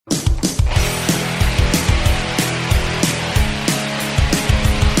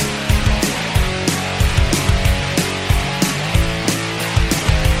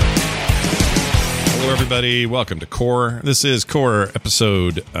everybody. Welcome to Core. This is Core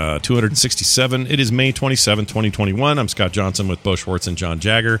episode 267. It is May 27, 2021. I'm Scott Johnson with Bo Schwartz and John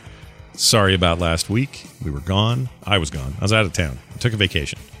Jagger. Sorry about last week. We were gone. I was gone. I was out of town. I took a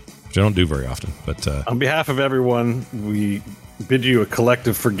vacation, which I don't do very often. But on behalf of everyone, we bid you a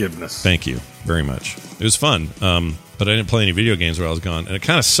collective forgiveness. Thank you very much. It was fun, but I didn't play any video games while I was gone. And it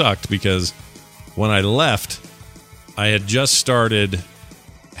kind of sucked because when I left, I had just started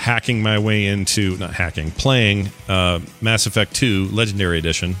hacking my way into, playing Mass Effect 2 Legendary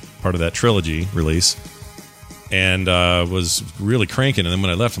Edition, part of that trilogy release, and was really cranking. And then when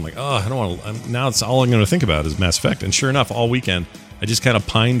I left, I'm like, oh, I don't want to. Now it's all I'm going to think about is Mass Effect. And sure enough, all weekend, I just kind of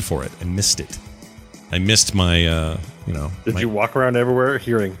pined for it and missed it. I missed my, Did you walk around everywhere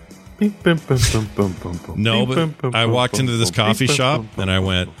hearing? No, but I walked into this coffee shop and I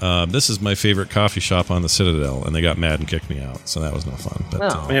went, this is my favorite coffee shop on the Citadel, and they got mad and kicked me out, so that was no fun.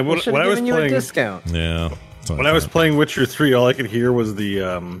 But, man, when I was playing, a discount. Yeah. When I was playing Witcher 3, all I could hear was the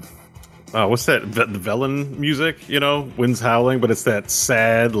what's that? The Velen music, Winds Howling, but it's that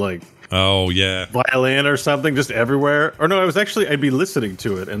sad, like, oh yeah, violin or something, just everywhere. Or no, I'd be listening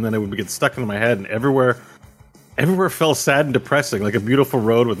to it, and then it would get stuck in my head, and everywhere felt sad and depressing. Like a beautiful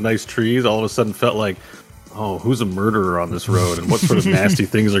road with nice trees, all of a sudden felt like, oh, who's a murderer on this road, and what sort of nasty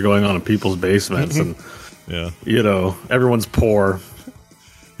things are going on in people's basements, and everyone's poor.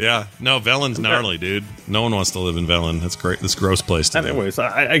 Yeah, no, Velen's gnarly, dude. No one wants to live in Velen. That's great. This gross place to live. Anyways,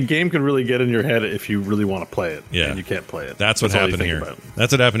 a game can really get in your head if you really want to play it. Yeah, and you can't play it. That's what happened here.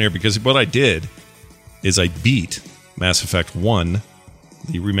 That's what happened here, because what I did is I beat Mass Effect 1,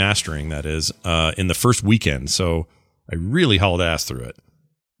 the remastering, that is, in the first weekend. So I really hauled ass through it.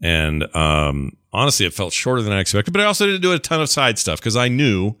 And honestly, it felt shorter than I expected. But I also didn't do a ton of side stuff because I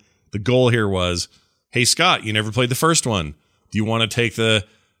knew the goal here was, hey, Scott, you never played the first one. Do you want to take the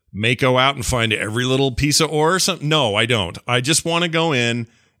Mako out and find every little piece of ore or something? No, I don't. I just want to go in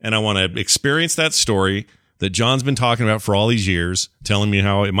and I want to experience that story that John's been talking about for all these years, telling me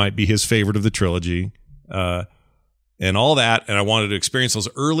how it might be his favorite of the trilogy. And all that, and I wanted to experience those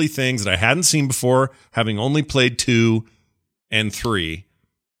early things that I hadn't seen before, having only played 2 and 3.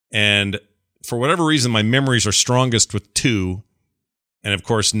 And for whatever reason, my memories are strongest with 2, and of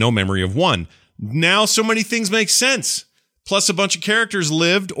course, no memory of 1. Now, so many things make sense. Plus, a bunch of characters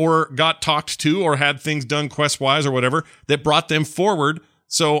lived or got talked to or had things done quest-wise or whatever that brought them forward.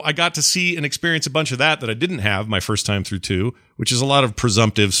 So I got to see and experience a bunch of that I didn't have my first time through 2, which is a lot of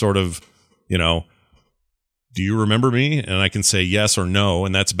presumptive sort of, do you remember me? And I can say yes or no,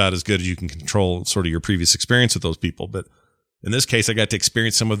 and that's about as good as you can control sort of your previous experience with those people. But in this case, I got to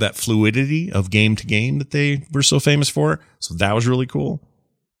experience some of that fluidity of game to game that they were so famous for. So that was really cool.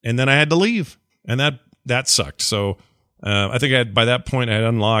 And then I had to leave, and that sucked. So I think by that point I had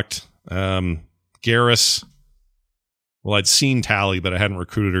unlocked Garrus. Well, I'd seen Tali, but I hadn't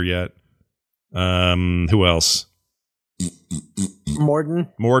recruited her yet. Who else?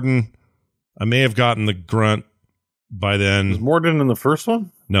 Mordin. I may have gotten the Grunt by then. Was Mordin in the first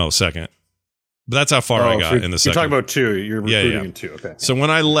one? No, second. But that's how far I got in the second. You're talking about 2. You're recruiting in 2. Okay. So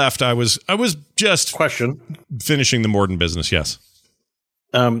when I left, I was just finishing the Mordin business. Yes.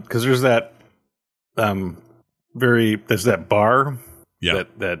 Because there's that there's that bar. Yeah.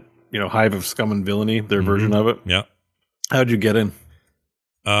 That hive of scum and villainy. Their version of it. Yeah. How'd you get in?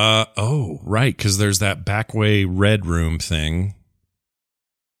 Right. Because there's that backway red room thing.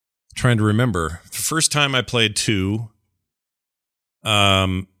 Trying to remember the first time I played 2. Are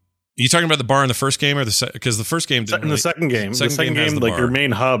you talking about the bar in the first game or because the first game didn't in the second game? The second game, like your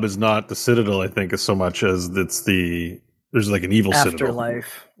main hub is not the Citadel, I think, as so much as there's like an evil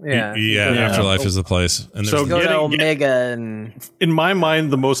Afterlife. Citadel. Yeah. Afterlife is the place. And so go to Omega and in my mind,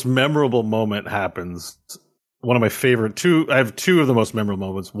 the most memorable moment happens. One of my favorite 2. I have 2 of the most memorable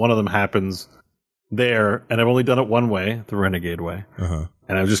moments. One of them happens there, and I've only done it one way, the Renegade way. Uh-huh.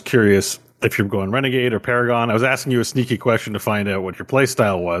 And I was just curious if you're going Renegade or Paragon. I was asking you a sneaky question to find out what your play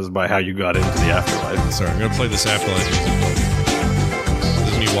style was by how you got into the Afterlife. Sorry, I'm going to play this Afterlife music.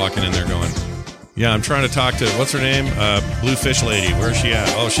 This is me walking in there going, yeah, I'm trying to talk to, what's her name? Bluefish Lady. Where's she at?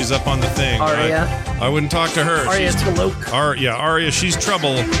 Oh, she's up on the thing. Arya. I wouldn't talk to her. Arya T'Loak. Arya, she's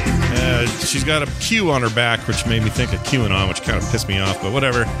trouble. She's got a Q on her back, which made me think of QAnon, which kind of pissed me off, but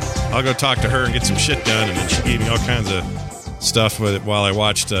whatever. I'll go talk to her and get some shit done, and then she gave me all kinds of stuff with it while I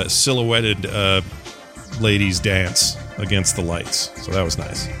watched silhouetted ladies dance against the lights. So that was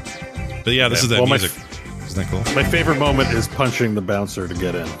nice. But yeah, this is that music. Isn't that cool? My favorite moment is punching the bouncer to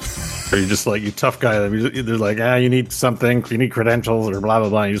get in. Or you just like, you tough guy, they're like, you need something, you need credentials or blah, blah,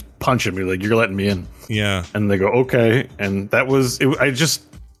 blah. And you just punch him. You're like, you're letting me in. Yeah. And they go, okay. And that was,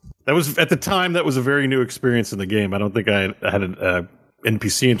 That was at the time. That was a very new experience in the game. I don't think I had an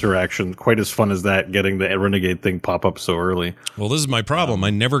NPC interaction quite as fun as that. Getting the Renegade thing pop up so early. Well, this is my problem. I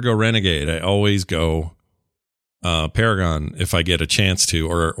never go Renegade. I always go Paragon if I get a chance to,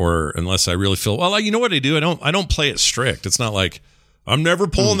 or unless I really feel. Well, you know what I do? I don't play it strict. It's not like I'm never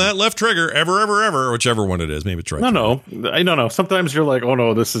pulling that left trigger ever, whichever one it is. Maybe it's right. No. Sometimes you're like, oh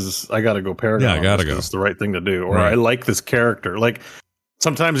no, I got to go Paragon. Yeah, I got to go. It's the right thing to do. Or I like this character. Like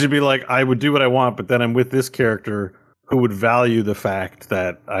sometimes you'd be like, I would do what I want, but then I'm with this character who would value the fact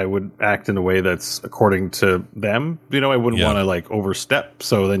that I would act in a way that's according to them. I wouldn't want to like overstep.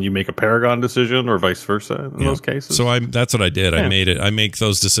 So then you make a Paragon decision or vice versa in those cases. So that's what I did. Yeah. I make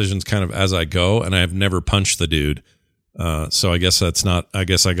those decisions kind of as I go, and I have never punched the dude. So I guess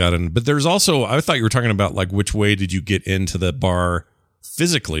I got in, but there's also, I thought you were talking about like, which way did you get into the bar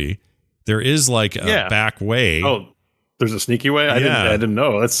physically? There is like a back way. Oh, there's a sneaky way. I didn't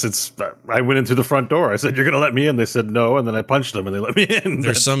know. I went in through the front door. I said, "You're going to let me in." They said no, and then I punched them, and they let me in.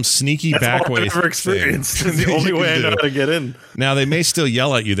 There's some sneaky back way. I've never experienced. It's the only way I know how to get in. Now they may still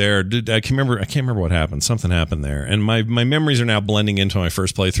yell at you there. I can't remember what happened. Something happened there, and my memories are now blending into my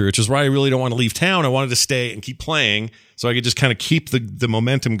first playthrough, which is why I really don't want to leave town. I wanted to stay and keep playing, so I could just kind of keep the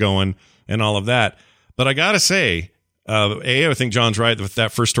momentum going and all of that. But I gotta say, I think John's right.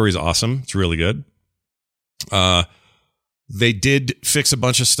 That first story is awesome. It's really good. They did fix a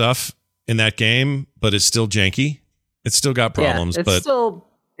bunch of stuff in that game, but it's still janky. It's still got problems.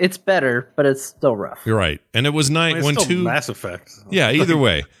 It's better, but it's still rough. You're right. And it was nice when two Mass Effect. Yeah, either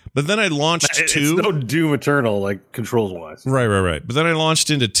way. But then I launched 2. It's no Doom Eternal, like controls wise. Right. But then I launched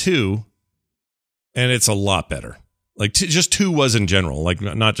into 2, and it's a lot better. Like just 2 was in general, like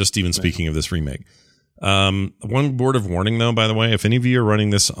not just even speaking of this remake. One word of warning though, by the way, if any of you are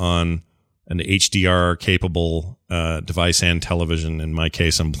running this on an HDR capable device and television. In my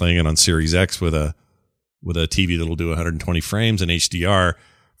case, I'm playing it on Series X with a TV that'll do 120 frames in HDR.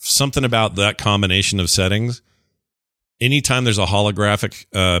 Something about that combination of settings. Anytime there's a holographic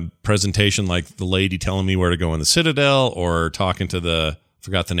presentation, like the lady telling me where to go in the Citadel, or talking to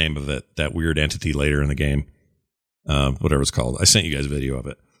forgot the name of it, that weird entity later in the game, whatever it's called. I sent you guys a video of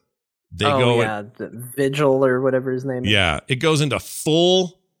it. The Vigil or whatever his name is. Yeah, it goes into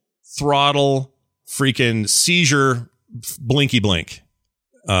full throttle freaking seizure blinky blink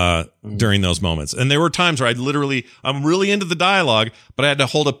during those moments. And there were times where I'm really into the dialogue, but I had to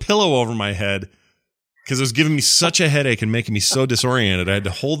hold a pillow over my head because it was giving me such a headache and making me so disoriented. I had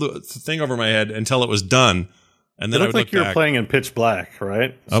to hold the thing over my head until it was done. And then it looked like you were playing in pitch black,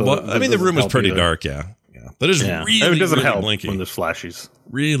 right? So the room was pretty dark, yeah. But it's really, it doesn't really help blinky. When there's flashes.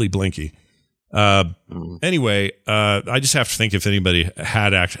 Really blinky. Anyway, I just have to think if anybody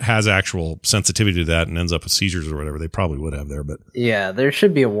has actual sensitivity to that and ends up with seizures or whatever, they probably would have there. But yeah, there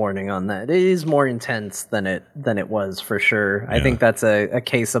should be a warning on that. It is more intense than it was for sure. Yeah. I think that's a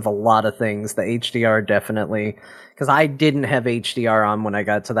case of a lot of things. The HDR definitely, because I didn't have HDR on when I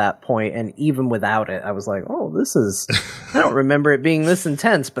got to that point, and even without it, I was like, "Oh, this is." I don't remember it being this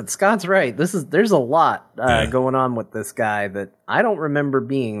intense, but Scott's right. There's a lot going on with this guy that I don't remember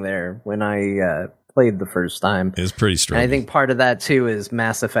being there when I played the first time. It's pretty strange. And I think part of that too is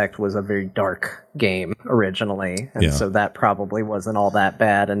Mass Effect was a very dark game originally, and so that probably wasn't all that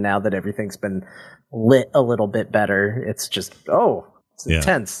bad. And now that everyth's been lit a little bit better, it's just it's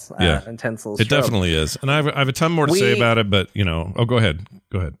intense. Intense little. It definitely is, and I have a ton more to say about it. But go ahead.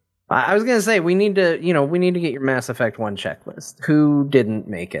 I was gonna say we need to get your Mass Effect 1 checklist. Who didn't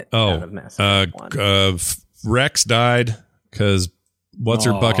make it out of Mass Effect 1? Rex died because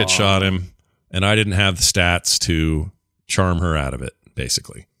What's-Her-Bucket shot him, and I didn't have the stats to charm her out of it,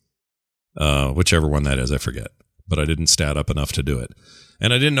 basically. Whichever one that is, I forget. But I didn't stat up enough to do it.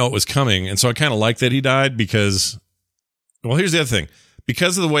 And I didn't know it was coming, and so I kind of liked that he died because... Well, here's the other thing.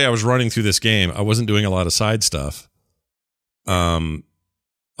 Because of the way I was running through this game, I wasn't doing a lot of side stuff. The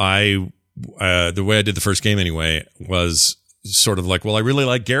way I did the first game anyway was sort of like, well, I really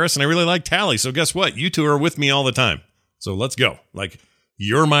like Garrus and I really like Tally, so guess what? You two are with me all the time. So let's go. Like,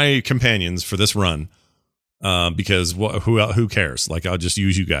 you're my companions for this run, because who cares? Like, I'll just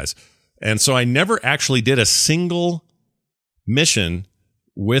use you guys. And so I never actually did a single mission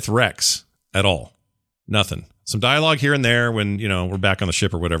with Rex at all. Nothing. Some dialogue here and there when, we're back on the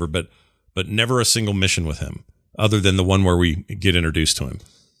ship or whatever, but never a single mission with him other than the one where we get introduced to him.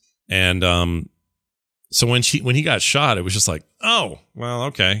 And so when he got shot, it was just like, oh, well,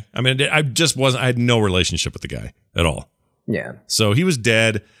 okay. I mean, I had no relationship with the guy at all. Yeah. So he was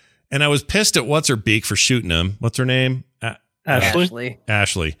dead, and I was pissed at What's-Her-Beak for shooting him. What's her name? Ashley.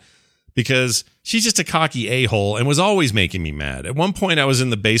 Ashley. Because she's just a cocky a-hole and was always making me mad. At one point, I was in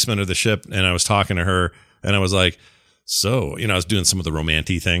the basement of the ship and I was talking to her and I was like, so, I was doing some of the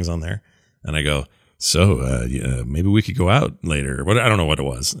romantic things on there. And I go, so, maybe we could go out later. I don't know what it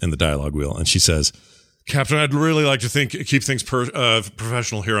was in the dialogue wheel. And she says, Captain, I'd really like to keep things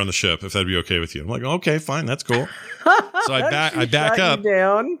professional here on the ship, if that'd be okay with you. I'm like, okay, fine, that's cool. So I back up.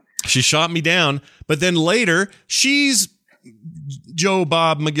 Down. She shot me down, but then later she's Joe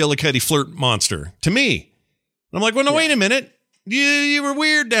Bob McGillicuddy flirt monster to me. And I'm like, well, no, wait a minute. You were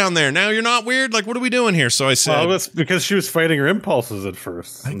weird down there. Now you're not weird. Like, what are we doing here? So I said, well, that's because she was fighting her impulses at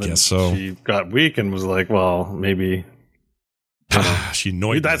first. I guess so. She got weak and was like, well, maybe. She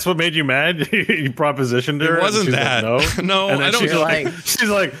annoyed That's me. what made you mad? You propositioned her? It wasn't that. Like, no, no, and I don't. She's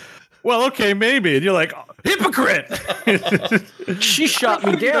like, well, okay, maybe. And you're like, hypocrite. She shot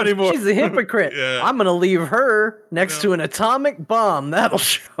me down. She's a hypocrite. Yeah. I'm going to leave her next to an atomic bomb. That'll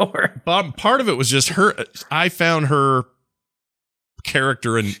show her. Bob, part of it was just her. I found her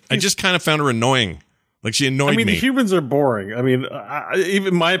character and I just kind of found her annoying. Like she annoyed me. The humans are boring. I mean,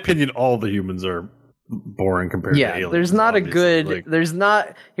 even in my opinion, all the humans are boring compared to aliens. There's not obviously. a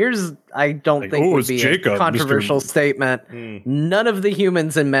good I don't think would be Jacob, a controversial statement. None of the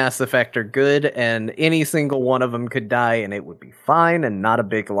humans in Mass Effect are good, and any single one of them could die and it would be fine and not a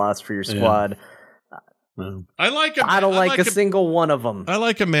big loss for your squad. I like I don't like a single one of them. I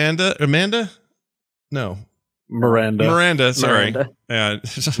like Amanda. No. Miranda. Sorry. Miranda. Yeah.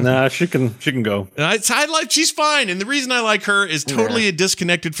 Nah, she can go. She's fine, and the reason I like her is totally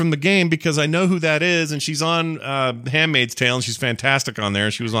disconnected from the game because I know who that is, and she's on Handmaid's Tale, and she's fantastic on there.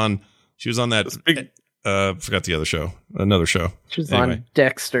 She was on that. Forgot the other show, another show. She was on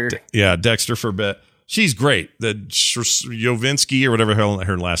Dexter. Dexter for a bit. She's great. The Jovinsky or whatever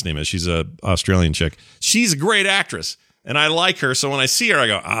her last name is. She's a Australian chick. She's a great actress. And I like her, so when I see her, I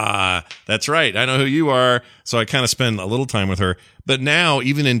go, that's right. I know who you are. So I kind of spend a little time with her. But now,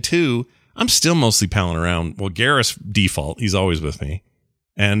 even in 2, I'm still mostly palling around. Well, Garrus default, he's always with me.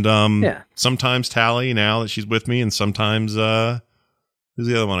 And sometimes Tally now that she's with me, and sometimes who's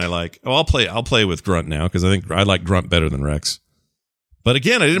the other one I like? Oh, I'll play with Grunt now because I think I like Grunt better than Rex. But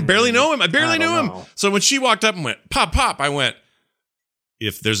again, I didn't barely know him. I barely knew him. So when she walked up and went, pop, pop, I went,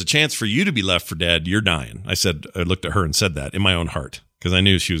 if there's a chance for you to be left for dead, you're dying. I looked at her and said that in my own heart because I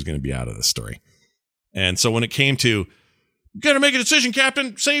knew she was going to be out of this story. And so when it came to, got to make a decision,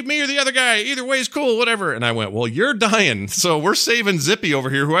 Captain, save me or the other guy. Either way is cool, whatever. And I went, well, you're dying. So we're saving Zippy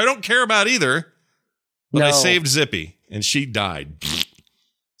over here, who I don't care about either. But I saved Zippy and she died.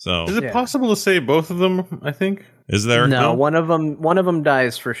 So is it possible to save both of them? I think. Is there? No, one of them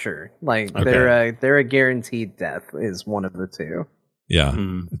dies for sure. Like they're a guaranteed death is one of the two. Yeah,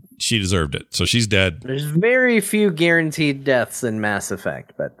 she deserved it. So she's dead. There's very few guaranteed deaths in Mass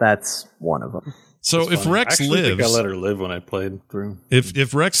Effect, but that's one of them. So if Rex lives, I think I let her live when I played through.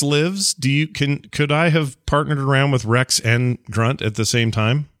 If Rex lives, could I have partnered around with Rex and Grunt at the same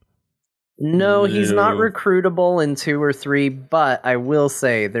time? No, he's not recruitable in 2 or 3, but I will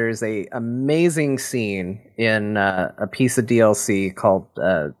say there's a amazing scene in a piece of DLC called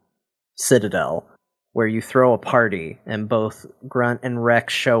Citadel, where you throw a party and both Grunt and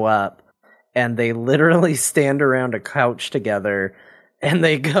Rex show up and they literally stand around a couch together and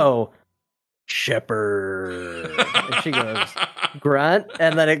they go, Shepard. And she goes, Grunt.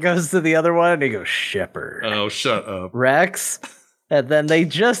 And then it goes to the other one and he goes, Shepard. Oh, shut up. Rex. And then they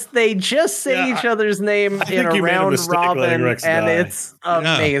just say each other's name in a round robin, and it's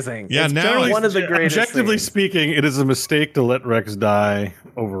amazing. Yeah, it's now one of the greatest. Objectively things. speaking, it is a mistake to let Rex die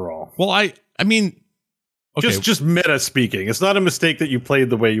overall. Well, I mean, okay. just meta speaking, it's not a mistake that you played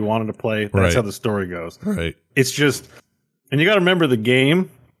the way you wanted to play. That's how the story goes. Right. It's just, and you got to remember the game.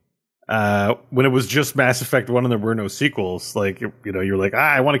 When it was just Mass Effect 1 and there were no sequels, like you're like,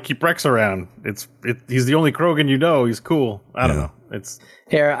 I want to keep Rex around. He's the only Krogan you know. He's cool. I don't know.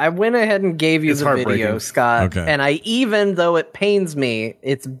 Here, I went ahead and gave you the video, Scott, and even though it pains me,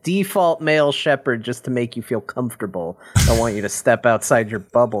 it's default male Shepard just to make you feel comfortable. I want you to step outside your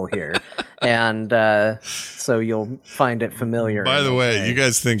bubble here, and so you'll find it familiar. By the way, you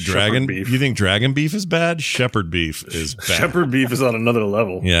guys think dragon beef is bad? Shepherd beef is bad. Shepherd beef is on another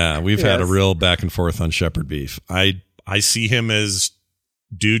level. Yeah, we've had a real back and forth on Shepherd beef. I see him as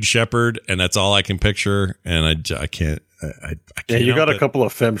dude Shepherd, and that's all I can picture, and I can't. I can't you got a couple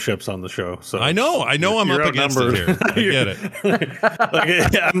of fem ships on the show, so I know I'm up against it here. I get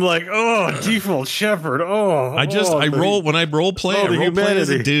it. I'm like, default Shepherd. I role play as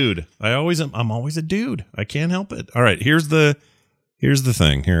a dude. I'm always a dude. I can't help it. All right, here's the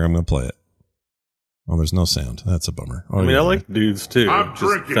thing. Here, I'm gonna play it. Oh, there's no sound. That's a bummer. I like dudes too.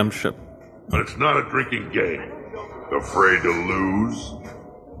 Just fem ship. but it's not a drinking game. Afraid to lose?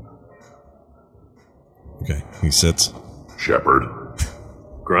 Okay, he sits. Shepard.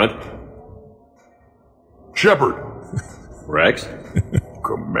 Grunt. Shepard. Rex.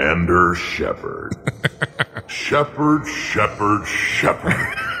 Commander Shepard. Shepard, Shepard,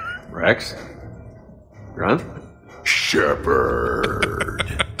 Shepard. Rex. Grunt. Shepard.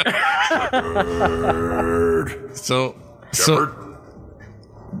 Shepard. So Shepard.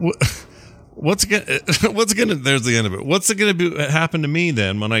 what's gonna? There's the end of it. What's gonna happen to me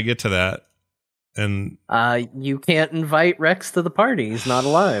then when I get to that? And you can't invite Rex to the party. He's not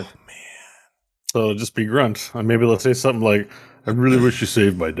alive. So just be Grunt. And maybe let's say something like, I really wish you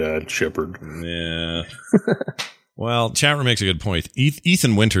saved my dad, Shepard. Yeah. Well, chat room makes a good point.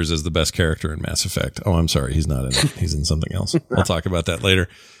 Ethan Winters is the best character in Mass Effect. Oh, I'm sorry. He's not in it. He's in something else. I'll talk about that later.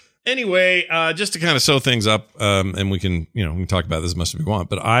 Anyway, just to kind of sew things up, and we can talk about this as much as we want,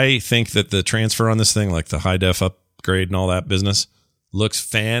 but I think that the transfer on this thing, like the high def upgrade and all that business, looks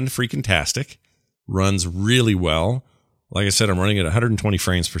fan-freaking-tastic, runs really well. Like I said, I'm running at 120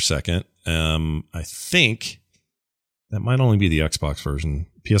 frames per second. I think that might only be the Xbox version.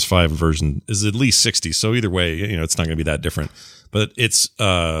 PS5 version is at least 60. So either way, it's not going to be that different. But it's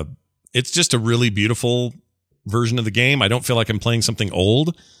just a really beautiful version of the game. I don't feel like I'm playing something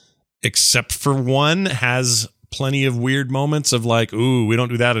old, except for one has plenty of weird moments of like, ooh, we don't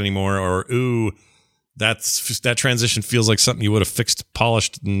do that anymore, or ooh, that transition feels like something you would have fixed,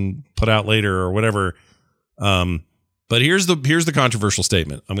 polished, and put out later, or whatever. But here's the controversial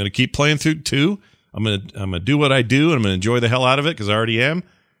statement. I'm going to keep playing through 2. I'm gonna do what I do, and I'm gonna enjoy the hell out of it because I already am.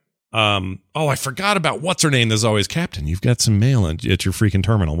 I forgot about what's her name. There's always Captain. You've got some mail at your freaking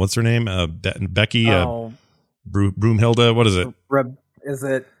terminal. What's her name? Becky. Broomhilda. What is it? Is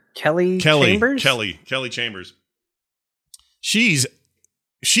it Kelly Chambers? Kelly Chambers. She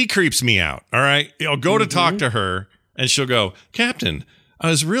creeps me out. All right, I'll go to talk to her, and she'll go, Captain, I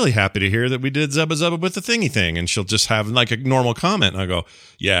was really happy to hear that we did Zubba Zubba with the thingy thing. And she'll just have like a normal comment. And I go,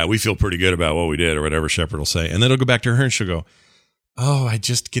 yeah, we feel pretty good about what we did, or whatever Shepard will say. And then it'll go back to her and she'll go, oh, I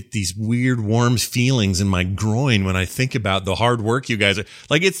just get these weird warm feelings in my groin when I think about the hard work you guys are.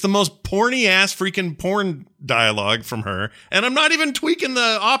 Like, it's the most porny ass freaking porn dialogue from her. And I'm not even tweaking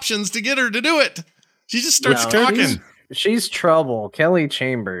the options to get her to do it. She just starts talking. She's trouble. Kelly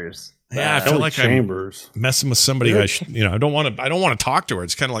Chambers. Yeah, I feel like Chambers. I'm messing with somebody. I don't want to talk to her.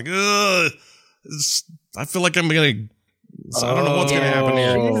 It's kind of like, ugh. I feel like I'm gonna. So I don't know what's gonna happen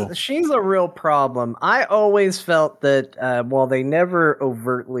here. She's a real problem. I always felt that while they never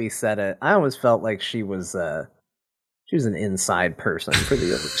overtly said it, I always felt like she was an inside person for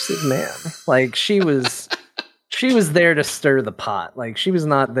the overseas man. Like she was there to stir the pot. Like she was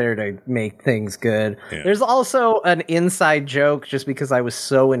not there to make things good. Yeah. There's also an inside joke, just because I was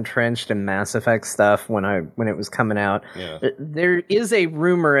so entrenched in Mass Effect stuff when it was coming out. Yeah. There is a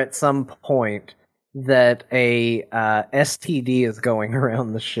rumor at some point that a STD is going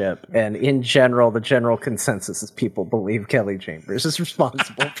around the ship, and in general, the general consensus is people believe Kelly Chambers is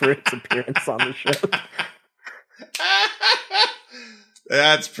responsible for its appearance on the ship.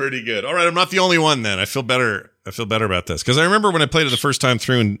 That's pretty good. All right, I'm not the only one then. I feel better about this, because I remember when I played it the first time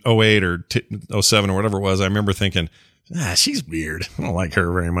through in 08 or 07 or whatever it was, I remember thinking, she's weird. I don't like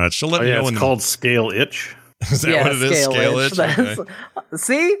her very much. She'll let me know. It's called Scale Itch. Is that what it is? Scale Itch? Okay.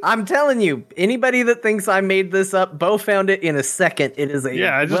 See, I'm telling you, anybody that thinks I made this up, Bo found it in a second. It is a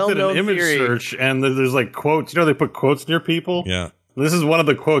I just did an image search, and there's like quotes. They put quotes near people. Yeah. This is one of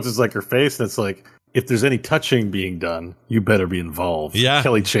the quotes. It's like her face, and it's like, if there's any touching being done, you better be involved. Yeah.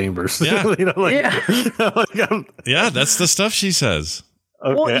 Kelly Chambers. Yeah. Yeah, that's the stuff she says.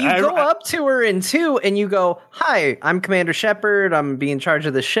 Okay. Well, you go up to her in 2 and you go, hi, I'm Commander Shepard. I'm being in charge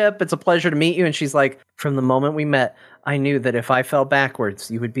of the ship. It's a pleasure to meet you. And she's like, from the moment we met, I knew that if I fell backwards,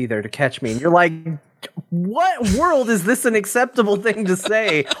 you would be there to catch me. And you're like, what world is this an acceptable thing to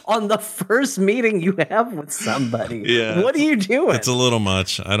say on the first meeting you have with somebody? Yeah. What are you doing? It's a little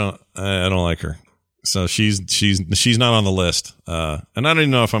much. I don't like her. So she's not on the list. And I don't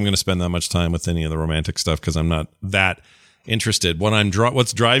even know if I'm going to spend that much time with any of the romantic stuff, because I'm not that interested.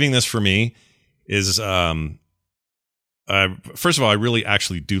 What's driving this for me is, first of all, I really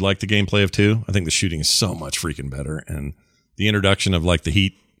actually do like the gameplay of 2. I think the shooting is so much freaking better, and the introduction of like the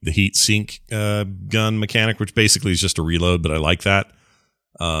heat sink gun mechanic, which basically is just a reload, but I like that.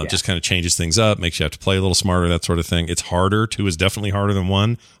 Just kind of changes things up, makes you have to play a little smarter, that sort of thing. It's harder. 2 is definitely harder than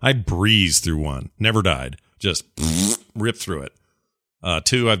 1. I breezed through 1, never died, just ripped through it.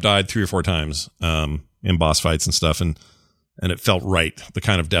 2, I've died 3 or 4 times in boss fights and stuff, and it felt right. The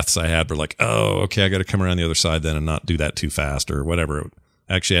kind of deaths I had were like, oh, okay, I got to come around the other side then and not do that too fast or whatever.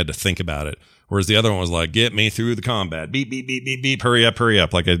 actually had to think about it. Whereas the other one was like, get me through the combat. Beep, beep, beep, beep, beep. Hurry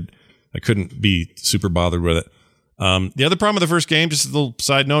up. Like I couldn't be super bothered with it. The other problem with the first game, just a little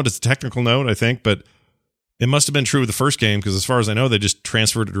side note, it's a technical note, I think, but it must have been true with the first game because as far as I know, they just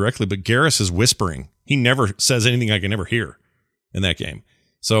transferred it directly. But Garrus is whispering. He never says anything I can never hear in that game.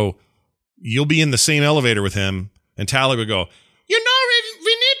 So you'll be in the same elevator with him, and Tali would go, we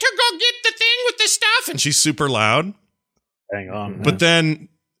need to go get the thing with the stuff. And she's super loud. Hang on. But then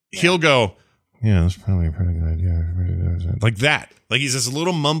he'll go, yeah, that's probably a pretty good idea. Like that. Like he's this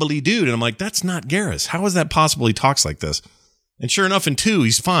little mumbly dude. And I'm like, that's not Garrus. How is that possible he talks like this? And sure enough, in 2,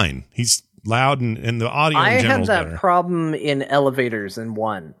 he's fine. He's loud and the audio in general is better. I had that problem in elevators in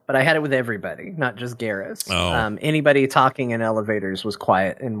 1, but I had it with everybody, not just Garrus. Anybody talking in elevators was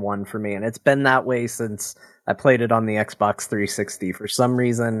quiet in 1 for me. And it's been that way since I played it on the Xbox 360. For some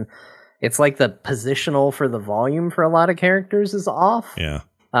reason, it's like the positional for the volume for a lot of characters is off. Yeah.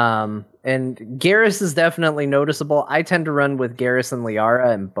 And Garrus is definitely noticeable. I tend to run with Garrus and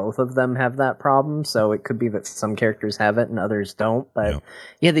Liara, and both of them have that problem. So it could be that some characters have it and others don't. But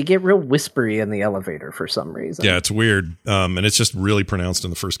yeah, they get real whispery in the elevator for some reason. Yeah, it's weird. And it's just really pronounced in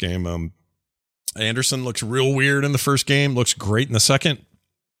the first game. Anderson looks real weird in the first game, looks great in the second.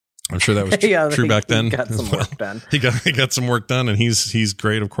 I'm sure that was true back then. He got some work done. He got some work done, and he's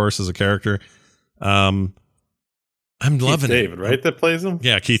great, of course, as a character. I'm loving Keith David, right? That plays him?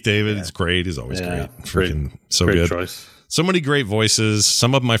 Yeah, Keith David. It's great. He's always great. Freaking so great good. Choice. So many great voices.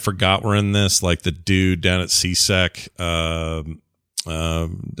 Some of them I forgot were in this, like the dude down at CSEC,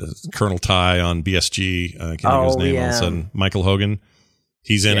 Colonel Ty on BSG. I can't think of his name all of a sudden. Michael Hogan.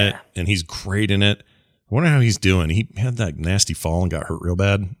 He's in it, and he's great in it. I wonder how he's doing. He had that nasty fall and got hurt real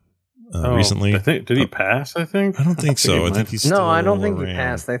bad recently. Did he pass, I think? I don't think so. I think he's still I don't think around. he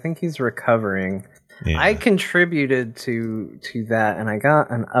passed. I think he's recovering. Yeah. I contributed to that, and I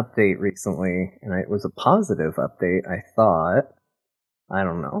got an update recently, and it was a positive update, I thought. I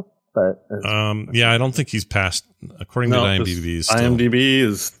don't know, but I don't think he's passed. According to IMDb,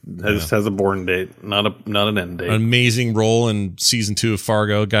 IMDb has a born date, not an end date. An amazing role in season 2 of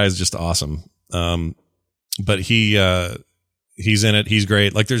Fargo. Guy's just awesome. But he's in it. He's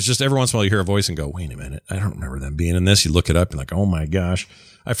great. Like there's just every once in a while you hear a voice and go, wait a minute, I don't remember them being in this. You look it up and like, oh my gosh.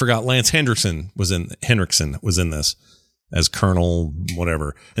 I forgot Lance Henriksen was in this as Colonel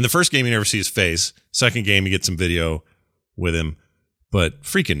whatever. In the first game, you never see his face. Second game, you get some video with him. But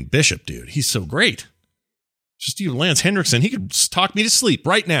freaking Bishop, dude, he's so great. Just you, Lance Henriksen, he could talk me to sleep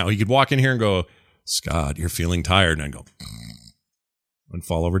right now. He could walk in here and go, Scott, you're feeling tired. And I'd go, and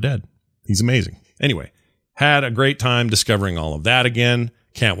fall over dead. He's amazing. Anyway, had a great time discovering all of that again.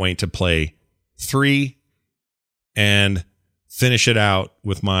 Can't wait to play 3 and finish it out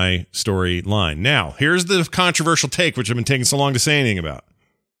with my storyline. Now, here's the controversial take, which I've been taking so long to say anything about.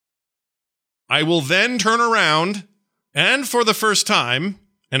 I will then turn around and for the first time,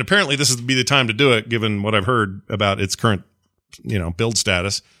 and apparently this would be the time to do it, given what I've heard about its current, build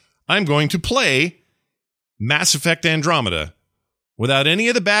status, I'm going to play Mass Effect Andromeda without any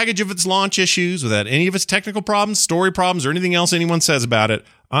of the baggage of its launch issues, without any of its technical problems, story problems, or anything else anyone says about it.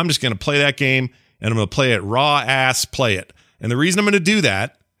 I'm just going to play that game, and I'm going to play it play it. And the reason I'm going to do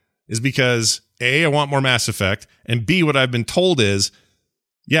that is because A, I want more Mass Effect, and B, what I've been told is,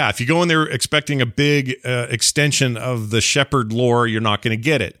 yeah, if you go in there expecting a big extension of the Shepard lore, you're not going to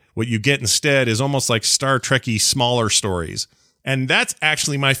get it. What you get instead is almost like Star Trek-y smaller stories. And that's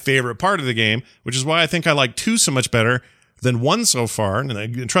actually my favorite part of the game, which is why I think I like 2 so much better than 1 so far.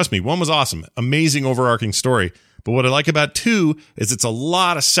 And trust me, 1 was awesome. Amazing overarching story. But what I like about 2 is it's a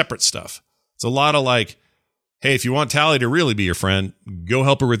lot of separate stuff. It's a lot of like, hey, if you want Tali to really be your friend, go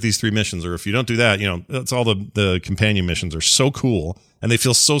help her with these 3 missions. Or if you don't do that, that's all the companion missions are so cool. And they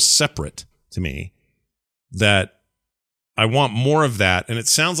feel so separate to me that I want more of that. And it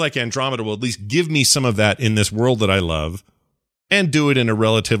sounds like Andromeda will at least give me some of that in this world that I love and do it in a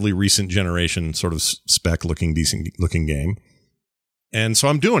relatively recent generation sort of spec looking, decent looking game. And so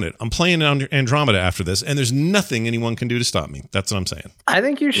I'm doing it. I'm playing Andromeda after this, and there's nothing anyone can do to stop me. That's what I'm saying. I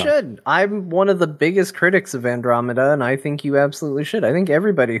think you should. I'm one of the biggest critics of Andromeda, and I think you absolutely should. I think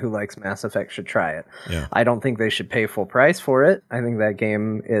everybody who likes Mass Effect should try it. Yeah. I don't think they should pay full price for it. I think that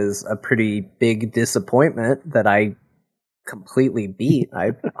game is a pretty big disappointment that I completely beat.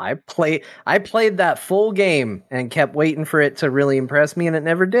 I played that full game and kept waiting for it to really impress me, and it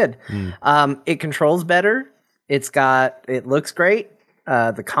never did. It controls better. It looks great.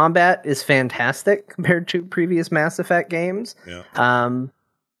 The combat is fantastic compared to previous Mass Effect games. Yeah.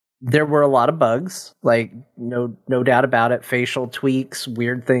 There were a lot of bugs, like no doubt about it. Facial tweaks,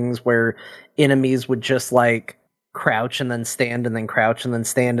 weird things where enemies would just like crouch and then stand and then crouch and then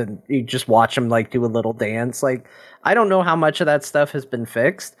stand, and you just watch them like do a little dance. Like, I don't know how much of that stuff has been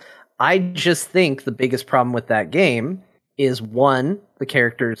fixed. I just think the biggest problem with that game is, one, the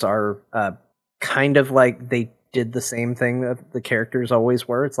characters are kind of like they did the same thing that the characters always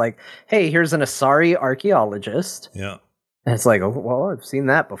were. It's like, hey, here's an Asari archaeologist. Yeah. And it's like, oh, well, I've seen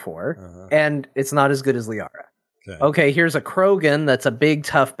that before. And it's not as good as Liara. Okay, here's a Krogan that's a big,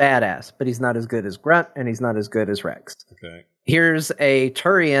 tough badass, but he's not as good as Grunt, and he's not as good as Rex. Okay. Here's a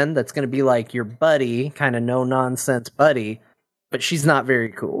Turian that's going to be like your buddy, kind of no-nonsense buddy, but she's not very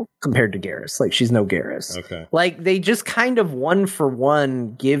cool compared to Garrus. Like, she's no Garrus. Okay. Like, they just kind of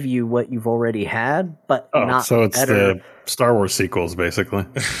one-for-one give you what you've already had, but not so it's better. the Star Wars sequels, basically.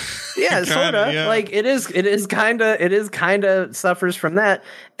 Yeah, sort of. yeah. Like, it is kind of suffers from that.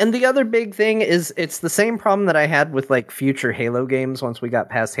 And the other big thing is, it's the same problem that I had with like future Halo games once we got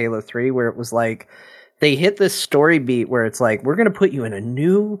past Halo 3, where it was like they hit this story beat where it's like, we're going to put you in a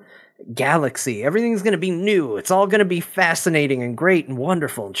new galaxy. Everything's going to be new. It's all going to be fascinating and great and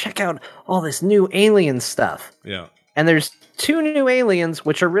wonderful. And check out all this new alien stuff. Yeah. And there's 2 new aliens,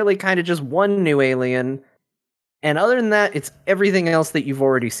 which are really kind of just one new alien. And other than that, it's everything else that you've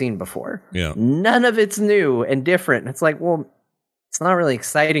already seen before. Yeah. None of it's new and different. And it's like, well, it's not really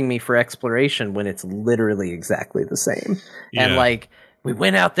exciting me for exploration when it's literally exactly the same. Yeah. And like, we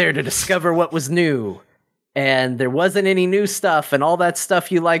went out there to discover what was new, and there wasn't any new stuff, and all that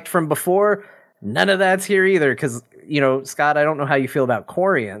stuff you liked from before, none of that's here either. Because, you know, Scott, I don't know how you feel about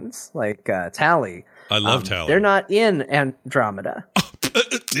Quarians, like Tally. I love Tally. They're not in Andromeda.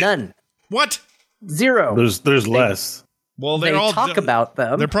 None. What? 0. There's less. Well, They talk about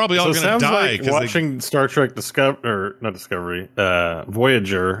them. They're probably all So it going to sounds die like because watching Star Trek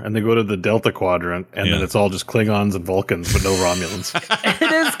Voyager, and they go to the Delta Quadrant, and then it's all just Klingons and Vulcans, but no Romulans.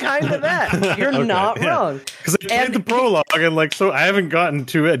 It is kind of that. You're not wrong. Because I played the prologue, and like, so I haven't gotten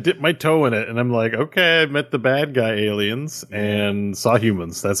to it. I dipped my toe in it, and I'm like, okay, I met the bad guy aliens and saw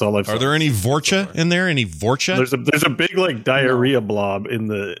humans. That's all I've seen. Are there any Vorcha in there? Any Vorcha? There's a big like diarrhea blob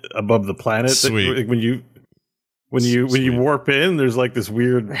above the planet. Sweet. When you warp in, there's like this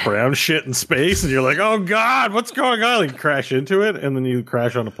weird brown shit in space, and you're like, "Oh God, what's going on?" Like, crash into it, and then you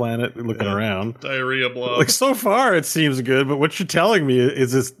crash on a planet looking around. Diarrhea blob. Like, so far it seems good, but what you're telling me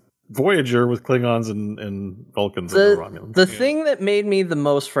is this Voyager with Klingons and Vulcans and Romulans. The thing that made me the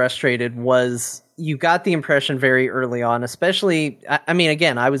most frustrated was you got the impression very early on, especially, I mean,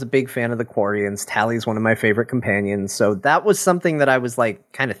 again, I was a big fan of the Quarians. Tally's one of my favorite companions, so that was something that I was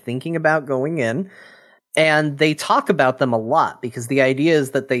like kind of thinking about going in. And they talk about them a lot because the idea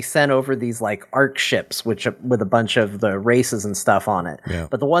is that they sent over these like arc ships, which with a bunch of the races and stuff on it. Yeah.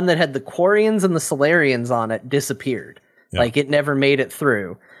 But the one that had the Quarians and the Solarians on it disappeared. Yeah. Like, it never made it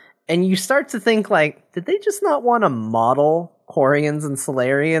through. And you start to think, like, did they just not want to model Quarians and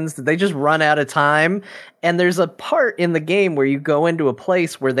Solarians? Did they just run out of time? And there's a part in the game where you go into a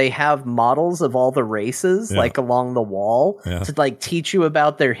place where they have models of all the races, like along the wall, to like teach you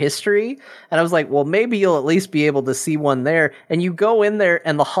about their history. And I was like, well, maybe you'll at least be able to see one there. And you go in there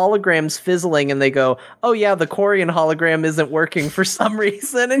and the hologram's fizzling and they go, oh yeah, the Quarian hologram isn't working for some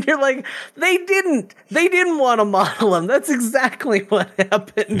reason. And you're like, they didn't want to model them. That's exactly what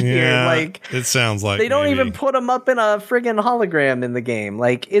happened here. Like, it sounds like they don't maybe. even put them up in a friggin' hologram in the game.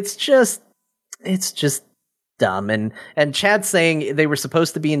 Like, it's just dumb. And Chad's saying they were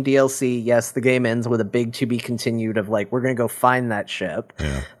supposed to be in DLC. Yes, the game ends with a big to be continued of like, we're going to go find that ship,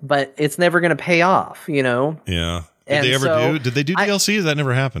 but it's never going to pay off, you know? Yeah. Did they do DLC? That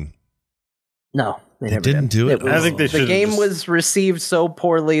never happened. No, they never didn't do it. I think they should. The game was received so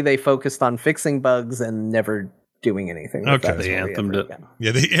poorly, they focused on fixing bugs and never doing anything. Okay, they anthemed it.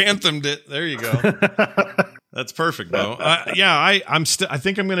 Yeah, they anthemed it. There you go. That's perfect, though. I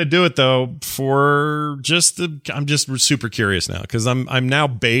think I'm going to do it though I'm just super curious now because I'm now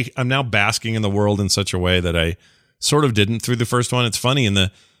basking in the world in such a way that I sort of didn't through the first one. It's funny in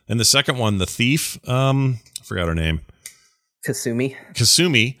the second one, the thief. I forgot her name.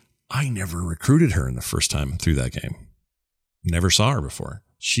 Kasumi. I never recruited her in the first time through that game. Never saw her before.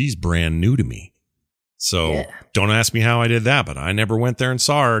 She's brand new to me. So don't ask me how I did that, but I never went there and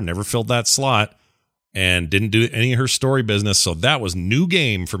saw her, never filled that slot, and didn't do any of her story business. So that was new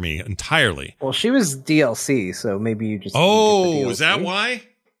game for me entirely. Well, she was DLC, so maybe you just... Oh, is that why?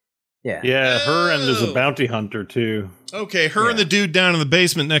 Yeah. Yeah, her and there's a bounty hunter too. Okay, her and the dude down in the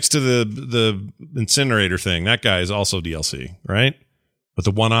basement next to the incinerator thing. That guy is also DLC, right? With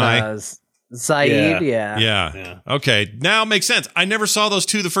the one eye. Zaid, yeah. Okay, now it makes sense. I never saw those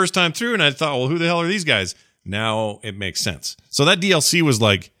two the first time through, and I thought, well, who the hell are these guys? Now it makes sense. So that DLC was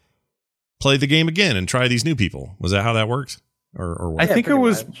like play the game again and try these new people. Was that how that worked? Or what? I think it pretty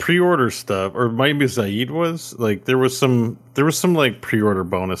was much. pre-order stuff, or maybe Zaid was like there was some like pre-order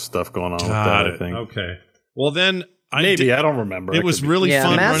bonus stuff going on with that. I think Okay. Well, then I don't remember. It was really Yeah,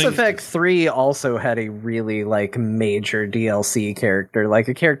 fun. Mass running. Effect 3 also had a really like major DLC character, like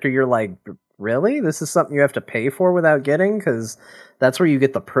a character you're like, really? This is something you have to pay for without getting? Because that's where you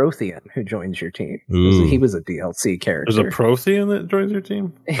get the Prothean who joins your team. Ooh. He was a DLC character. There's a Prothean that joins your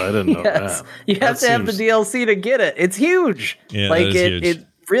team. I didn't know Yes. that. You have That to have the seems- DLC to get it. It's huge. Yeah, like that is it, huge. it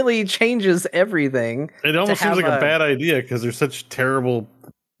really changes everything. It almost to seems like have a bad idea because they're such terrible.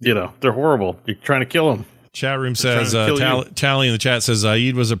 They're horrible. You're trying to kill them. Chat room They're says, trying to kill you. Tally in the chat says,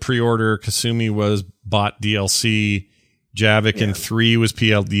 Zaid was a pre-order, Kasumi was bought DLC, Javik in 3 was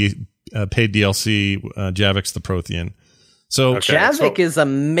PLD, paid DLC, Javik's the Prothean. So Okay. Javik so- is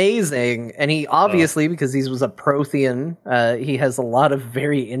amazing, and he obviously, because he was a Prothean, he has a lot of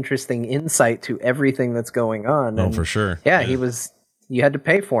very interesting insight to everything that's going on. Oh, and for sure. Yeah, he was. You had to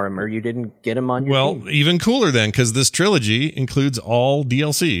pay for him, or you didn't get him on your Well, team. even cooler then, because this trilogy includes all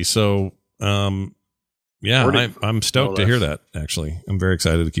DLC. So, yeah, Already- I'm stoked to no hear less. that. Actually, I'm very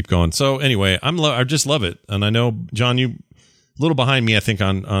excited to keep going. So, anyway, I just love it, and I know John, you a little behind me, I think,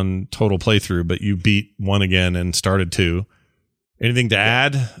 on total playthrough, but you beat 1 again and started 2. Anything to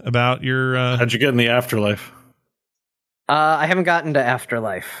add about your? How'd you get in the afterlife? I haven't gotten to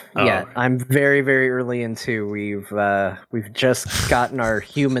Afterlife Oh. yet. I'm very, very early in 2. We've just gotten our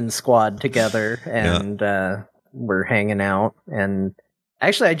human squad together, and we're hanging out. And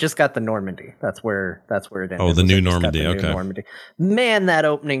actually, I just got the Normandy. That's where it ended. Oh, the was new I just got Normandy, the new okay. Normandy. Man, that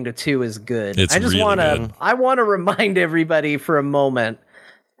opening to 2 is good. It's I just really good. I want to remind everybody for a moment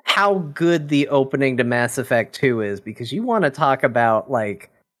how good the opening to Mass Effect 2 is, because you want to talk about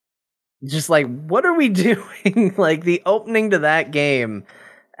just like, what are we doing? Like, the opening to that game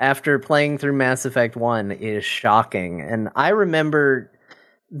after playing through Mass Effect 1 is shocking. And I remember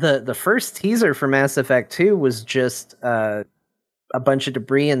the first teaser for Mass Effect 2 was just a bunch of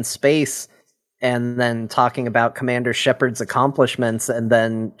debris in space, and then talking about Commander Shepard's accomplishments, and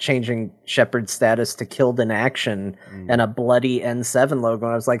then changing Shepard's status to killed in action and a bloody N7 logo.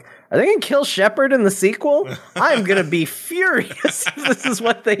 And I was like, are they going to kill Shepard in the sequel? I'm going to be furious if this is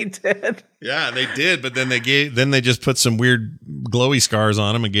what they did. Yeah, they did, but then they just put some weird glowy scars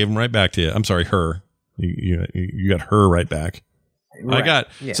on him and gave them right back to you. I'm sorry, her. You got her right back. Right.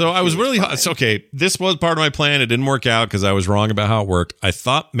 I was really it's okay. This was part of my plan. It didn't work out because I was wrong about how it worked. I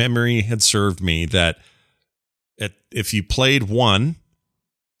thought memory had served me that if you played 1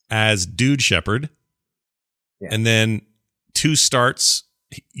 as Dude Shepard, and then 2 starts,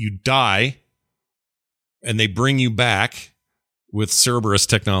 you die, and they bring you back with Cerberus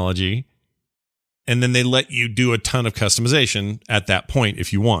technology, and then they let you do a ton of customization at that point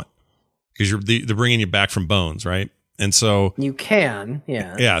if you want, because they're bringing you back from bones, right? And so You can,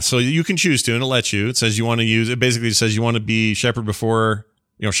 yeah. yeah, so you can choose to, and it lets you. It says you want to use. It basically says you want to be Shepard before,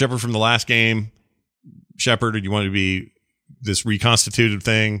 Shepard from the last game, Shepard, or you want to be this reconstituted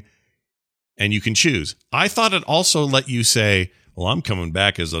thing, and you can choose. I thought it also let you say, "Well, I'm coming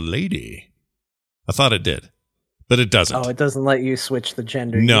back as a lady." I thought it did, but it doesn't. Oh, it doesn't let you switch the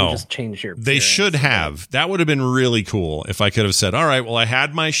gender. No. You can just change your They appearance. should have. That would have been really cool if I could have said, "All right, well, I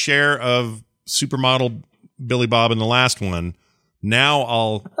had my share of supermodel Billy Bob in the last one. Now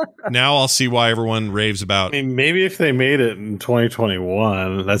I'll see why everyone raves about." I mean, maybe if they made it in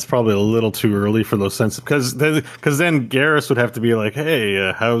 2021, that's probably a little too early for those sense. Because then Garrus would have to be like,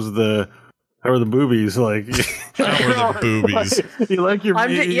 "Hey, how are the boobies? Like, How are the boobies? you like your?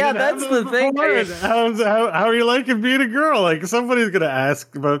 that's the thing. How are you liking being a girl? Like, somebody's gonna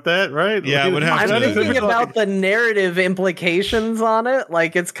ask about that, right? Yeah, it would have I'm to- thinking about the narrative implications on it.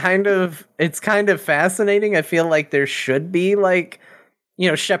 Like, it's kind of fascinating. I feel like there should be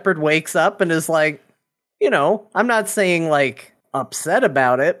Shepard wakes up and is like, I'm not saying upset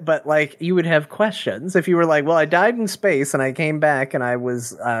about it, but you would have questions if you were like, well, I died in space and I came back and I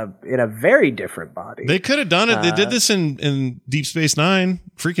was in a very different body. They could have done it. They did this in Deep Space Nine.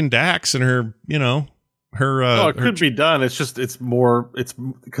 Freaking Dax and her, her. it could be done. It's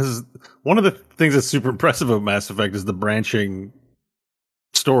because one of the things that's super impressive about Mass Effect is the branching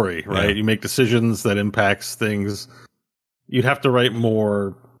story, right? Yeah. You make decisions that impacts things. You'd have to write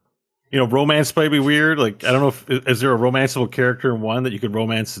more. Romance might be weird. Like, I don't know is there a romanceable character in 1 that you could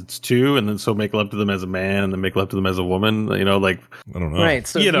romance it's 2, and then so make love to them as a man, and then make love to them as a woman. I don't know. Right,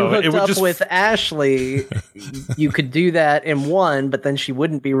 so You if know, you it hooked would up just- with Ashley, you could do that in 1, but then she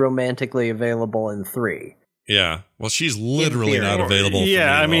wouldn't be romantically available in 3. Yeah. Well, she's literally theory. not available. For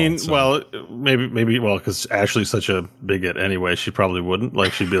Yeah, me I mean, at all, so. well, maybe, because Ashley's such a bigot anyway, she probably wouldn't.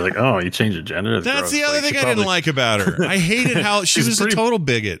 Like, she'd be like, "Oh, you changed your gender." That's gross." the other Like, thing she I didn't probably- like about her. I hated how she She's was pretty- a total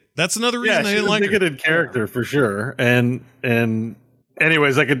bigot. That's another reason I she's didn't a like her. bigoted character for sure. And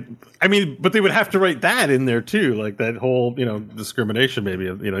anyways, but they would have to write that in there too, like that whole discrimination. Maybe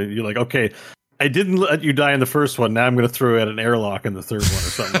you're like, okay, I didn't let you die in the first one. Now I'm going to throw out an airlock in the third one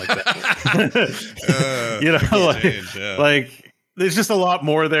or something like that. Like there's just a lot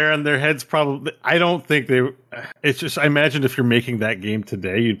more there, and their heads probably. I don't think they. It's just. I imagine if you're making that game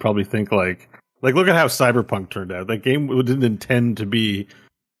today, you'd probably think like look at how Cyberpunk turned out. That game didn't intend to be.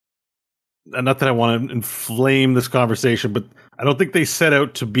 Not that I want to inflame this conversation, but I don't think they set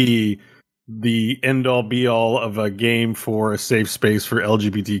out to be the end all be all of a game for a safe space for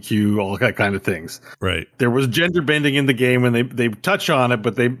LGBTQ, all that kind of things. Right. There was gender bending in the game, and they touch on it,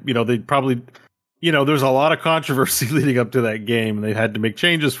 but they probably, there's a lot of controversy leading up to that game, and they had to make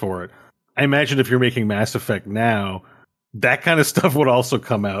changes for it. I imagine if you're making Mass Effect now, that kind of stuff would also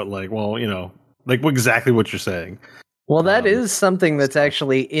come out. Like, well, like exactly what you're saying. Well, that is something that's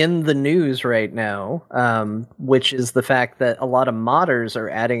actually in the news right now, which is the fact that a lot of modders are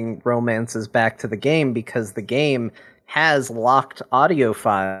adding romances back to the game because the game has locked audio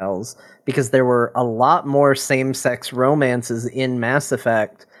files, because there were a lot more same-sex romances in Mass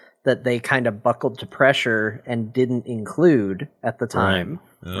Effect that they kind of buckled to pressure and didn't include at the time.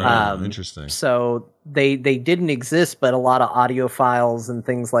 Oh, interesting. So they didn't exist, but a lot of audio files and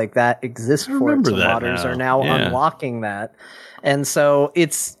things like that exist for it. So modders are now unlocking that. And so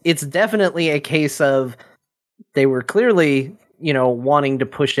it's definitely a case of they were clearly, wanting to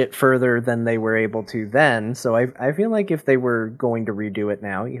push it further than they were able to then. So I feel like if they were going to redo it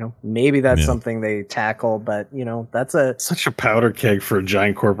now, maybe that's something they tackle, but that's such a powder keg for a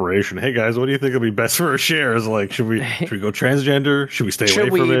giant corporation. Hey guys, what do you think would be best for our shares? Like, should we go transgender? Should we stay away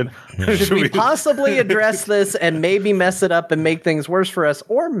from it? Should we possibly address this and maybe mess it up and make things worse for us?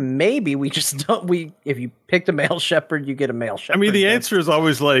 Or maybe we just don't, if you picked a male shepherd, you get a male shepherd. I mean, the answer is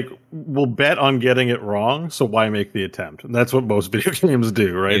always like, we'll bet on getting it wrong, so why make the attempt? And that's what most video games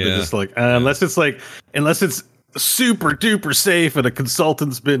do, right? Yeah. They're just like, unless it's super duper safe and a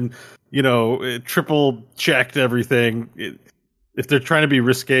consultant's been, triple checked everything. If they're trying to be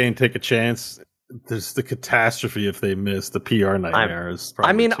risque and take a chance, there's the catastrophe if they miss. The PR nightmare is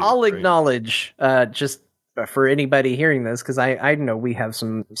probably I'll acknowledge, just for anybody hearing this, because I know we have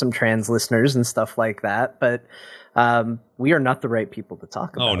some trans listeners and stuff like that, but we are not the right people to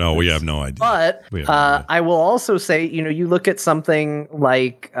talk about. Oh no, we have no idea. But I will also say, you look at something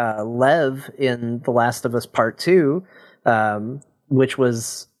like Lev in The Last of Us Part 2, which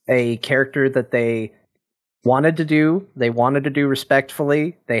was a character that they wanted to do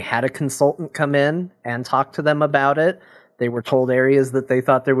respectfully. They had a consultant come in and talk to them about it. They were told areas that they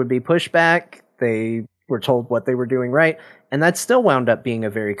thought there would be pushback. They were told what they were doing right. And that still wound up being a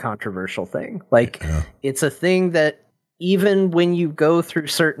very controversial thing. Like, it's a thing that even when you go through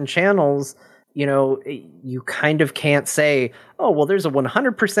certain channels, you kind of can't say, oh, well, there's a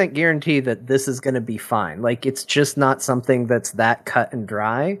 100% guarantee that this is going to be fine. Like, it's just not something that's that cut and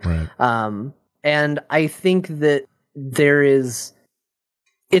dry. Right. And I think that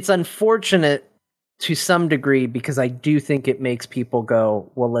it's unfortunate to some degree, because I do think it makes people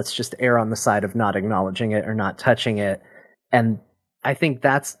go, well, let's just err on the side of not acknowledging it or not touching it. And I think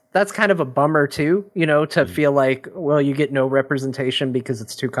that's kind of a bummer too, to feel like, well, you get no representation because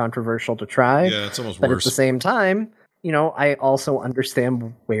it's too controversial to try. Yeah, it's almost but worse. At the same time, I also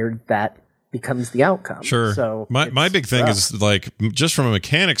understand where that becomes the outcome. Sure. So my big thing is, like, just from a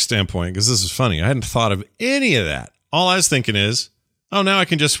mechanics standpoint, because this is funny, I hadn't thought of any of that. All I was thinking is, oh, now I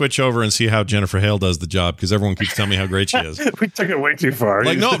can just switch over and see how Jennifer Hale does the job, because everyone keeps telling me how great she is. We took it way too far.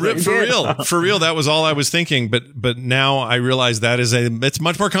 Like, no, for real, that was all I was thinking. But now I realize that it's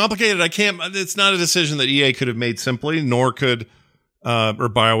much more complicated. It's not a decision that EA could have made simply, nor could, or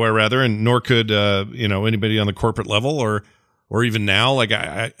BioWare rather, and nor could, anybody on the corporate level or even now. Like,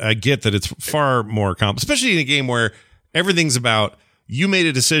 I get that it's far more complex, especially in a game where everything's about, you made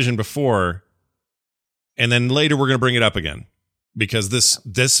a decision before, and then later we're going to bring it up again, because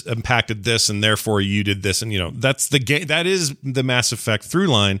this impacted this, and therefore you did this. And, that's the game. That is the Mass Effect through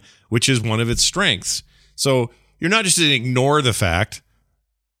line, which is one of its strengths. So you're not just to ignore the fact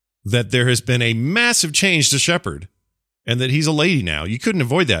that there has been a massive change to Shepard and that he's a lady now. You couldn't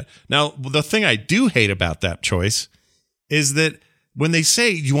avoid that. Now, the thing I do hate about that choice is that when they say,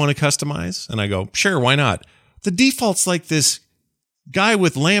 you want to customize? And I go, sure, why not? The default's like this guy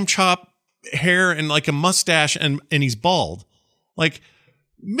with lamb chop hair and like a mustache, and he's bald. Like,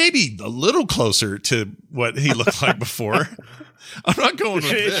 maybe a little closer to what he looked like before. I'm not going with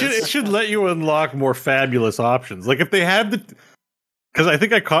this. It should let you unlock more fabulous options. Like if they had the, because I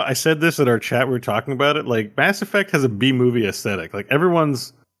think I said this in our chat. We were talking about it. Like Mass Effect has a B movie aesthetic. Like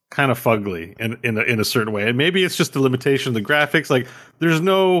everyone's kind of fugly in a certain way, and maybe it's just the limitation of the graphics. Like there's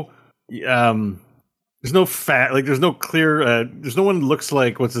no fat. Like there's no clear. There's no one looks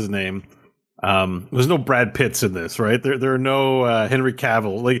like what's his name. There's no Brad Pitts in this, right? There are no Henry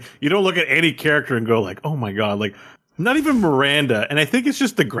Cavill. Like you don't look at any character and go like, oh my god, like. Not even Miranda, and I think it's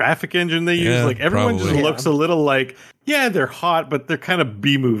just the graphic engine they use. Yeah, like everyone probably. just looks a little like, yeah, they're hot, but they're kind of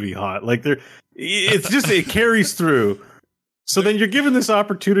B movie hot. Like it's just it carries through. So then you're given this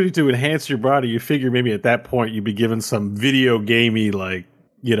opportunity to enhance your body. You figure maybe at that point you'd be given some video gamey, like,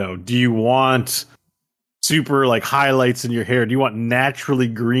 you know, do you want super like highlights in your hair? Do you want naturally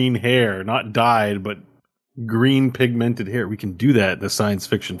green hair, not dyed, but green pigmented hair? We can do that in the science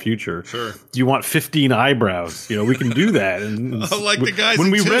fiction future. Sure. Do you want 15 eyebrows? You know, we can do that. And like the guys when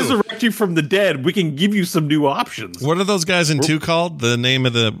in we 2. resurrect you from the dead, we can give you some new options. What are those guys in 2 called? The name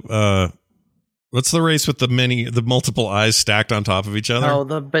of the what's the race with the multiple eyes stacked on top of each other? Oh,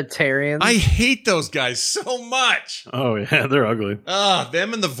 the Batarians. I hate those guys so much. Oh yeah, they're ugly.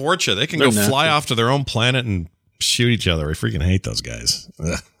 Them and the Vorcha. They can They're go fly nasty. off to their own planet and shoot each other. I freaking hate those guys.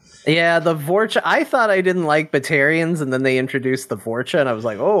 Ugh. Yeah, the Vorcha. I thought I didn't like Batarians, and then they introduced the Vorcha, and I was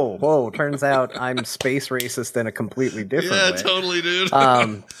like, oh, whoa, turns out I'm space racist in a completely different way. Totally, dude.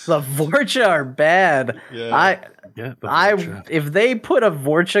 The Vorcha are bad. Yeah. Yeah, the Vorcha. If they put a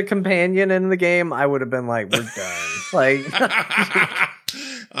Vorcha companion in the game, I would have been like, we're done. Like,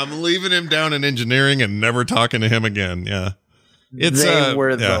 I'm leaving him down in engineering and never talking to him again. Yeah. they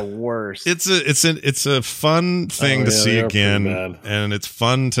were the worst. It's a fun thing to see they are again, pretty bad. and it's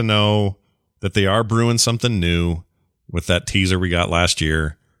fun to know that they are brewing something new with that teaser we got last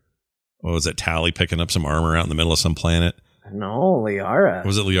year. What was it? Tally picking up some armor out in the middle of some planet. No, Liara.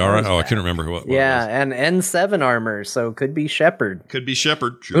 Was it Liara? Oh, I couldn't remember who it was. Yeah, and N7 armor, so could be Shepard. Could be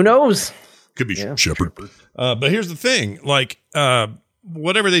Shepard. Who knows? Could be Yeah. Shepard. But here's the thing: like,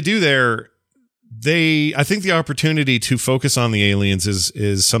 whatever they do there, I think the opportunity to focus on the aliens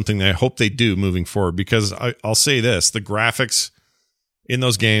is something that I hope they do moving forward. Because I'll say this: the graphics in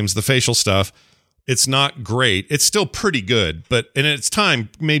those games, the facial stuff, it's not great. It's still pretty good, but in its time,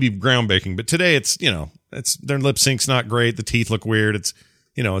 maybe groundbreaking. But today, it's their lip sync's not great. The teeth look weird. It's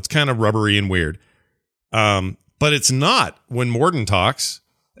it's kind of rubbery and weird. But it's not when Morden talks.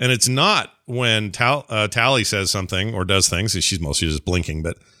 And it's not when Tally says something or does things. She's mostly just blinking,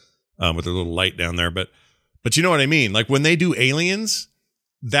 but with her little light down there. But you know what I mean? Like when they do aliens,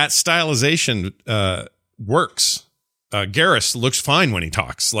 that stylization works. Garrus looks fine when he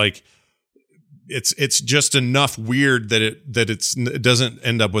talks. Like it's just enough weird that it doesn't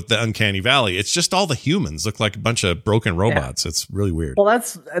end up with the uncanny valley. It's just all the humans look like a bunch of broken robots. Yeah. It's really weird. Well,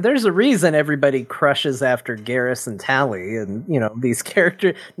 there's a reason everybody crushes after Garrus and Tally, and these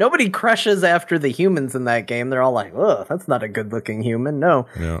characters. Nobody crushes after the humans in that game. They're all like, "Oh, that's not a good-looking human." No.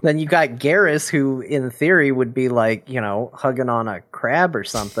 Yeah. Then you got Garrus, who in theory would be like, hugging on a crab or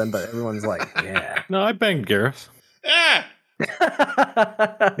something, but everyone's like, "Yeah." No, I banged Garrus. Ah!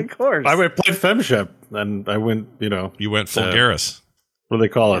 Of course. I played FemShep, and I went, You went full Garrus. What do they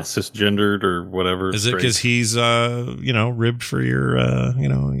call it? Cisgendered or whatever? Is it because he's, ribbed for your I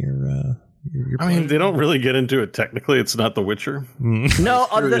mean, they don't really get into it technically. It's not The Witcher. No,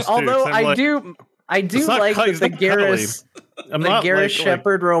 although I do like the Garrus,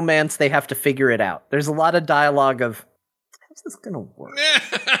 Shepard romance. They have to figure it out. There's a lot of dialogue of, how's this gonna work?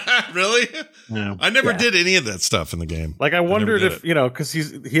 Really? Yeah. I never did any of that stuff in the game. Like I wondered if because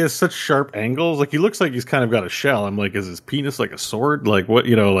he has such sharp angles. Like he looks like he's kind of got a shell. I'm like, is his penis like a sword? Like what?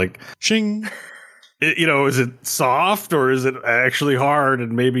 Like shing. Is it soft or is it actually hard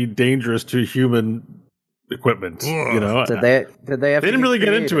and maybe dangerous to human equipment? Did they have? They didn't really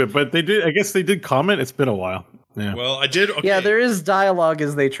get into it, but they did. I guess they did comment. It's been a while. Yeah. Well, I did. Okay. Yeah, there is dialogue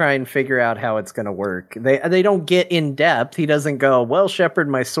as they try and figure out how it's going to work. They don't get in depth. He doesn't go, "Well, Shepard,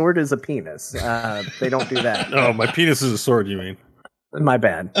 my sword is a penis." They don't do that. Oh, my penis is a sword. You mean? My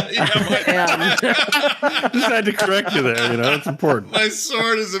bad. Just had to correct you there. It's important. My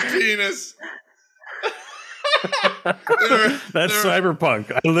sword is a penis. That's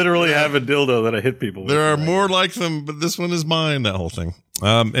cyberpunk. I literally have a dildo that I hit people with. There are more like them, but this one is mine. That whole thing.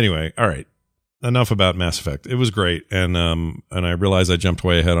 Anyway, all right. Enough about Mass Effect. It was great, and I realize I jumped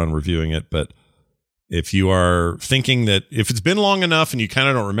way ahead on reviewing it, but if you are thinking that if it's been long enough and you kind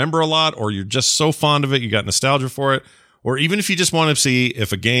of don't remember a lot, or you're just so fond of it, you got nostalgia for it, or even if you just want to see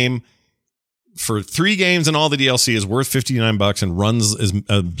if a game for 3 games and all the DLC is worth $59 and runs as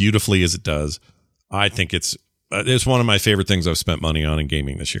beautifully as it does. I think it's one of my favorite things I've spent money on in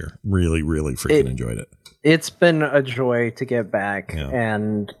gaming this year. Really, really freaking enjoyed it. It's been a joy to get back,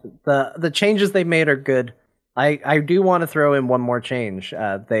 and the changes they made are good. I do want to throw in one more change.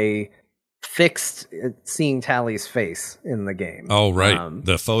 They fixed seeing Tally's face in the game. Oh, right.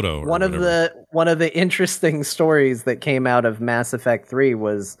 The photo. One of the interesting stories that came out of Mass Effect 3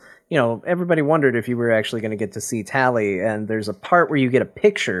 was, everybody wondered if you were actually going to get to see Tally, and there's a part where you get a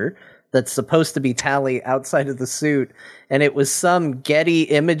picture that's supposed to be Tally outside of the suit, and it was some Getty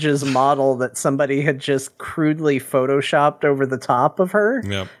Images model that somebody had just crudely photoshopped over the top of her.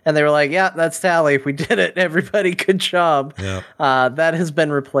 Yep. And they were like, yeah, that's Tally. We did it. Everybody, good job. Yep. That has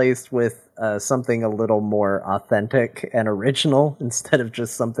been replaced with something a little more authentic and original instead of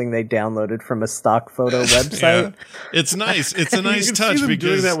just something they downloaded from a stock photo website. It's nice. It's a nice you can touch see them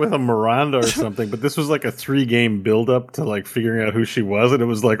because doing that with a Miranda or something, but this was like a 3-game build-up to like figuring out who she was, and it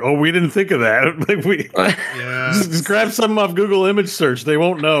was like, oh, we didn't think of that. Like just grab something off Google image search. They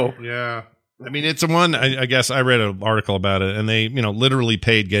won't know. Yeah. I mean, it's one, I guess I read an article about it, and they, literally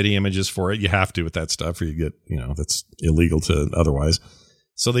paid Getty Images for it. You have to with that stuff, or you get, that's illegal to otherwise.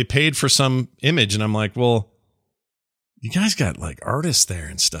 So they paid for some image, and I'm like, well, you guys got like artists there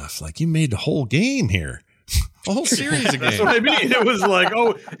and stuff. Like, you made the whole game here. A whole series of games. That's what I mean. It was like,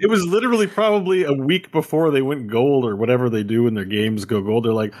 it was literally probably a week before they went gold or whatever they do when their games go gold.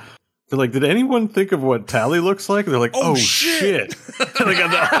 They're like, did anyone think of what Tally looks like? And they're like, oh shit.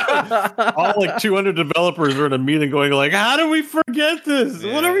 All like 200 developers are in a meeting going like, how do we forget this?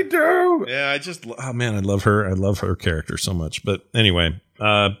 Yeah. What do we do? Yeah, I love her. I love her character so much. But anyway,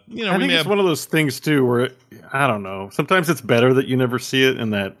 I think it's one of those things too where I don't know. Sometimes it's better that you never see it in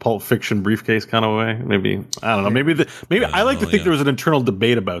that Pulp Fiction briefcase kind of way. Maybe I don't know. Maybe I like to think there was an internal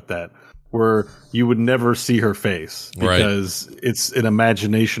debate about that, where you would never see her face because it's an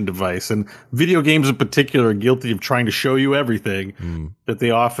imagination device. And video games in particular are guilty of trying to show you everything, that they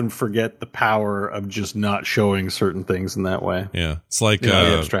often forget the power of just not showing certain things in that way. Yeah. It's like the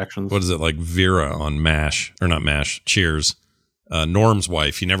abstractions. What is it, like Vera on MASH, or not MASH, Cheers. Norm's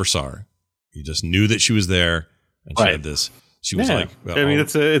wife, you never saw her. You just knew that she was there, and she had this. She was like, I mean,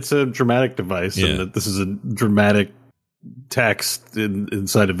 it's a dramatic device, and that this is a dramatic text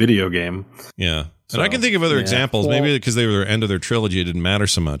inside a video game. Yeah. And I can think of other examples, maybe because they were the end of their trilogy, it didn't matter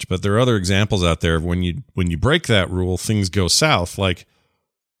so much. But there are other examples out there of when you break that rule, things go south. Like,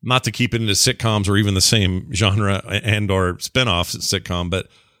 not to keep it into sitcoms or even the same genre and or spinoffs sitcom, but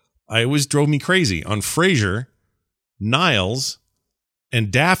it always drove me crazy. On Frasier, Niles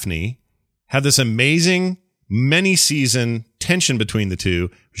and Daphne had this amazing many-season tension between the two.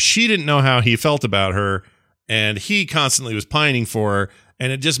 She didn't know how he felt about her, and he constantly was pining for her,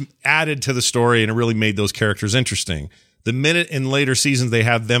 and it just added to the story, and it really made those characters interesting. The minute in later seasons they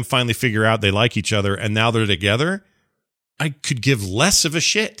have them finally figure out they like each other, and now they're together, I could give less of a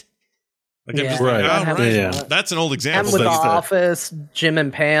shit. Like, I'm just like, that's an old example. And with The Office, Jim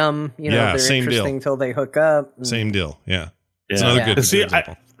and Pam, they're interesting until they hook up. Same deal. Yeah. It's another good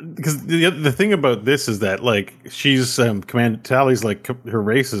example. Because the thing about this is that, like, she's Tally's, like, her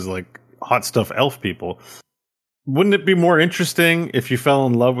race is like hot stuff elf people. Wouldn't it be more interesting if you fell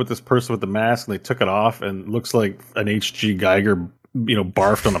in love with this person with the mask and they took it off and looks like an H.G. Geiger,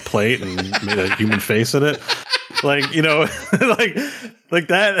 barfed on a plate and made a human face in it? Like, like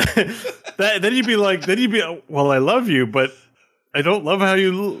that, then you'd be, well, I love you, but I don't love how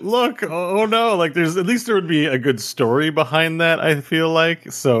you look. Oh no! Like, at least there would be a good story behind that. I feel like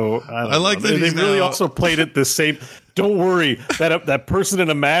so. I like that they really also played it the same. Don't worry, that person in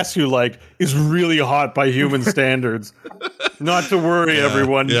a mask you like is really hot by human standards. Not to worry,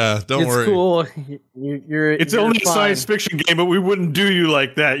 everyone. Yeah, don't worry. It's cool. It's only a science fiction game, but we wouldn't do you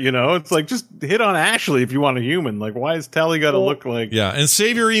like that. It's like, just hit on Ashley if you want a human. Like, why is Tally got to look like? Yeah, and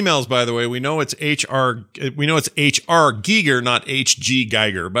save your emails, by the way. We know it's HR. We know it's HR Giger, not HG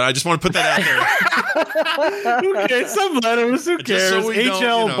Geiger. But I just want to put that out there. Okay, some letters. Who cares? So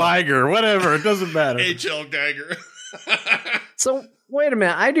HL Geiger, whatever. It doesn't matter. HL Geiger. So wait a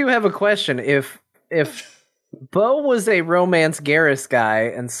minute. I do have a question. If Bo was a romance Garrus guy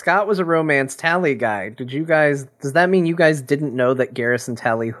and Scott was a romance Tally guy, does that mean you guys didn't know that Garrus and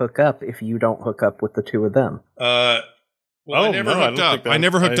Tally hook up if you don't hook up with the two of them? I never hooked up. I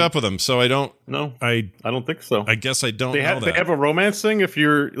never hooked up with them, so I don't. No, I don't think so. I guess I don't know that. They have a romance thing if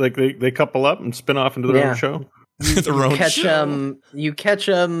you're like they couple up and spin off into their own show. You catch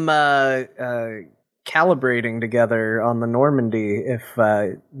them calibrating together on the Normandy if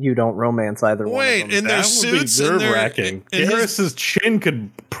you don't romance either one of them. Wait, in their suits, in their nerve-wracking. Garrus's chin could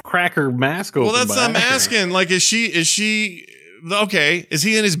crack her mask open. Well, that's what I'm accident. asking. Like, is she okay? Is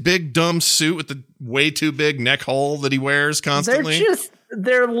he in his big dumb suit with the way too big neck hole that he wears constantly?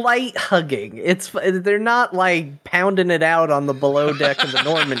 They're light hugging. They're not like pounding it out on the below deck of the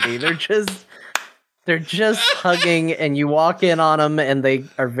Normandy. They're just hugging, and you walk in on them, and they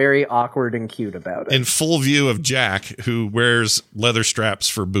are very awkward and cute about it. In full view of Jack, who wears leather straps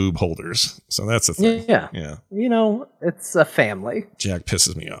for boob holders. So that's the thing. Yeah. You know, it's a family. Jack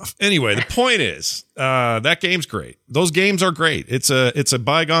pisses me off. Anyway, the point is, that game's great. Those games are great. It's a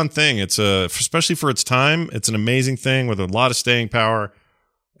bygone thing. Especially for its time, it's an amazing thing with a lot of staying power,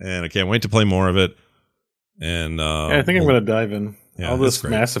 and I can't wait to play more of it. And I think I'm going to dive in. Yeah, all this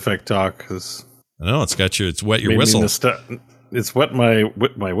great. Mass Effect talk is. I know it's wet your whistle. It's wet my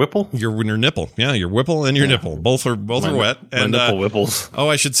whipple. Your nipple, yeah, your whipple and your nipple, both are wet. And nipple whipples. Oh,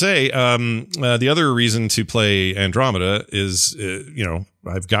 I should say, the other reason to play Andromeda is,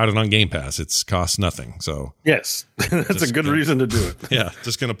 I've got it on Game Pass. It's costs nothing, so yes, that's a good reason to do it. Yeah,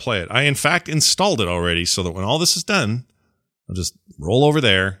 just gonna play it. I in fact installed it already, so that when all this is done, I'll just roll over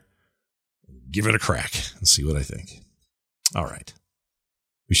there, give it a crack, and see what I think. All right.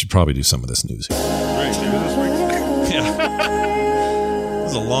 We should probably do some of this news here. Right, maybe this week. Yeah.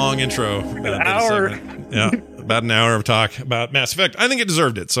 This is a long intro. An hour. Yeah, about an hour of talk about Mass Effect. I think it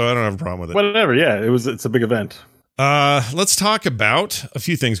deserved it, so I don't have a problem with it. Whatever, yeah. It's a big event. Let's talk about a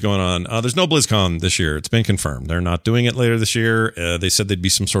few things going on. There's no BlizzCon this year. It's been confirmed. They're not doing it later this year. They said there'd be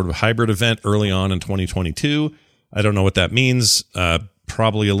some sort of hybrid event early on in 2022. I don't know what that means.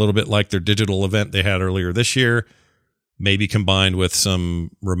 Probably a little bit like their digital event they had earlier this year. Maybe combined with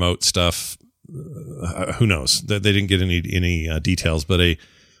some remote stuff. Who knows? They didn't get any details, but a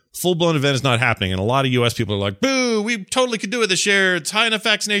full-blown event is not happening. And a lot of U.S. people are like, boo, we totally could do it this year. It's high enough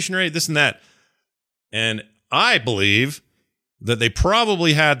vaccination rate, this and that. And I believe that they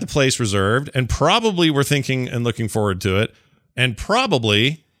probably had the place reserved and probably were thinking and looking forward to it and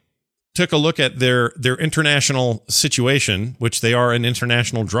probably took a look at their international situation, which they are an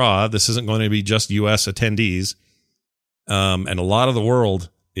international draw. This isn't going to be just U.S. attendees. And a lot of the world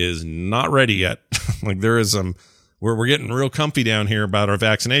is not ready yet. Like there is we're getting real comfy down here about our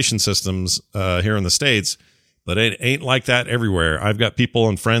vaccination systems here in the States, but it ain't like that everywhere. I've got people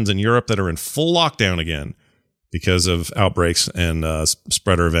and friends in Europe that are in full lockdown again because of outbreaks and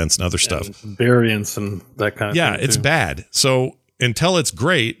spreader events and other stuff. And variants and that kind of thing. Yeah, it's bad. So until it's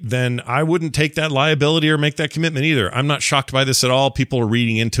great, then I wouldn't take that liability or make that commitment either. I'm not shocked by this at all. People are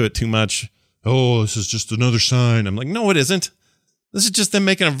reading into it too much. Oh, this is just another sign. I'm like, no, it isn't. This is just them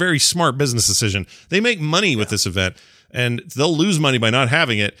making a very smart business decision. They make money with this event, and they'll lose money by not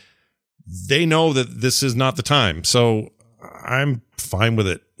having it. They know that this is not the time. So I'm fine with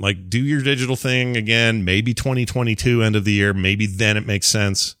it. Like, do your digital thing again, maybe 2022 end of the year. Maybe then it makes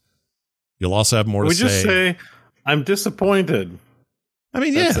sense. You'll also have more to say. We just say, I'm disappointed. I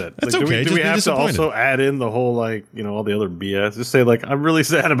mean, yeah, that's okay. Do we have to also add in the whole, all the other BS? Just say, I'm really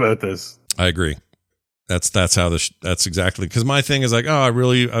sad about this. I agree. That's how that's exactly, because my thing is like, oh, I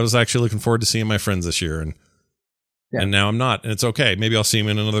was actually looking forward to seeing my friends this year, and now I'm not, and it's okay. Maybe I'll see them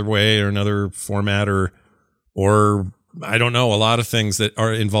in another way or another format, or I don't know. A lot of things that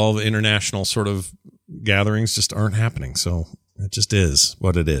involve international sort of gatherings just aren't happening. So it just is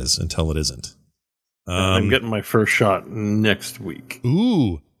what it is until it isn't. I'm getting my first shot next week.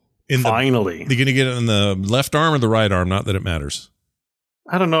 Ooh, finally. You're gonna get it in the left arm or the right arm? Not that it matters.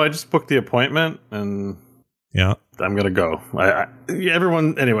 I don't know. I just booked the appointment, and yeah, I'm gonna go.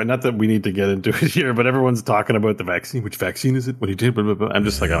 Everyone, anyway. Not that we need to get into it here, but everyone's talking about the vaccine. Which vaccine is it? What do you do? Blah, blah, blah. I'm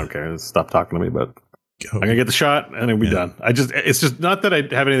just like, I don't care. Stop talking to me. But I'm gonna get the shot, and it'll be done. It's just not that I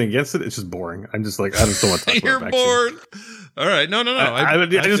have anything against it. It's just boring. I'm just like, I just don't want to talk about vaccine. You're bored. All right, no. I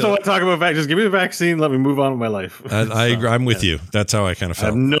just don't want to talk about vaccine. Just give me the vaccine. Let me move on with my life. I agree. I'm with you. That's how I kind of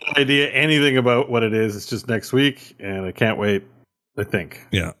felt. I have no idea anything about what it is. It's just next week, and I can't wait. I think.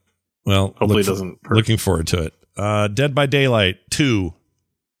 Yeah. Well, hopefully it doesn't hurt. Looking forward to it. Dead by Daylight 2.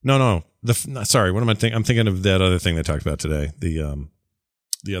 No. Sorry, what am I thinking? I'm thinking of that other thing they talked about today. The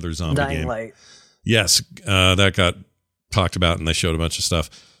other zombie game. Light. Yes, that got talked about, and they showed a bunch of stuff.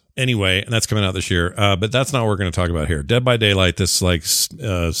 Anyway, and that's coming out this year. But that's not what we're going to talk about here. Dead by Daylight, this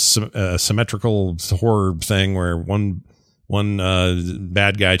symmetrical horror thing where one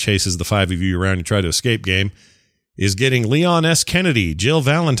bad guy chases the five of you around. You try to escape game. Is getting Leon S. Kennedy, Jill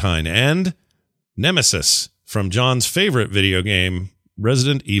Valentine, and Nemesis from John's favorite video game,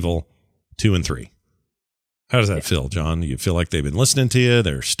 Resident Evil 2 and 3. How does that feel, John? You feel like they've been listening to you?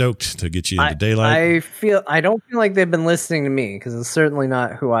 They're stoked to get you into daylight? I don't feel like they've been listening to me, because it's certainly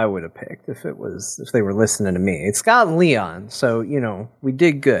not who I would have picked if they were listening to me. It's got Leon, so we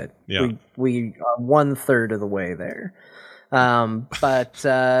did good. Yeah. We are 1/3 of the way there. But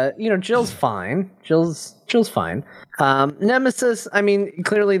Jill's fine. Jill's fine. Nemesis, I mean,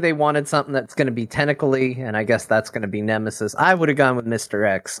 clearly they wanted something that's going to be tentacly, and I guess that's going to be Nemesis. I would have gone with Mr.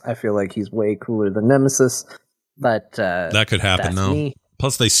 X. I feel like he's way cooler than Nemesis, but that could happen though. Me.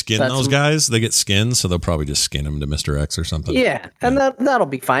 Plus, they skin those guys. They get skinned, so they'll probably just skin them to Mr. X or something. Yeah, and that'll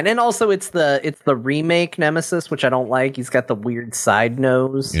be fine. And also, it's the remake Nemesis, which I don't like. He's got the weird side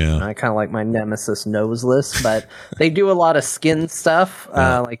nose. Yeah, I kind of like my Nemesis noseless, but they do a lot of skin stuff,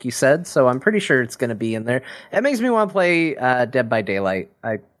 like you said. So I'm pretty sure it's going to be in there. It makes me want to play Dead by Daylight.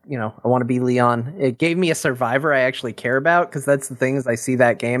 I want to be Leon. It gave me a survivor I actually care about, because that's the thing is I see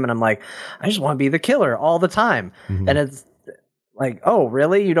that game and I'm like, I just want to be the killer all the time, and it's. Like, oh,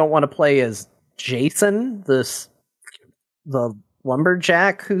 really? You don't want to play as Jason, the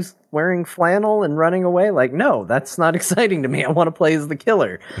lumberjack who's wearing flannel and running away? Like, no, that's not exciting to me. I want to play as the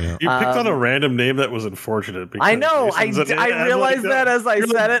killer. Yeah. You picked on a random name that was unfortunate. I know. I realized that as I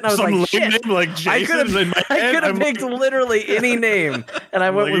said it, and I was like, shit. Like I could have picked literally any name, and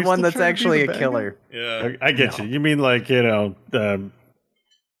I went with one that's actually a killer. Yeah, I get you. You mean like,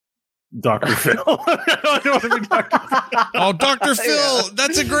 Dr. Phil. I don't want to be Dr. Phil. Oh, Dr. Phil.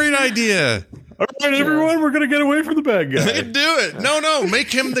 That's a great idea. All right, everyone, we're going to get away from the bad guy. Do it. No.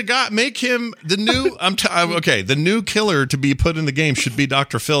 Make him the guy. Make him the new. Okay. The new killer to be put in the game should be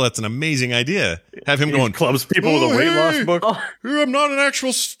Dr. Phil. That's an amazing idea. Have him going. Clubs people with a weight loss book. I'm not an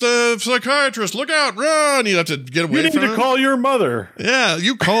actual psychiatrist. Look out. Run. You have to get away from him. You need to call your mother. Yeah.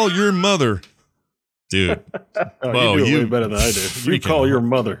 You call your mother. Dude, you do way better than I do. You call your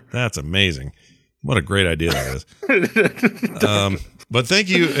mother. That's amazing. What a great idea that is. But thank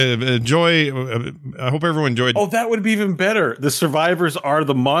you. Enjoy. I hope everyone enjoyed. Oh, that would be even better. The survivors are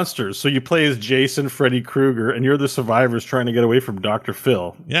the monsters. So you play as Jason, Freddy Krueger, and you're the survivors trying to get away from Dr.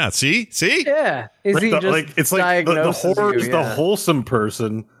 Phil. Yeah. See? Yeah. It's like the horror is the wholesome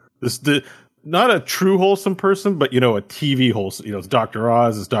person. Not a true wholesome person, but a TV wholesome. It's Dr.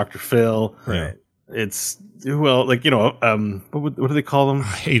 Oz, it's Dr. Phil. Right. It's what do they call them?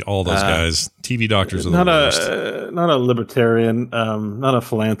 I hate all those guys. TV doctors are the worst. Not a libertarian, not a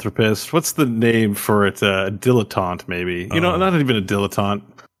philanthropist. What's the name for it? Dilettante, maybe. Not even a dilettante.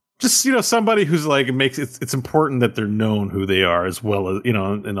 Just somebody who's like makes it's important that they're known who they are, as well as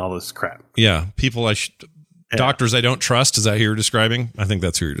and all this crap. Yeah, people doctors I don't trust. Is that who you're describing? I think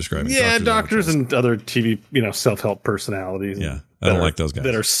that's who you're describing. Yeah, doctors and other TV self-help personalities. Yeah. I don't like those guys.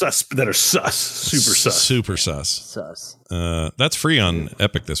 That are sus. Super sus. That's free on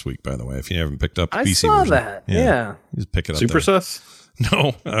Epic this week, by the way, if you haven't picked up the PC saw version. That. Yeah. Just pick it up. Super there. sus?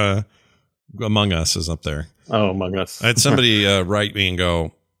 No. Among Us is up there. Oh, Among Us. I had somebody write me and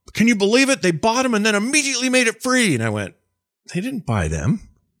go, can you believe it? They bought them and then immediately made it free. And I went, they didn't buy them.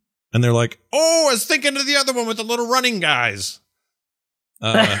 And they're like, oh, I was thinking of the other one with the little running guys.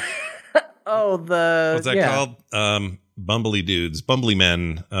 What's that called? Bumbly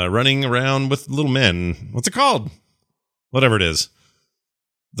men, running around with little men. What's it called? Whatever it is.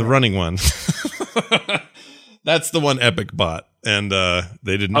 The running one. That's the one Epic bought. And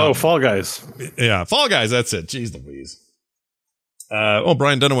they did not. Oh, Fall Guys. Yeah, Fall Guys. That's it. Jeez Louise.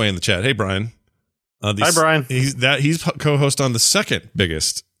 Brian Dunaway in the chat. Hey, Brian. Hi, Brian. He's co-host on the second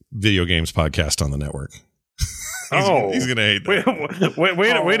biggest video games podcast on the network. He's gonna hate that.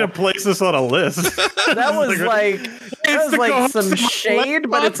 Way to place this on a list. That was like some shade,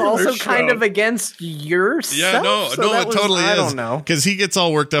 but it's also kind of against your stuff. Yeah, it totally is. I don't know, because he gets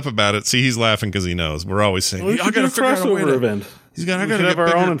all worked up about it. See, he's laughing because he knows. We're always saying, "I got to figure out a way to event." I got to have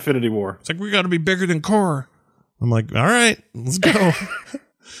our own Infinity War. It's like we got to be bigger than Core. I'm like, all right, let's go.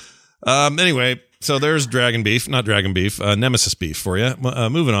 Anyway. So there's Nemesis beef for you.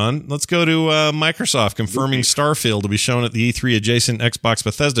 Moving on. Let's go to Microsoft confirming Starfield to be shown at the E3 adjacent Xbox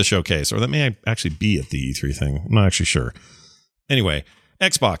Bethesda showcase. Or that may actually be at the E3 thing. I'm not actually sure. Anyway,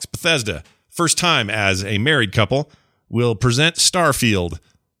 Xbox, Bethesda, first time as a married couple, will present Starfield.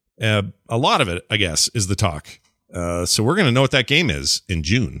 A lot of it, I guess, is the talk. So we're going to know what that game is in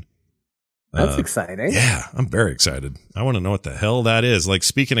June. That's exciting. Yeah, I'm very excited. I want to know what the hell that is. Like,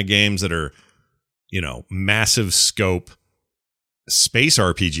 speaking of games that are massive scope space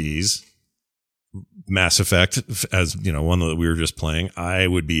RPGs, Mass Effect, as one that we were just playing, I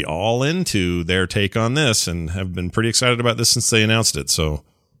would be all into their take on this and have been pretty excited about this since they announced it. So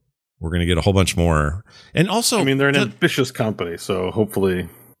we're going to get a whole bunch more. And also, they're an ambitious company, so hopefully.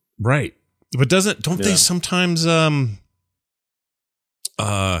 Right. But don't they sometimes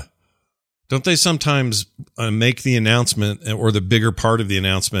make the announcement or the bigger part of the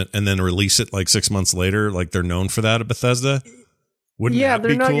announcement and then release it like 6 months later? Like they're known for that at Bethesda. Wouldn't that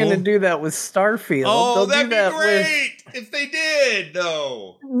they're be not cool? going to do that with Starfield. Oh, They'll that'd do that be great if they did,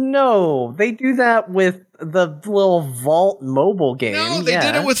 though. No, they do that with the little Vault mobile game. No, they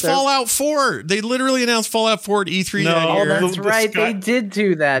did it with Fallout 4. They literally announced Fallout 4 at E3 that year. Oh, that's right. They did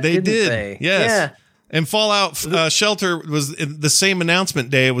do that, didn't they? Yes. Yeah. And Fallout Shelter was the same announcement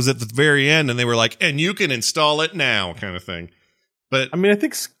day. It was at the very end, and they were like, and you can install it now, kind of thing. But I mean, I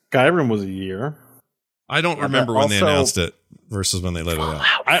think Skyrim was a year. I don't remember when they announced it versus when they let it out.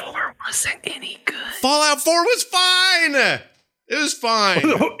 Fallout 4 wasn't any good. Fallout 4 was fine. It was fine.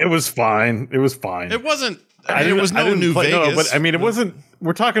 It was fine. It was fine. It wasn't. I mean, it was no New Vegas. No, but I mean, it wasn't.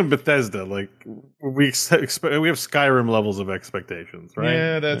 We're talking Bethesda. Like we have Skyrim levels of expectations, right?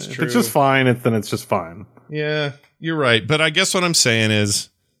 Yeah, that's true. If it's just fine, then it's just fine. Yeah, you're right. But I guess what I'm saying is,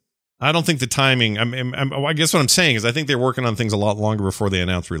 I don't think the timing. I guess what I'm saying is, I think they're working on things a lot longer before they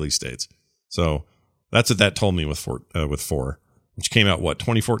announce release dates. So that's what that told me with 4, which came out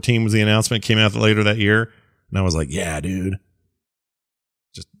 2014 was the announcement. Came out later that year, and I was like, yeah, dude,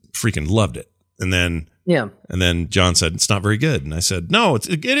 just freaking loved it. And then John said it's not very good, and I said no,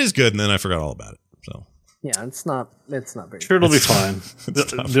 it is good, and then I forgot all about it. So yeah, it's not very. Sure, it'll be fine.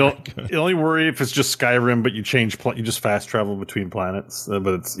 The only worry if it's just Skyrim, but you you just fast travel between planets.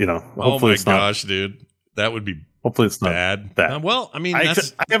 But it's oh my gosh, dude, that would be. Hopefully it's not bad. Well, I mean, I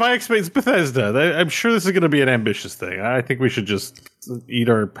expect it's Bethesda. I'm sure this is going to be an ambitious thing. I think we should just eat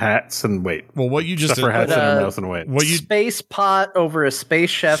our hats and wait. Well, what you just stuff our hats in our mouth and wait. Space pot over a space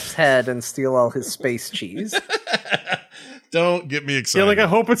chef's head and steal all his space cheese. Don't get me excited. Yeah, like I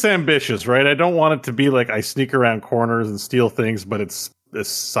hope it's ambitious, right? I don't want it to be like I sneak around corners and steal things, but it's a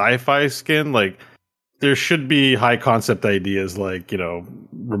sci-fi skin. Like there should be high concept ideas, like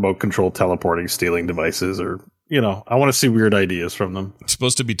remote control teleporting, stealing devices, or. I want to see weird ideas from them. It's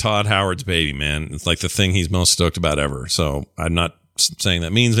supposed to be Todd Howard's baby, man. It's like the thing he's most stoked about ever. So I'm not saying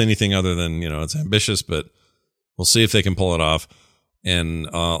that means anything other than, it's ambitious, but we'll see if they can pull it off. And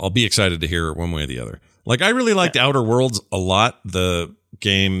I'll be excited to hear it one way or the other. Like, I really liked Outer Worlds a lot. The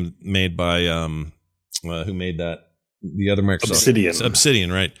game made by, who made that? The other Microsoft.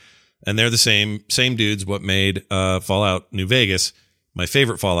 Obsidian, right. And they're the same dudes what made Fallout New Vegas, my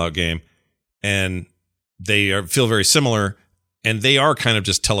favorite Fallout game. And they feel very similar, and they are kind of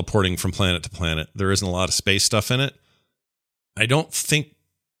just teleporting from planet to planet. There isn't a lot of space stuff in it. I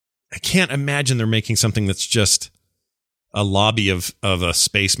can't imagine they're making something that's just a lobby of a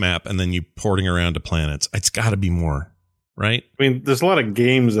space map and then you porting around to planets. It's got to be more, right? I mean, there's a lot of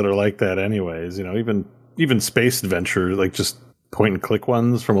games that are like that anyways, even Space Adventure, like just point and click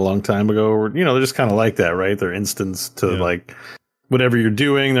ones from a long time ago, or, they're just kind of like that, right? They're instance to like whatever you're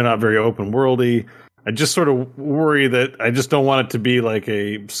doing. They're not very open worldy. I just sort of worry that I just don't want it to be like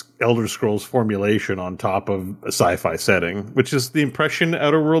a Elder Scrolls formulation on top of a sci-fi setting, which is the impression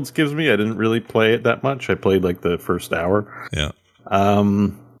Outer Worlds gives me. I didn't really play it that much. I played like the first hour. Yeah.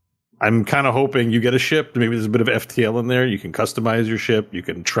 I'm kind of hoping you get a ship. Maybe there's a bit of FTL in there. You can customize your ship. You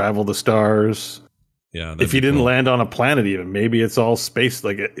can travel the stars. Yeah. If you didn't land on a planet, even maybe it's all space,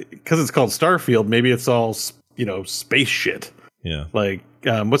 like because it's called Starfield. Maybe it's all space shit. Yeah. Like,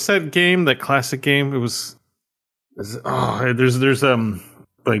 what's that game? That classic game? There's like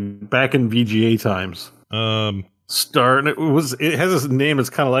back in VGA times. Star. And it has a name that's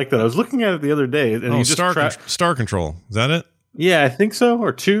kind of like that. I was looking at it the other day, and Star Control. Is that it? Yeah, I think so.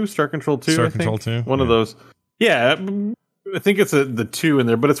 Or 2, Star Control 2. Star Control 2. One of those. Yeah, I think it's the 2 in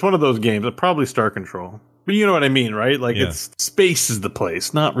there, but it's one of those games. Probably Star Control. But you know what I mean, right? Like it's space is the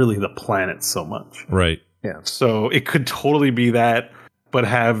place, not really the planet so much. Right. Yeah. So it could totally be that, but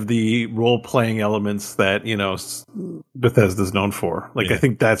have the role-playing elements that, Bethesda's known for. Like, I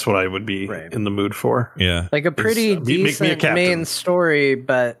think that's what I would be in the mood for. Yeah. Like a pretty decent main story,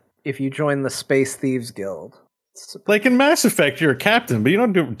 but if you join the Space Thieves Guild. Like in Mass Effect, you're a captain, but you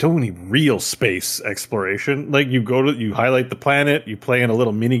don't do any real space exploration. Like, you highlight the planet, you play in a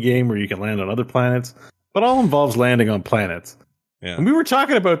little mini game where you can land on other planets, but all involves landing on planets. Yeah. And we were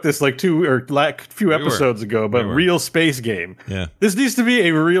talking about this like few episodes ago, but real space game. Yeah. This needs to be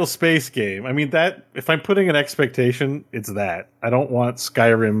a real space game. I mean, that if I'm putting an expectation, it's that. I don't want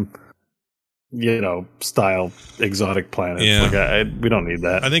Skyrim, style exotic planets. Yeah. We don't need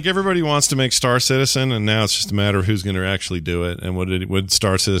that. I think everybody wants to make Star Citizen, and now it's just a matter of who's going to actually do it. And would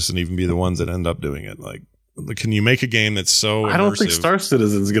Star Citizen even be the ones that end up doing it? Like, can you make a game that's so immersive? I don't think Star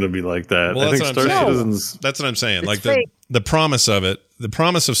Citizen's going to be like that. Well, I think Star Citizen's... That's what I'm saying. It's like fake. the promise of it, the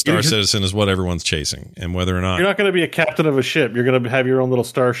promise of Star Citizen is what everyone's chasing, and whether or not you're not going to be a captain of a ship, you're going to have your own little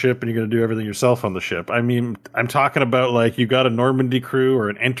starship, and you're going to do everything yourself on the ship. I mean, I'm talking about like you got a Normandy crew or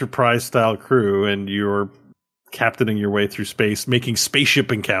an Enterprise style crew, and you're captaining your way through space, making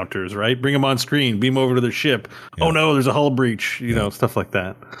spaceship encounters. Right? Bring them on screen, beam over to their ship. Yeah. Oh no, there's a hull breach. You know, stuff like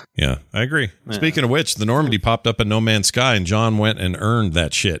that. Yeah, I agree. Yeah. Speaking of which, the Normandy popped up in No Man's Sky, and John went and earned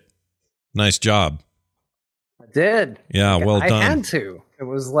that shit. Nice job. Did. Yeah, well done. I had to. It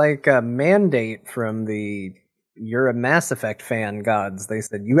was like a mandate from you're a Mass Effect fan gods. They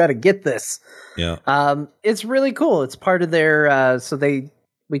said, you got to get this. Yeah. It's really cool. It's part of their,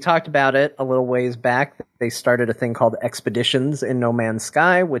 we talked about it a little ways back. They started a thing called Expeditions in No Man's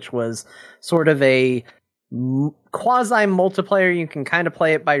Sky, which was sort of a quasi multiplayer. You can kind of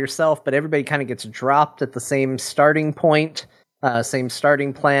play it by yourself, but everybody kind of gets dropped at the same starting point, same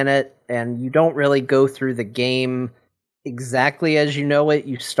starting planet. And you don't really go through the game exactly as you know it.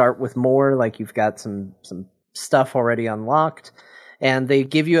 You start with more, like you've got some stuff already unlocked, and they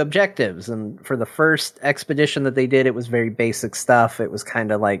give you objectives. And for the first expedition that they did, it was very basic stuff. It was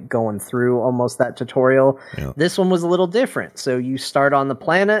kind of like going through almost that tutorial. Yeah. This one was a little different. So you start on the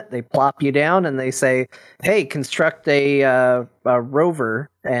planet, they plop you down, and they say, hey, construct a rover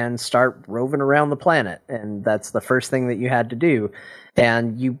and start roving around the planet. And that's the first thing that you had to do.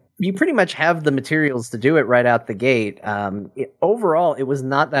 And you pretty much have the materials to do it right out the gate. Overall, it was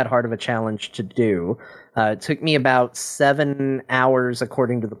not that hard of a challenge to do. It took me about 7 hours,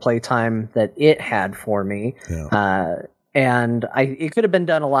 according to the playtime that it had for me. Yeah. And it could have been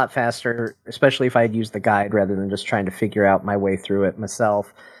done a lot faster, especially if I had used the guide rather than just trying to figure out my way through it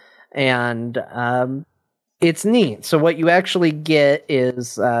myself. And it's neat. So what you actually get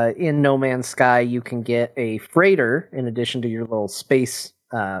is, in No Man's Sky, you can get a freighter in addition to your little space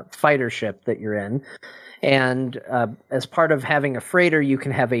fighter ship that you're in. And as part of having a freighter, you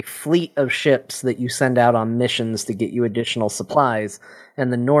can have a fleet of ships that you send out on missions to get you additional supplies.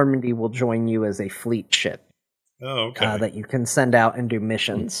 And the Normandy will join you as a fleet ship. Oh, okay. That you can send out and do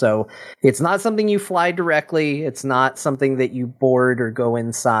missions. So it's not something you fly directly. It's not something that you board or go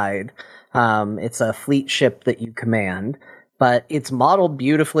inside. It's a fleet ship that you command. But it's modeled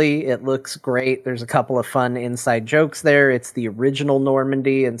beautifully. It looks great. There's a couple of fun inside jokes there. It's the original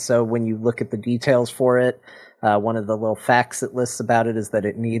Normandy, and so when you look at the details for it, one of the little facts it lists about it is that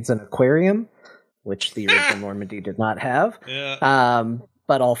it needs an aquarium, which the original Normandy did not have. Yeah.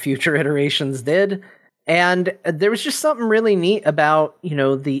 But all future iterations did. And there was just something really neat about,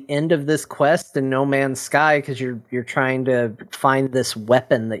 the end of this quest in No Man's Sky, because you're trying to find this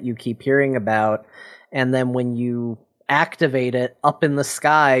weapon that you keep hearing about, and then when you activate it up in the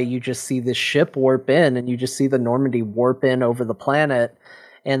sky, you just see this ship warp in, and you just see the Normandy warp in over the planet.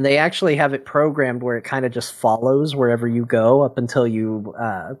 And they actually have it programmed where it kind of just follows wherever you go up until you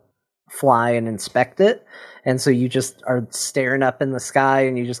fly and inspect it. And so you just are staring up in the sky,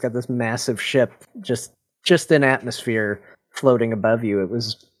 and you just got this massive ship just in atmosphere floating above you. It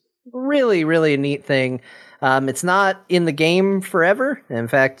was really, really a neat thing. It's not in the game forever. In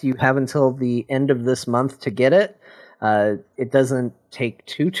fact, you have until the end of this month to get it. It doesn't take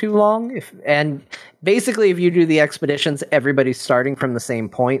too long. And basically, if you do the expeditions, everybody's starting from the same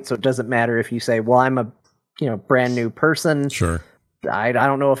point. So it doesn't matter if you say, well, I'm a brand new person. Sure. I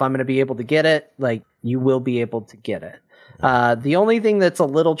don't know if I'm going to be able to get it. Like, you will be able to get it. The only thing that's a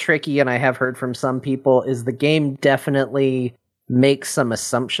little tricky, and I have heard from some people, is the game definitely makes some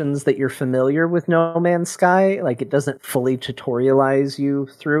assumptions that you're familiar with No Man's Sky. Like, it doesn't fully tutorialize you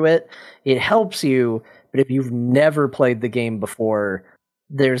through it. It helps you, but if you've never played the game before,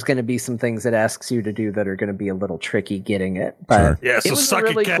 there's going to be some things it asks you to do that are going to be a little tricky getting it. But sure. Yeah, so suck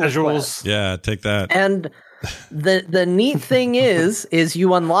it, casuals. Yeah, take that. And the neat thing is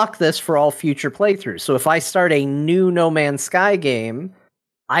you unlock this for all future playthroughs. So if I start a new No Man's Sky game,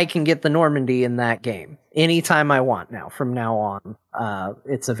 I can get the Normandy in that game anytime I want now. From now on,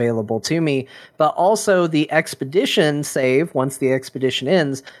 it's available to me. But also the expedition save, once the expedition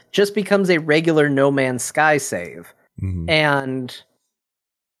ends, just becomes a regular No Man's Sky save. Mm-hmm. And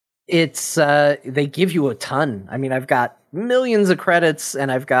it's they give you a ton. I mean, I've got millions of credits,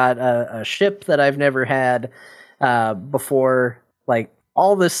 and I've got a ship that I've never had before, like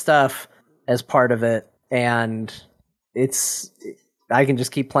all this stuff as part of it. And I can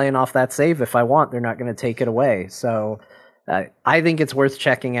just keep playing off that save if I want. They're not going to take it away. So I think it's worth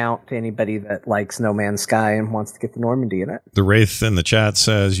checking out to anybody that likes No Man's Sky and wants to get the Normandy in it. The Wraith in the chat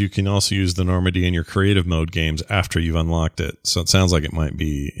says you can also use the Normandy in your creative mode games after you've unlocked it. So it sounds like it might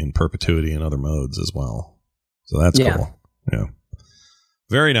be in perpetuity in other modes as well. So that's cool. Yeah.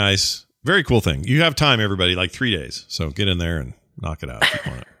 Very nice. Very cool thing. You have time, everybody, like 3 days. So get in there and knock it out if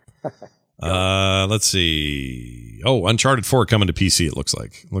you want it. Let's see. Oh, Uncharted 4 coming to PC, it looks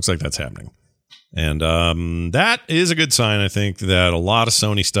like. Looks like that's happening. And that is a good sign, I think, that a lot of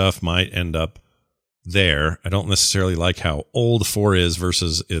Sony stuff might end up there. I don't necessarily like how old 4 is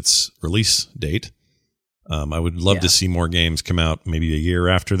versus its release date. I would love to see more games come out maybe a year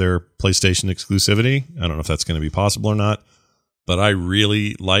after their PlayStation exclusivity. I don't know if that's going to be possible or not, but I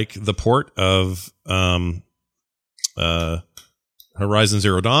really like the port of Horizon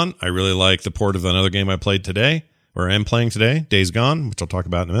Zero Dawn. I really like the port of another game I played today, or am playing today, Days Gone, which I'll talk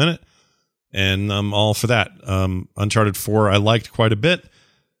about in a minute. And I'm all for that. Uncharted 4 I liked quite a bit.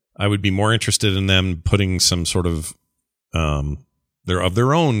 I would be more interested in them putting some sort of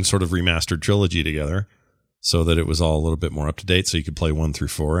their own sort of remastered trilogy together, so that it was all a little bit more up to date, so you could play 1 through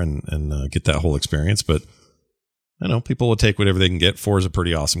 4 and get that whole experience. But I know people will take whatever they can get. 4 is a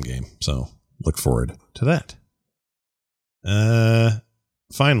pretty awesome game, so look forward to that.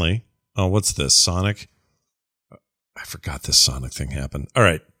 Finally, what's this? Sonic. I forgot this Sonic thing happened. All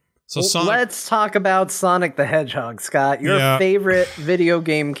right. So Sonic, let's talk about Sonic the Hedgehog, Scott. Your favorite video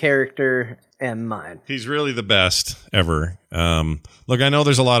game character and mine. He's really the best ever. Look, I know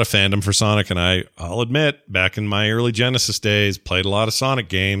there's a lot of fandom for Sonic, and I'll admit, back in my early Genesis days, played a lot of Sonic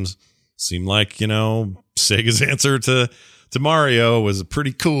games. Seemed like, Sega's answer to Mario was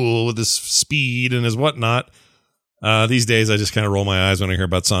pretty cool with his speed and his whatnot. These days, I just kind of roll my eyes when I hear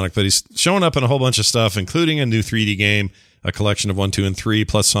about Sonic, but he's showing up in a whole bunch of stuff, including a new 3D game, a collection of 1, 2, and 3,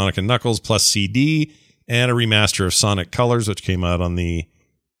 plus Sonic and Knuckles, plus CD, and a remaster of Sonic Colors, which came out on the...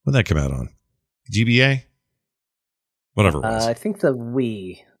 What did that come out on? GBA? Whatever it was. I think the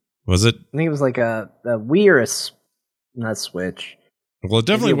Wii. Was it? I think it was like a Wii or not Switch. Well, it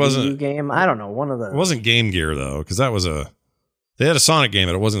definitely wasn't... a game. I don't know, one of those. It wasn't Game Gear, though, because that was They had a Sonic game,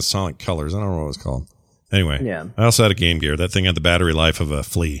 but it wasn't Sonic Colors. I don't know what it was called. Anyway, yeah. I also had a Game Gear. That thing had the battery life of a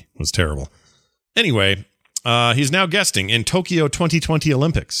flea. It was terrible. Anyway, he's now guesting in Tokyo 2020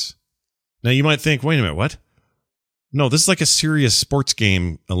 Olympics. Now, you might think, wait a minute, what? No, this is like a serious sports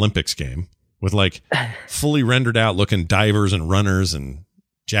game, Olympics game, with like fully rendered out looking divers and runners and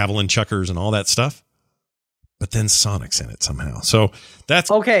javelin chuckers and all that stuff. But then Sonic's in it somehow. So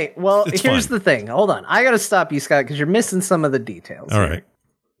that's... Okay, well, here's the thing. Hold on. I got to stop you, Scott, because you're missing some of the details. All right.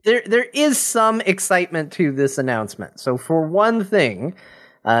 There is some excitement to this announcement. So for one thing,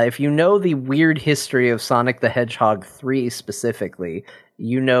 if you know the weird history of Sonic the Hedgehog 3 specifically,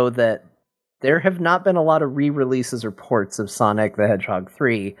 you know that there have not been a lot of re-releases or ports of Sonic the Hedgehog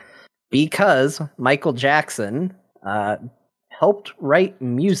 3 because Michael Jackson helped write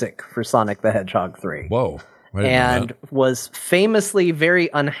music for Sonic the Hedgehog 3. Whoa. And was famously very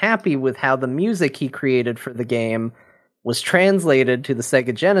unhappy with how the music he created for the game was translated to the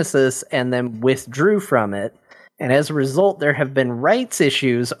Sega Genesis and then withdrew from it. And as a result, there have been rights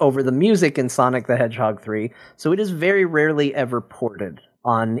issues over the music in Sonic the Hedgehog 3, so it is very rarely ever ported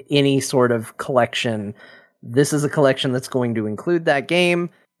on any sort of collection. This is a collection that's going to include that game.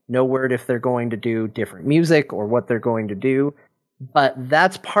 No word if they're going to do different music or what they're going to do. But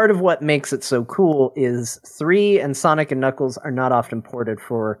that's part of what makes it so cool is 3 and Sonic and Knuckles are not often ported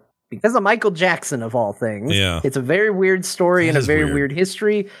because of Michael Jackson, of all things. Yeah. It's a very weird story and a very weird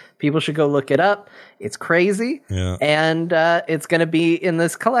history. People should go look it up. It's crazy. Yeah. And it's going to be in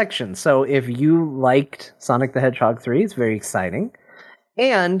this collection. So if you liked Sonic the Hedgehog 3, it's very exciting.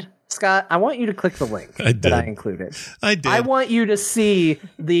 And, Scott, I want you to click the link that I included. I did. I want you to see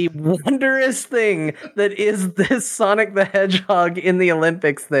the wondrous thing that is this Sonic the Hedgehog in the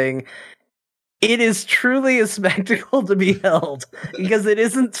Olympics thing. It is truly a spectacle to be held because it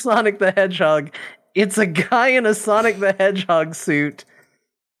isn't Sonic the Hedgehog. It's a guy in a Sonic the Hedgehog suit.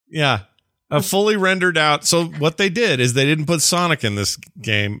 Yeah. A fully rendered out. So what they did is they didn't put Sonic in this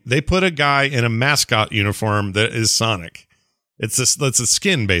game. They put a guy in a mascot uniform that is Sonic. It's a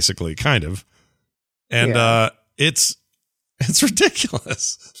skin, basically, kind of. And it's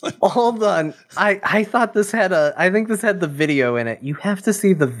ridiculous. Hold on. I thought this had I think this had the video in it. You have to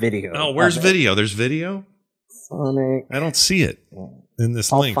see the video. Oh, where's video? There's video? Sonic. I don't see it in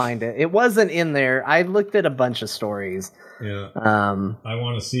this link. I'll find it. It wasn't in there. I looked at a bunch of stories. Yeah. I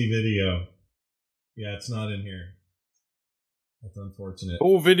want to see video. Yeah, it's not in here. That's unfortunate.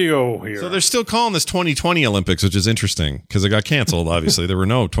 Oh, video here. So they're still calling this 2020 Olympics, which is interesting because it got canceled, obviously. There were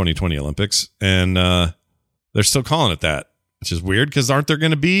no 2020 Olympics. And they're still calling it that. Which is weird, because aren't there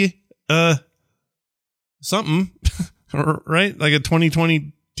going to be something, right? Like a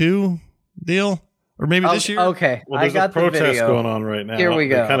 2022 deal? Or maybe this year? Okay, well, there's I got a protest the video going on right now. Here we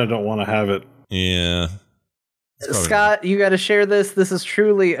go. I kind of don't want to have it. Yeah. Scott, you got to share this. This is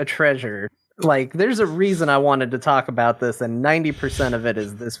truly a treasure. Like, there's a reason I wanted to talk about this, and 90% of it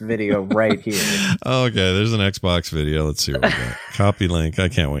is this video right here. Okay, there's an Xbox video. Let's see what we got. Copy link. I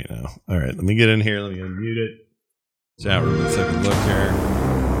can't wait now. All right, let me get in here. Let me unmute it. Chat room, let's take a look here. All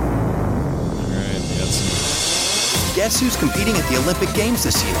right, we got some. Guess who's competing at the Olympic Games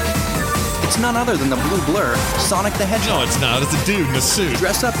this year? It's none other than the blue blur, Sonic the Hedgehog. No, it's not. It's a dude in a suit.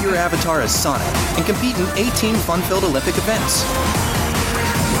 Dress up your avatar as Sonic and compete in 18 fun-filled Olympic events.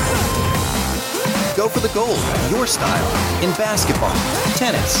 Go for the gold, your style, in basketball,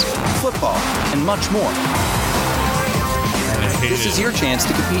 tennis, football, and much more. This is your chance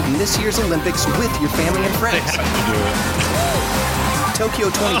to compete in this year's Olympics with your family and friends. They have to do it. Tokyo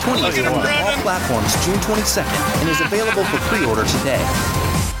 2020 is coming to all platforms June 22nd and is available for pre-order today.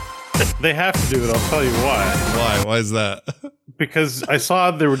 They have to do it. I'll tell you why. Why? Why is that? Because I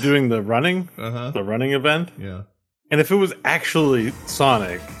saw they were doing the running event. Yeah. And if it was actually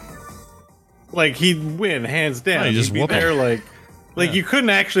Sonic, like, he'd win hands down. Oh, you just He'd be whoop there, him. like you couldn't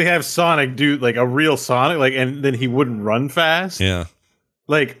actually have Sonic do like a real Sonic, like, and then he wouldn't run fast. Yeah.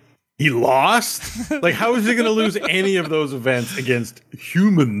 Like, he lost. Like, how is he going to lose any of those events against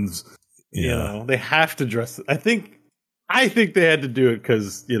humans? Yeah. You know, they have to dress. I think they had to do it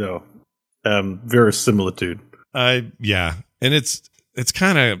because, you know, verisimilitude. Yeah. And it's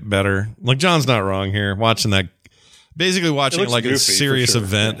kind of better. Like, John's not wrong here. Watching that, basically watching it like a serious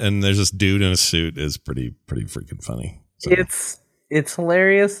event, and there's this dude in a suit is pretty freaking funny. So. It's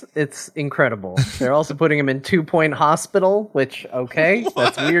hilarious. It's incredible. They're also putting him in 2 Point Hospital, which, okay,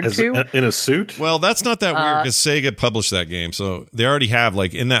 that's weird too. In a suit? Well, that's not that weird because Sega published that game. So they already have,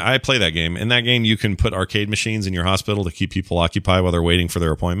 like, in that, I play that game. In that game, you can put arcade machines in your hospital to keep people occupied while they're waiting for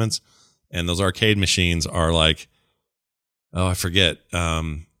their appointments. And those arcade machines are like, oh, I forget. They're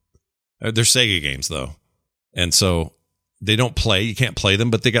Sega games, though. And so they don't play. You can't play them,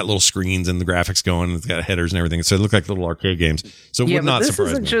 but they got little screens and the graphics going. It's got headers and everything. So they look like little arcade games. So it would not surprise me.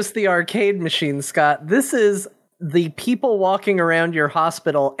 This isn't just the arcade machine, Scott. This is the people walking around your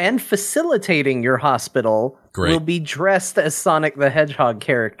hospital and facilitating your hospital will be dressed as Sonic the Hedgehog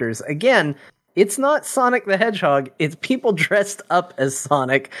characters. Again, it's not Sonic the Hedgehog. It's people dressed up as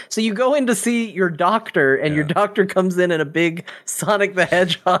Sonic. So you go in to see your doctor, and your doctor comes in a big Sonic the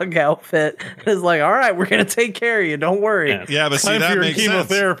Hedgehog outfit and is like, all right, we're going to take care of you. Don't worry. Yeah, but see, that makes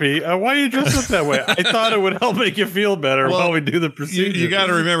chemotherapy. Why are you dressed up that way? I thought it would help make you feel better while we do the procedure. You got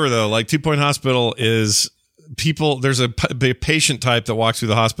to remember, though, like 2 Point Hospital is people, there's a patient type that walks through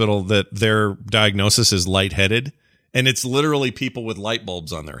the hospital that their diagnosis is lightheaded, and it's literally people with light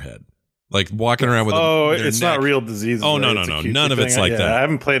bulbs on their head. Like walking around with it's not real disease. Oh, no. None of it's like that. I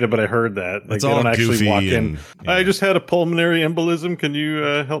haven't played it, but I heard that. Like, it's they all don't actually walk in. Yeah. I just had a pulmonary embolism. Can you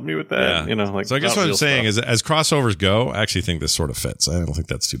help me with that? Yeah. You know, like, so I guess what I'm saying is, as crossovers go, I actually think this sort of fits. I don't think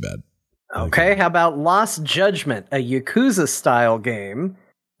that's too bad. Okay, how about Lost Judgment, a Yakuza-style game,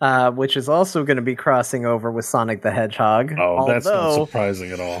 which is also going to be crossing over with Sonic the Hedgehog. Oh, that's not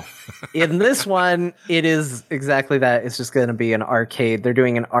surprising at all. In this one, it is exactly that. It's just going to be an arcade. They're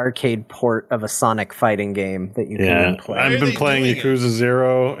doing an arcade port of a Sonic fighting game that you can play. I've been playing Yakuza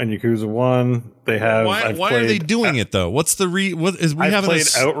 0 and Yakuza 1. They have. Why are they doing it though? What's the I've played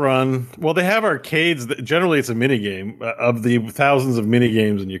Outrun. Well, they have arcades. Generally, it's a mini game of the thousands of mini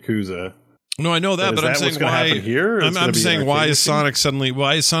games in Yakuza. No, I know that, but I'm saying why here? I'm saying why is Sonic suddenly?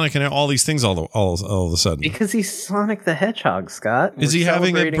 Why is Sonic in all these things all of a sudden? Because he's Sonic the Hedgehog, Scott. Is he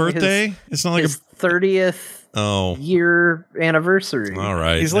having a birthday? It's not like his 30th year anniversary. All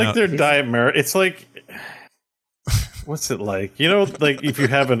right, he's like their diet merit. It's like, what's it like? You know, like if you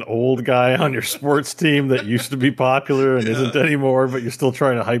have an old guy on your sports team that used to be popular and isn't anymore, but you're still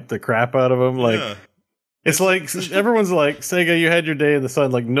trying to hype the crap out of him, like. It's like everyone's like, Sega, you had your day in the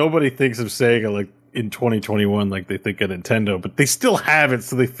sun. Like, nobody thinks of Sega like in 2021 like they think of Nintendo, but they still have it,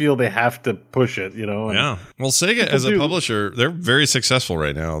 so they feel they have to push it, you know? And well, Sega as a publisher, they're very successful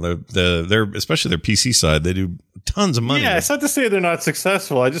right now. They're especially their PC side, they do tons of money. Yeah, it's not to say they're not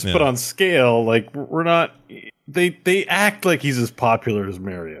successful. I just put on scale, like, we're not. They act like he's as popular as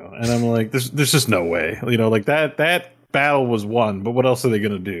Mario, and I'm like, there's just no way, you know, like that battle was won, but what else are they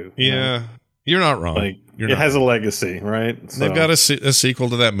gonna do? Yeah. You're not wrong. Like, it has a legacy, right? So. They've got a sequel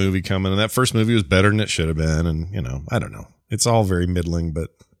to that movie coming, and that first movie was better than it should have been. And, you know, I don't know. It's all very middling,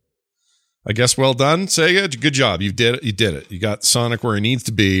 but I guess well done, Sega. Good job. You did it. You got Sonic where he needs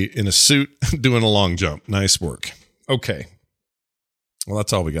to be in a suit doing a long jump. Nice work. Okay. Well,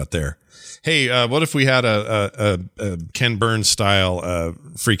 that's all we got there. Hey, what if we had a Ken Burns style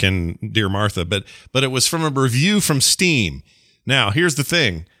freaking Dear Martha, but it was from a review from Steam. Now, here's the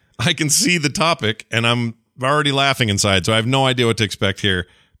thing. I can see the topic, and I'm already laughing inside, so I have no idea what to expect here.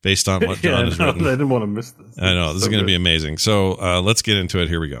 based on what John has written. I didn't want to miss this. I know. This is going to be amazing. So let's get into it.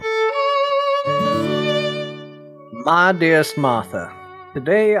 Here we go. My dearest Martha,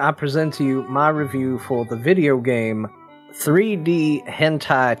 today I present to you my review for the video game 3D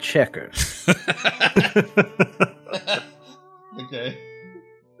Hentai Checkers. Okay.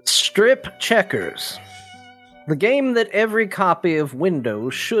 Strip Checkers. The game that every copy of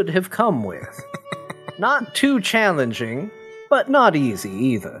Windows should have come with. Not too challenging, but not easy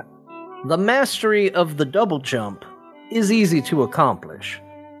either. The mastery of the double jump is easy to accomplish.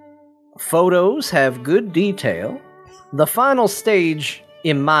 Photos have good detail. The final stage,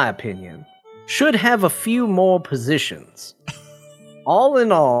 in my opinion, should have a few more positions. All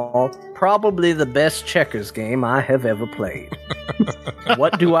in all, probably the best checkers game I have ever played.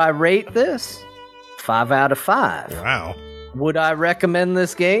 What do I rate this? 5 out of 5. Wow. Would I recommend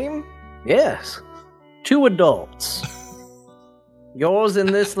this game? Yes. To adults. Yours in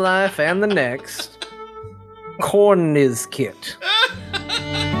this life and the next. Corniz Kit.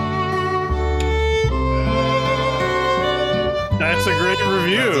 That's a great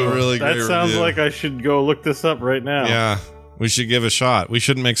review. That's a really great That sounds review. like I should go look this up right now. Yeah. We should give a shot. We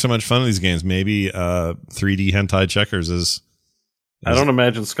shouldn't make so much fun of these games. Maybe 3D hentai checkers is. I don't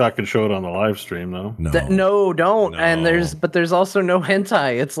imagine Scott can show it on the live stream though. No. No, don't. No. And there's also no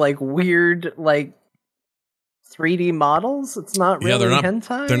hentai. It's like weird, like 3D models. It's not really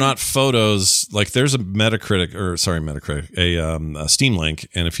hentai. They're not photos. Like there's a a Steam link,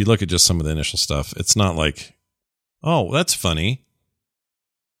 and if you look at just some of the initial stuff, it's not like, oh, that's funny.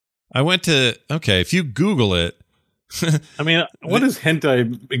 If you Google it. I mean, what is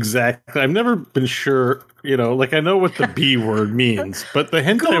hentai exactly? I've never been sure, like I know what the B word means, but the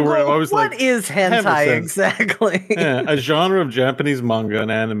hentai word, I always what like. is hentai exactly? Yeah, a genre of Japanese manga and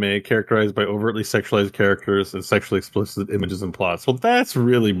anime characterized by overtly sexualized characters and sexually explicit images and plots. Well, that's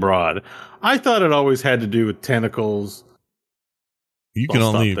really broad. I thought it always had to do with tentacles. You can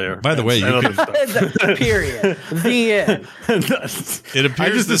only. By the way, you can. Period. The end. It appears I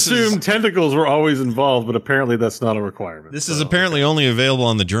just assumed tentacles were always involved, but apparently that's not a requirement. This is apparently only available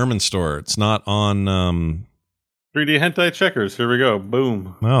on the German store. It's not on. 3D hentai checkers. Here we go.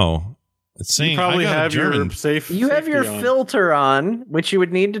 Boom. No, it's saying You probably I got a have German. your safe. You have your safety on. filter on, which you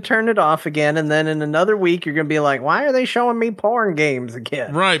would need to turn it off again, and then in another week you're going to be like, why are they showing me porn games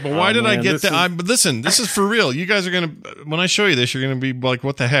again? Right, but why did I man, get this that? is- Listen, this is for real. You guys are gonna. When I show you this, you're gonna be like,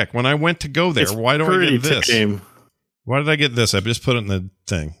 "What the heck?" When I went to go there, It's why do I pretty get this? tame. Why did I get this? I just put it in the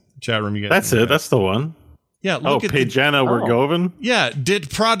thing. Chat room. You guys. That's it. That's the one. yeah. Oh, Look at the, Pejana Wergoven. yeah. Did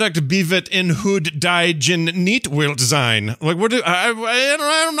product Bivet in Hood die Jin Neat will design? Like, what do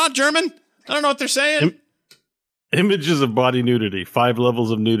I'm not German. I don't know what they're saying. Images of body nudity. 5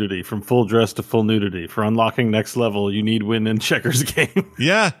 levels of nudity, from full dress to full nudity. For unlocking next level, you need win in checkers game.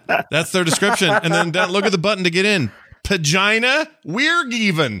 Yeah, that's their description. And then look at the button to get in. Pagina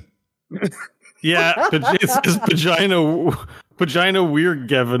Weirgiven. Yeah, it's Pagina Weird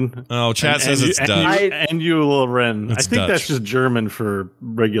Gevin. Oh, chat says it's Dutch. Annual Ren. I It's think Dutch. that's just German for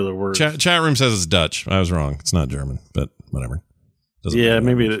regular words. Chat room says it's Dutch. I was wrong. It's not German, but whatever. Doesn't Yeah,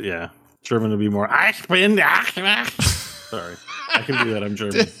 matter. maybe. Yeah, German would be more. Sorry, I can do that. I'm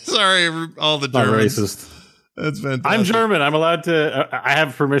German. Sorry, all the Not Germans. racist. That's fantastic. I'm German. I'm allowed to. I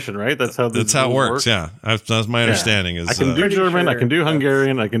have permission, right? That's how. That's how it works. Yeah, that's my understanding. Is I can do German. I can do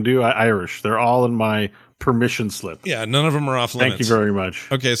Hungarian. I can do Irish. They're all in my permission slip. yeah, none of them are off limits. Thank you very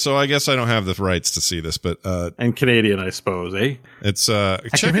much. Okay, so I guess I don't have the rights to see this, but And Canadian, I suppose, eh? it's I can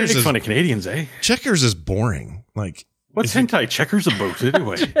checkers make is fun of Canadians, eh? checkers is boring. Like What's hentai checkers about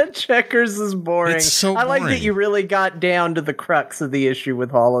anyway? Checkers is boring. It's so I like boring. that you really got down to the crux of the issue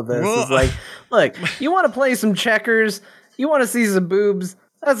with all of this. Well, It's like, look, you want to play some checkers, you want to see some boobs,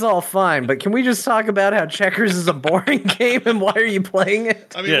 that's all fine, but can we just talk about how checkers is a boring game and why are you playing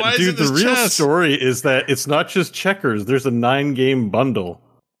it? I mean, why Yeah, dude, isn't the this real chess? story is that it's not just checkers. There's a 9-game bundle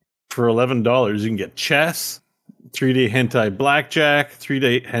for $11. You can get chess, 3D hentai blackjack,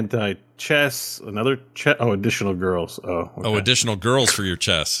 3D hentai chess, another chess. Oh, additional girls. Oh, okay. Oh, additional girls for your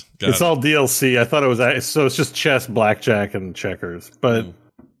chess. Got It's it. all DLC. I thought it was so. It's just chess, blackjack, and checkers. But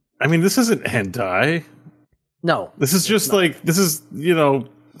I mean, this isn't hentai. No. This is just like this is it's Well,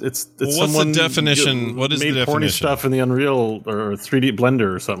 what's the someone definition? What is the made porny definition? stuff in the Unreal or 3D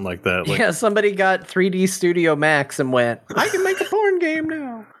Blender or something like that. Like, Yeah, somebody got 3D Studio Max and went, I can make a porn game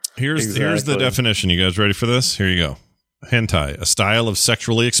now. Here's the Exactly. definition. You guys ready for this? Here you go. Hentai, a style of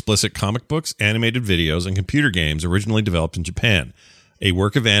sexually explicit comic books, animated videos, and computer games originally developed in Japan. A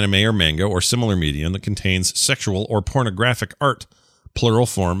work of anime or manga or similar medium that contains sexual or pornographic art. Plural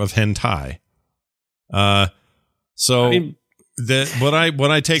form of hentai. So I mean, What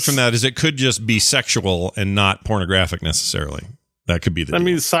I take from that is it could just be sexual and not pornographic necessarily. That could be the I deal.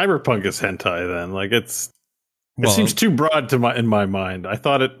 mean, cyberpunk is hentai. Then, like, it seems too broad in my mind. I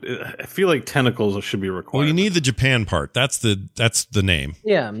feel like tentacles should be required. Well, you need the Japan part. That's the name.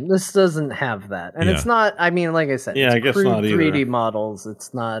 Yeah, this doesn't have that, and it's not. I mean, like I said, yeah, it's I guess crude not either. 3D models.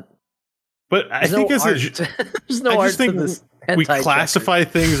 It's not. But I think there's no art to this. We classify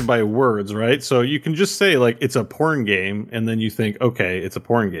things by words, right? So you can just say like it's a porn game, and then you think, okay, it's a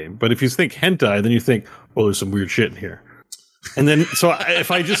porn game. But if you think hentai, then you think, well, there's some weird shit in here. And then, so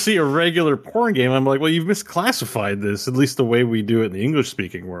if I just see a regular porn game, I'm like, well, you've misclassified this, at least the way we do it in the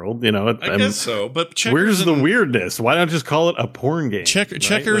English-speaking world. You know, I guess so. But where's the weirdness? Why not just call it a porn game?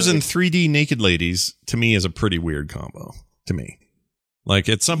 Checkers and 3D naked ladies to me is a pretty weird combo. To me, like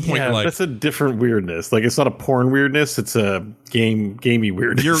at some point, like that's a different weirdness. Like it's not a porn weirdness; it's a gamey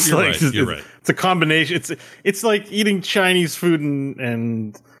weirdness. You're like, right. You're right. It's a combination. It's like eating Chinese food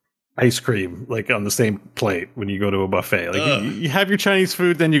and ice cream, like on the same plate when you go to a buffet. Like you have your Chinese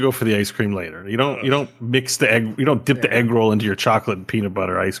food, then you go for the ice cream later. You don't mix the egg. You don't dip the egg roll into your chocolate and peanut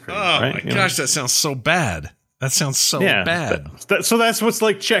butter ice cream. Oh right? my gosh, that sounds so bad. That sounds so bad. So that's what's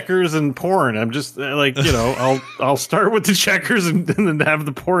like checkers and porn. I'm just like, you know, I'll start with the checkers and then have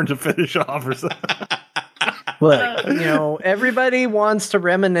the porn to finish off or something. Look, you know, everybody wants to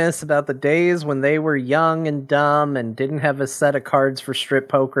reminisce about the days when they were young and dumb and didn't have a set of cards for strip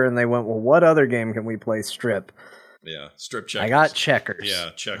poker, and they went, well, what other game can we play strip? Yeah, strip checkers. I got checkers.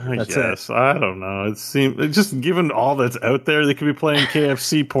 Yeah, checkers. Yes, I don't know. It seems just given all that's out there, they could be playing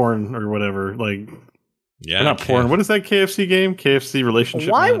KFC porn or whatever. Like, yeah, not porn. What is that KFC game? KFC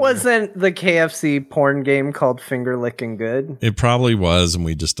relationship. Why manager? wasn't the KFC porn game called Finger Licking Good? It probably was, and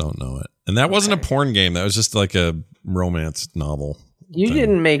we just don't know it. And that wasn't a porn game. That was just like a romance novel. You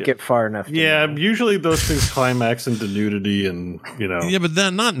didn't make it far enough. Yeah, usually those things climax into nudity and, you know. Yeah, but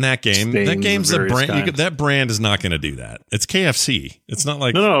then not in that game. That game's a brand. That brand is not going to do that. It's KFC. It's not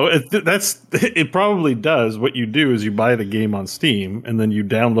like no. It probably does. What you do is you buy the game on Steam and then you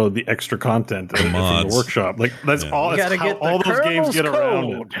download the extra content from the workshop. Like that's all. That's how all those games get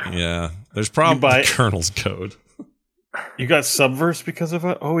around it. Yeah, there's probably Kernel's code. You got Subverse because of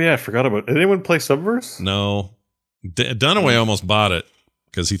it? Oh yeah, I forgot about it. Did anyone play Subverse? No. Dunaway almost bought it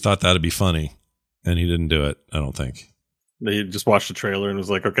because he thought that'd be funny, and he didn't do it. I don't think. They just watched the trailer and was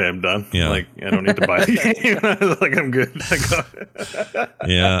like, "Okay, I'm done. Yeah. Like, I don't need to buy the game. Like, I'm good."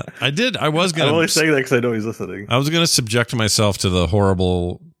 Yeah, I did. I was gonna. I'm only saying that because I know he's listening. I was gonna subject myself to the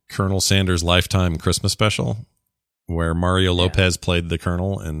horrible Colonel Sanders Lifetime Christmas special, where Mario Lopez played the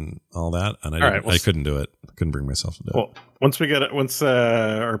Colonel and all that, and I couldn't do it. I couldn't bring myself to do it. Well, once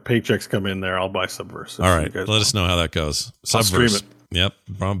our paychecks come in there, I'll buy Subverse. All right, let us know how that goes. I'll stream Subverse. it. Yep,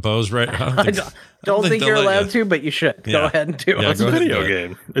 Bo's right. I don't think you're allowed to, but you should. Go ahead and do it. It's a video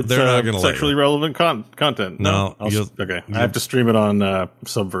game. It's They're not going to sexually relevant content. No. Okay. I have to stream it on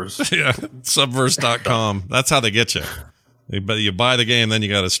Subverse. Yeah, Subverse.com. That's how they get you. But you buy the game, then you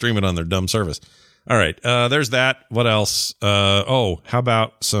got to stream it on their dumb service. All right, there's that. What else? How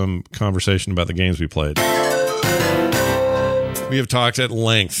about some conversation about the games we played? We have talked at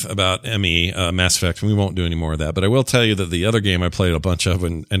length about ME, Mass Effect, and we won't do any more of that. But I will tell you that the other game I played a bunch of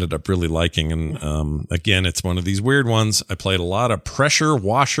and ended up really liking, and again, it's one of these weird ones. I played a lot of Pressure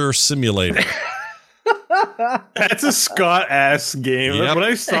Washer Simulator. That's a Scott-ass game. Yep. When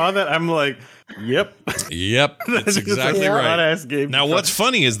I saw that, I'm like, yep. That's exactly right. Scott-ass game. Now, what's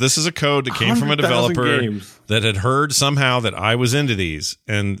funny is this is a code that came from a developer that had heard somehow that I was into these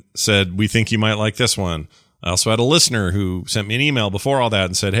and said, we think you might like this one. I also had a listener who sent me an email before all that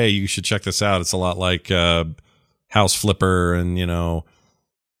and said, hey, you should check this out. It's a lot like House Flipper and, the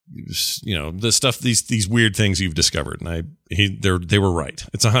stuff, these weird things you've discovered. And they were right.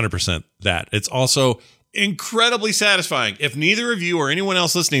 It's 100% that. It's also incredibly satisfying. If neither of you or anyone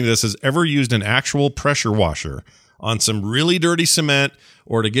else listening to this has ever used an actual pressure washer on some really dirty cement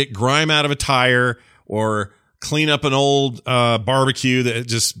or to get grime out of a tire or clean up an old barbecue that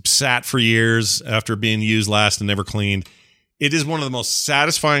just sat for years after being used last and never cleaned. It is one of the most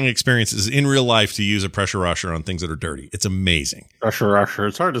satisfying experiences in real life to use a pressure washer on things that are dirty. It's amazing. Pressure washer.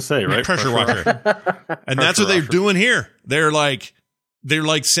 It's hard to say, right? Pressure washer. And that's what they're doing here. They're like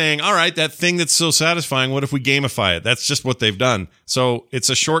saying, all right, that thing that's so satisfying, what if we gamify it? That's just what they've done. So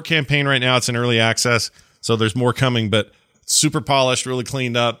it's a short campaign right now. It's in early access. So there's more coming, but super polished, really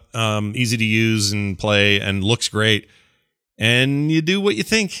cleaned up, easy to use and play, and looks great. And you do what you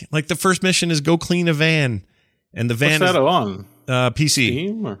think. Like the first mission is go clean a van, and the van What's that on PC.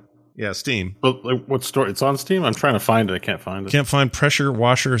 Steam? Or? Yeah, Steam. But like, what store? It's on Steam. I'm trying to find it. I can't find it. Can't find Pressure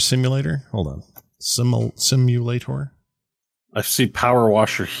Washer Simulator. Hold on, Simulator. I see Power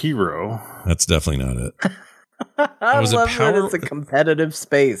Washer Hero. That's definitely not it. I Was it love that Power- it's a competitive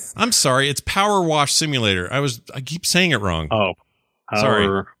space. I'm sorry. It's Power Wash Simulator. I keep saying it wrong. Oh,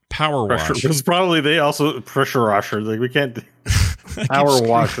 Sorry. Power pressure. Wash. Because probably they also pressure washers. Like we can't. Power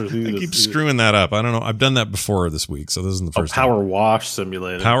washers. I keep screwing that up. I don't know. I've done that before this week, so this isn't the first Power time. Wash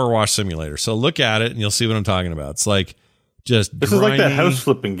Simulator. Power Wash Simulator. So look at it, and you'll see what I'm talking about. It's like just This is like that grimy- house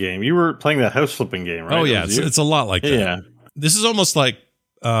flipping game. You were playing that house flipping game, right? Oh yeah, It was you? it's a lot like that. Yeah. This is almost like.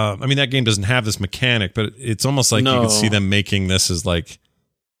 I mean, that game doesn't have this mechanic, but it's almost like you No. could see them making this as like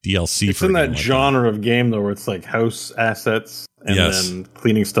DLC. It's for in a that game like genre of game though, where it's like house assets and Yes. then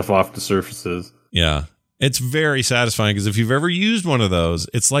cleaning stuff off the surfaces. Yeah. It's very satisfying because if you've ever used one of those,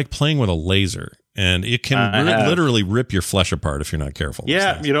 it's like playing with a laser and it can I have. literally rip your flesh apart if you're not careful.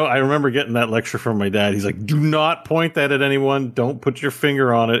 Yeah, you know, I remember getting that lecture from my dad. He's like, "Do not point that at anyone. Don't put your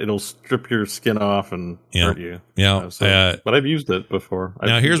finger on it. It'll strip your skin off and hurt you." Yeah. But I've used it before.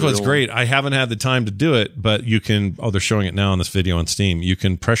 Now, I've here's used what's it great. I haven't had the time to do it, but you can. Oh, they're showing it now on this video on Steam. You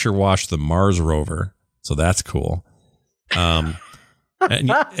can pressure wash the Mars rover. So that's cool.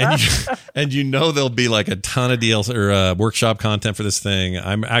 And you know there'll be like a ton of DLC or workshop content for this thing.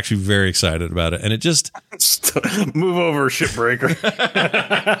 I'm actually very excited about it, and it just Move over, shipbreaker.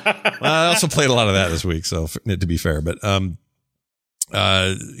 I also played a lot of that this week, so to be fair, but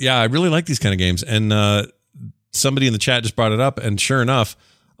yeah, I really like these kind of games, and somebody in the chat just brought it up, and sure enough,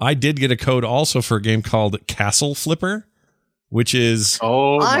 I did get a code also for a game called Castle Flipper, which is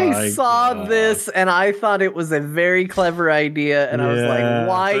I saw this and I thought it was a very clever idea, and I was like,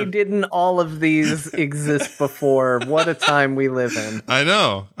 why didn't all of these exist before? What a time we live in. I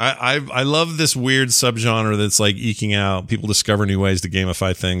know. I love this weird subgenre that's like eking out. People discover new ways to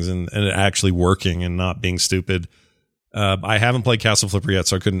gamify things and it actually working and not being stupid. I haven't played Castle Flipper yet,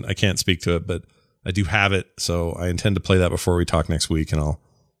 so I can't speak to it, but I do have it. So I intend to play that before we talk next week, and I'll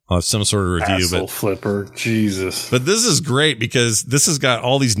have some sort of review. Castle Flipper, Jesus. But this is great because this has got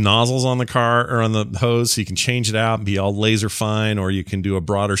all these nozzles on the car or on the hose, so you can change it out and be all laser fine, or you can do a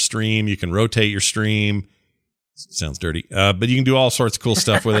broader stream. You can rotate your stream. Sounds dirty, but you can do all sorts of cool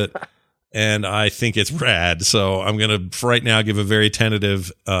stuff with it. And I think it's rad. So I'm going to, for right now, give a very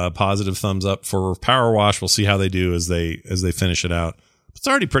tentative, positive thumbs up for Power Wash. We'll see how they do as they finish it out. It's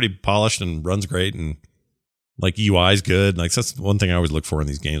already pretty polished and runs great, and like UI is good. Like that's one thing I always look for in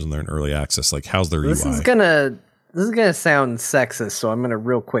these games when they're in early access. Like how's their This UI? is gonna sound sexist, so I'm gonna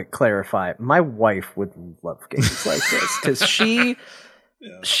real quick clarify. My wife would love games like this because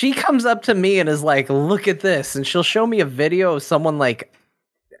she comes up to me and is like, "Look at this," and she'll show me a video of someone like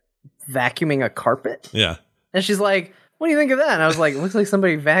vacuuming a carpet. Yeah. And she's like, "What do you think of that?" And I was like, "It looks like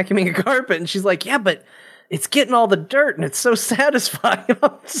somebody vacuuming a carpet." And she's like, "Yeah, but it's getting all the dirt and it's so satisfying."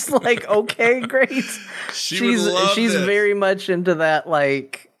 I'm just like, "Okay, great." She's very much into that,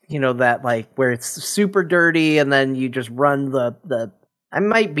 like, you know, that like where it's super dirty and then you just run the I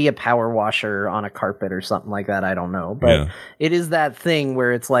might be a power washer on a carpet or something like that. I don't know, but it is that thing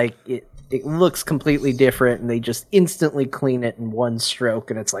where it's like it looks completely different and they just instantly clean it in one stroke,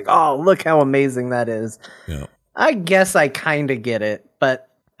 and it's like, oh, look how amazing that is. Yeah. I guess I kind of get it, but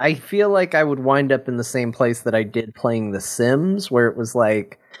I feel like I would wind up in the same place that I did playing The Sims, where it was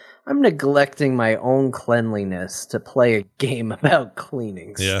like, I'm neglecting my own cleanliness to play a game about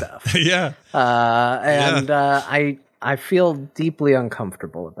cleaning stuff. Yeah. I feel deeply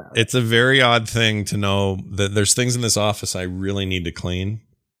uncomfortable about it. It's a very odd thing to know that there's things in this office I really need to clean,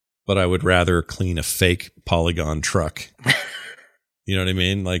 but I would rather clean a fake Polygon truck. You know what I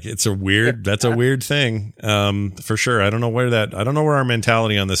mean? Like that's a weird thing. For sure. I don't know where our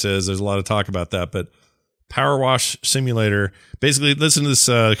mentality on this is. There's a lot of talk about that, but Power Wash Simulator, basically listen to this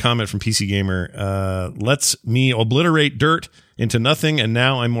comment from PC Gamer. Lets me obliterate dirt into nothing, and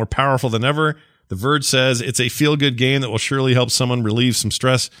now I'm more powerful than ever. The Verge says it's a feel-good game that will surely help someone relieve some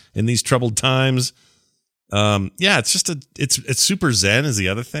stress in these troubled times. Yeah, it's just it's super zen is the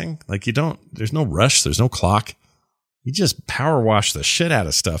other thing. Like there's no rush, there's no clock. You just power wash the shit out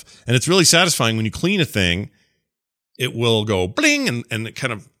of stuff. And it's really satisfying when you clean a thing, it will go bling and it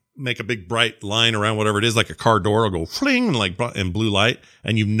kind of make a big bright line around whatever it is, like a car door will go fling and like in blue light.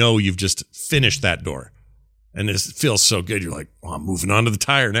 And you know, you've just finished that door. And it feels so good. You're like, oh, I'm moving on to the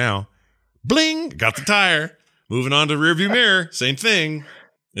tire now. Bling, got the tire. Moving on to the rearview mirror. Same thing.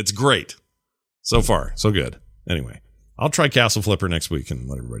 It's great. So far, so good. Anyway, I'll try Castle Flipper next week and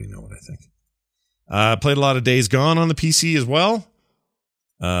let everybody know what I think. Played a lot of Days Gone on the PC as well.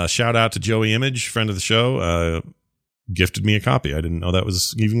 Shout out to Joey Image, friend of the show. Gifted me a copy. I didn't know that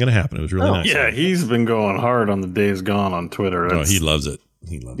was even going to happen. It was really nice. Yeah, he's been going hard on the Days Gone on Twitter. Oh, he loves it.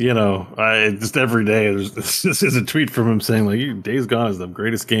 He loves it. You know, just every day this is a tweet from him saying like, Days Gone is the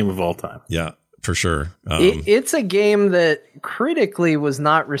greatest game of all time. Yeah, for sure. It's a game that critically was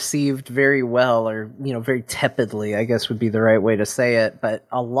not received very well, or very tepidly, I guess would be the right way to say it. But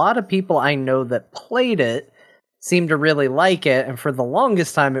a lot of people I know that played it seemed to really like it, and for the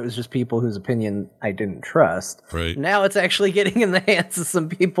longest time, it was just people whose opinion I didn't trust. Right. Now it's actually getting in the hands of some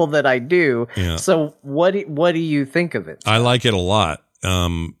people that I do. Yeah. So what do you think of it? I like it a lot.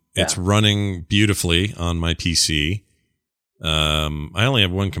 It's running beautifully on my PC. I only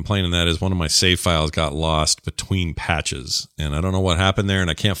have one complaint, and that is one of my save files got lost between patches, and I don't know what happened there, and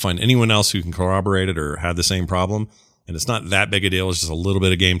I can't find anyone else who can corroborate it or had the same problem. And it's not that big a deal. It's just a little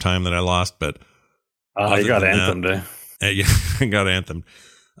bit of game time that I lost, but You got Anthem Day. Yeah, I got Anthem.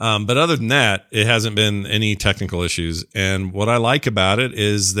 But other than that, it hasn't been any technical issues. And what I like about it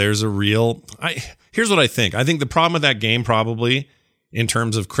is there's a real... Here's what I think. I think the problem with that game probably in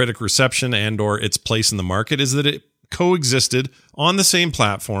terms of critic reception and or its place in the market is that it coexisted on the same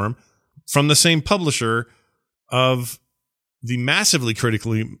platform from the same publisher of the massively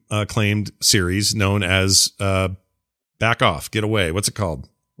critically acclaimed series known as Back Off, Get Away. What's it called?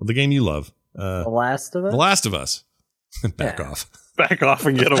 Well, the game you love. The Last of Us? The Last of Us. Back off. Back off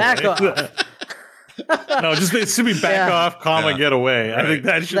and get away. Back off. No, just it should be back off, comma, get away. Right. I think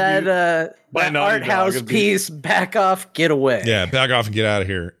that should that by that Naughty art house Dog. piece. Back off, get away. Yeah, back off and get out of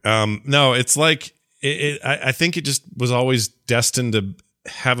here. No, it's like I think it just was always destined to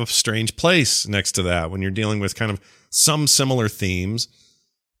have a strange place next to that when you're dealing with kind of some similar themes.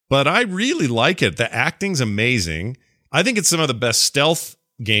 But I really like it. The acting's amazing. I think it's some of the best stealth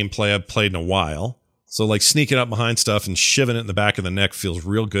gameplay I've played in a while. So like sneaking up behind stuff and shiving it in the back of the neck feels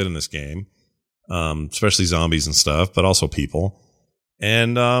real good in this game. Especially zombies and stuff, but also people.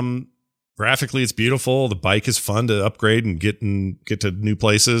 And graphically, it's beautiful. The bike is fun to upgrade and get to new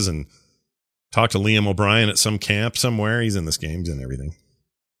places and talk to Liam O'Brien at some camp somewhere. He's in this game. He's in everything.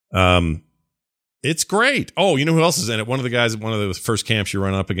 It's great. Oh, you know who else is in it? One of the guys at one of the first camps you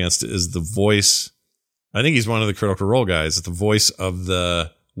run up against is the voice. I think he's one of the Critical Role guys. It's the voice of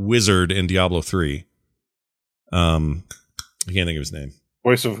the wizard in Diablo 3. I can't think of his name.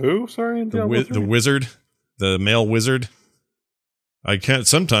 Voice of who? Sorry, The wizard, the male wizard. I can't.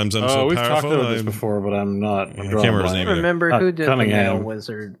 Sometimes I'm so we've powerful. talked about this before, but I'm not. I can't remember his I name. don't remember who did Cunningham. the male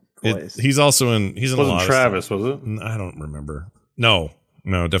wizard voice. He's also in. He's in a Wasn't lot Travis, of stuff. was it? I don't remember. No,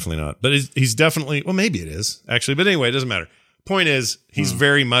 definitely not. But he's definitely. Well, maybe it is actually. But anyway, it doesn't matter. Point is, he's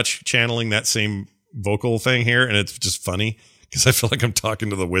very much channeling that same vocal thing here, and it's just funny because I feel like I'm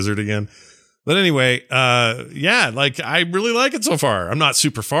talking to the wizard again. But anyway, yeah, like I really like it so far. I'm not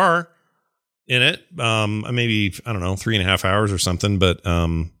super far in it. Maybe, I don't know, 3.5 hours or something, but I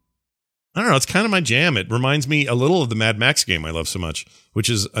don't know, it's kind of my jam. It reminds me a little of the Mad Max game I love so much, which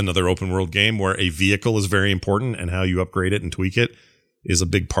is another open world game where a vehicle is very important and how you upgrade it and tweak it is a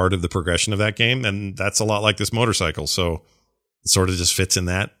big part of the progression of that game. And that's a lot like this motorcycle. So it sort of just fits in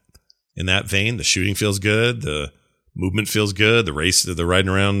that vein. The shooting feels good. The movement feels good. The riding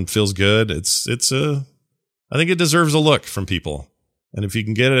around feels good. I think it deserves a look from people. And if you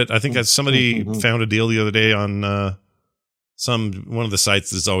can get it, I think somebody found a deal the other day on one of the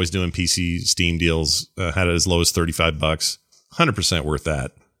sites that's always doing PC Steam deals, had it as low as $35. 100% worth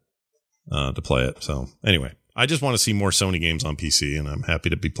that to play it. So anyway, I just want to see more Sony games on PC, and I'm happy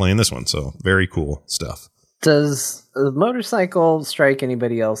to be playing this one. So very cool stuff. Does the motorcycle strike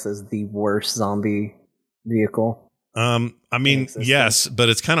anybody else as the worst zombie vehicle? I mean, yes, but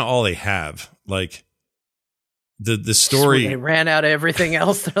it's kind of all they have. Like the story, they ran out of everything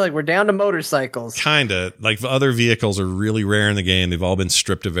else. They're like, we're down to motorcycles. Kind of like the other vehicles are really rare in the game. They've all been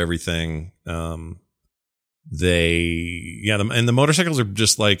stripped of everything. And the motorcycles are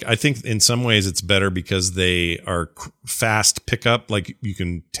just like, I think in some ways it's better because they are fast pickup. Like you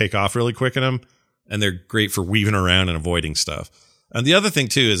can take off really quick in them, and they're great for weaving around and avoiding stuff. And the other thing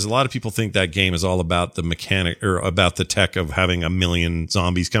too is a lot of people think that game is all about the mechanic or about the tech of having 1 million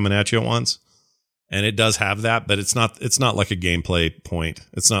zombies coming at you at once. And it does have that, but it's not like a gameplay point.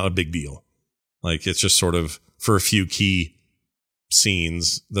 It's not a big deal. Like it's just sort of for a few key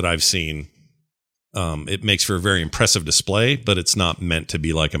scenes that I've seen. It makes for a very impressive display, but it's not meant to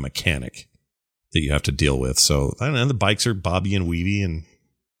be like a mechanic that you have to deal with. So I don't know. The bikes are bobby and weavy, and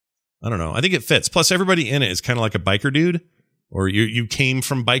I don't know. I think it fits. Plus everybody in it is kind of like a biker dude. Or you came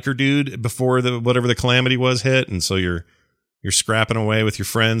from biker dude before whatever the calamity was hit, and so you're scrapping away with your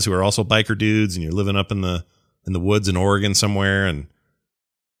friends who are also biker dudes, and you're living up in the woods in Oregon somewhere, and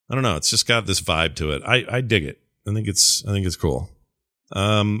I don't know, it's just got this vibe to it. I dig it. I think it's cool.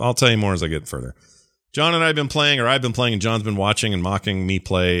 I'll tell you more as I get further. John and I've been playing, or I've been playing, and John's been watching and mocking me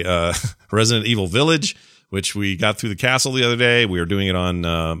play Resident Evil Village, which we got through the castle the other day. We are doing it on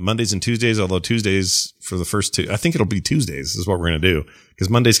Mondays and Tuesdays, although Tuesdays for the first two. I think it'll be Tuesdays is what we're going to do, because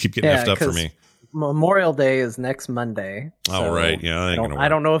Mondays keep getting effed up for me. Memorial Day is next Monday. So right. Yeah. I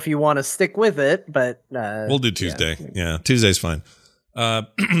don't know if you want to stick with it, but we'll do Tuesday. Yeah. Tuesday's fine.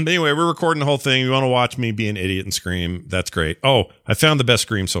 But anyway, we're recording the whole thing. You want to watch me be an idiot and scream? That's great. Oh, I found the best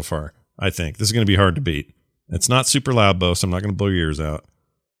scream so far. I think this is going to be hard to beat. It's not super loud, Bo, so I'm not going to blow your ears out.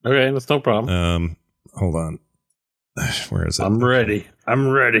 Okay, that's no problem. Hold on. Where is it? I'm ready.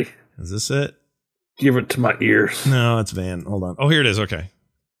 Is this it? Give it to my ears. No, it's Van. Hold on. Oh, here it is. Okay.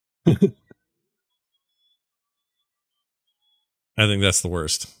 I think that's the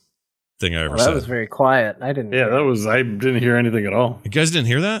worst thing I ever said. That was very quiet. I didn't. Yeah, I didn't hear anything at all. You guys didn't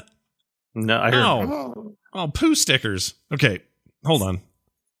hear that? No, I heard. Oh, poo stickers. Okay, hold on.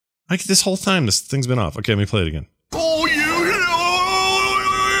 This whole time, this thing's been off. Okay, let me play it again. Oh,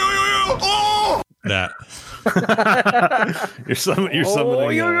 That. You're summoning.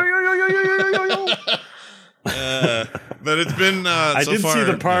 But it's been. I so did far, see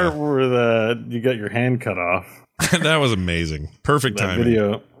the part where you got your hand cut off. That was amazing. Perfect That timing.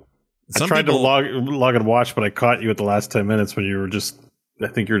 video. Some I tried people, to log and watch, but I caught you at the last 10 minutes when you were just. I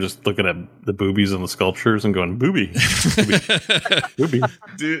think you're just looking at the boobies and the sculptures and going booby. Booby.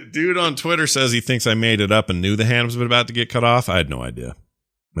 Dude on Twitter says he thinks I made it up and knew the hand was about to get cut off. I had no idea.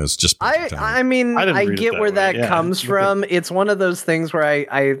 It was just. I mean, I get where that comes from. It's one of those things where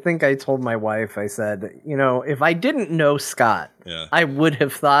I think I told my wife, I said, if I didn't know Scott, I would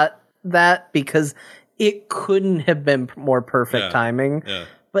have thought that, because it couldn't have been more perfect timing. Yeah.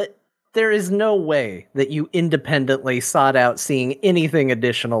 But there is no way that you independently sought out seeing anything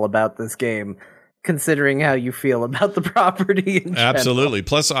additional about this game, considering how you feel about the property in general. Absolutely.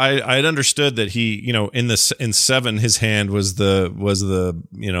 Plus, I had understood that he, in 7, his hand was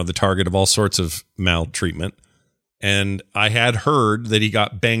the target of all sorts of maltreatment, and I had heard that he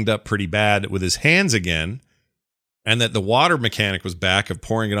got banged up pretty bad with his hands again, and that the water mechanic was back of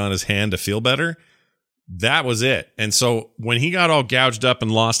pouring it on his hand to feel better. That was it. And so when he got all gouged up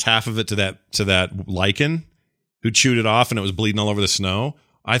and lost half of it to that lichen who chewed it off and it was bleeding all over the snow,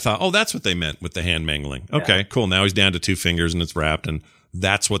 I thought, oh, that's what they meant with the hand mangling. Okay, cool. Now he's down to 2 fingers and it's wrapped, and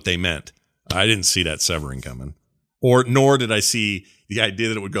that's what they meant. I didn't see that severing coming. Nor did I see the idea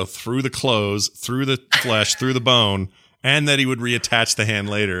that it would go through the clothes, through the flesh, through the bone, and that he would reattach the hand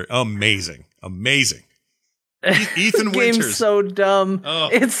later. Amazing. Ethan Winters. Game's so dumb. Oh.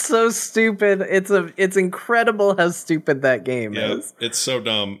 It's so stupid. It's incredible how stupid that game is. It's so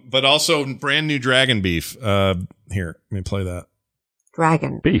dumb. But also brand new Dragon Beef. Here, let me play that.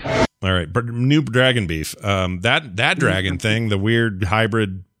 Dragon Beef. All right, new Dragon Beef. That dragon thing, the weird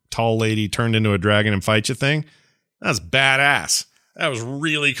hybrid tall lady turned into a dragon and fight you thing, that's badass. That was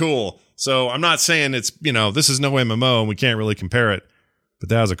really cool. So I'm not saying it's, this is no MMO and we can't really compare it, but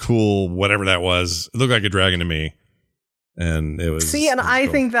that was a cool whatever that was. It looked like a dragon to me. And it was. See, and I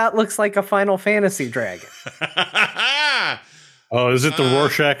think that looks like a Final Fantasy dragon. Oh, is it the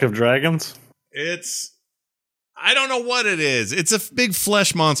Rorschach of dragons? I don't know what it is. It's a big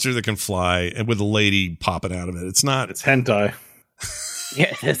flesh monster that can fly and with a lady popping out of it. It's not. It's hentai.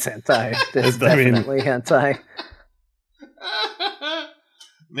 Yeah, it's hentai. It's definitely hentai.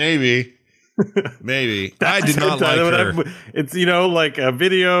 Maybe. I did not like her. It's, like a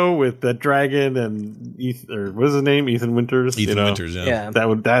video with the dragon and what's his name? Ethan Winters. Winters, yeah.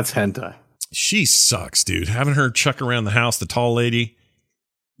 That's hentai. She sucks, dude. Having her chuck around the house, the tall lady.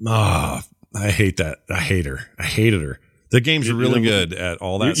 Oh, I hate that. I hate her. I hated her. The game's really good at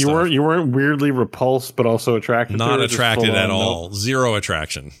all that stuff. You weren't weirdly repulsed, but also attracted. Not attracted at all. No. Zero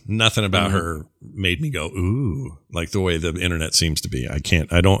attraction. Nothing about her made me go, ooh, like the way the internet seems to be.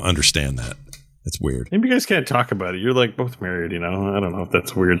 I don't understand that. It's weird. Maybe you guys can't talk about it. You're like both married, I don't know if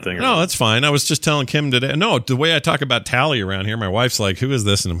that's a weird thing. No, that's fine. I was just telling Kim today. No, the way I talk about Tally around here, my wife's like, who is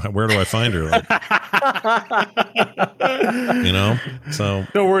this and where do I find her? Like, so.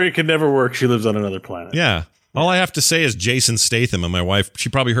 Don't worry, it could never work. She lives on another planet. Yeah. All I have to say is Jason Statham, and my wife, she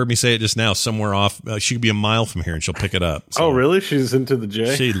probably heard me say it just now somewhere off. She could be a mile from here and she'll pick it up. So, oh, really? She's into the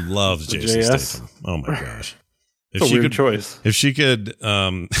J? She loves Jason Statham. Oh, my gosh. It's a weird choice. If she could,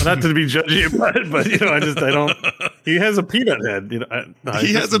 not to be judgy about it, but I don't. He has a peanut head.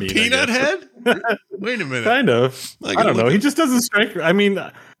 He has a peanut head. Wait a minute. Kind of. I don't know. He just doesn't strike. I mean,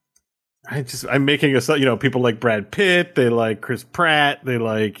 I'm making a. People like Brad Pitt. They like Chris Pratt. They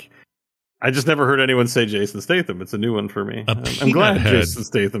like. I just never heard anyone say Jason Statham. It's a new one for me. I'm glad Jason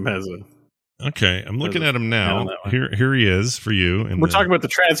Statham has Okay, I'm looking at him now. that one. Here he is for you. And We're talking about the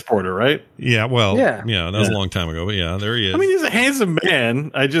transporter, right? Yeah, well, Yeah. that was a long time ago, but yeah, there he is. I mean, he's a handsome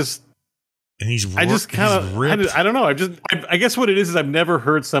man. and he's I just kind of, ripped. I don't know. I guess what it is I've never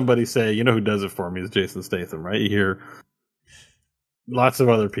heard somebody say, you know, who does it for me is Jason Statham, right? You hear lots of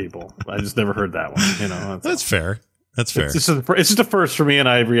other people. I just never heard that one. You know, That's fair. That's fair. It's just a first for me, and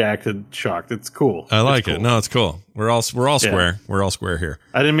I reacted shocked. It's cool. I like It's it. cool. No, it's cool. We're all square. We're all square here.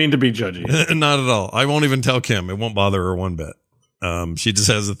 I didn't mean to be judgy. Not at all. I won't even tell Kim. It won't bother her one bit. She just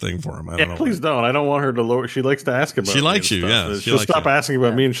has a thing for him. I don't know. Please don't. I don't want her to lower. She likes to ask about. She me likes and you, stuff. yeah. She'll stop asking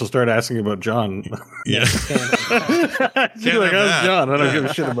about me, and she'll start asking about John. Yeah. She's like, have "How's that." John?" I don't give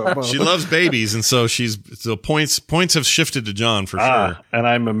a shit about both. She loves babies, and so points have shifted to John for sure. And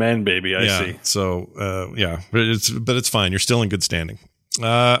I'm a man baby. I see. So but it's fine. You're still in good standing. All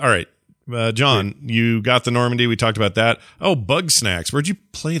right. John, you got the Normandy. We talked about that. Oh, Bug Snacks. Where'd you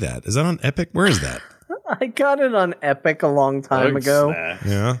play that? Is that on Epic? Where is that? I got it on Epic a long time ago.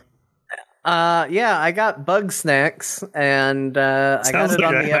 Yeah. I got Bug Snacks, and I got Sounds it like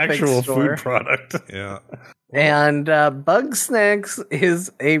on an the Epic actual store. food product. Yeah. And Bug Snacks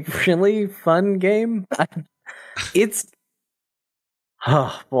is a really fun game.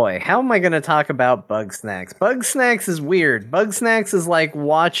 Oh boy, how am I going to talk about Bug Snacks? Bug Snacks is weird. Bug Snacks is like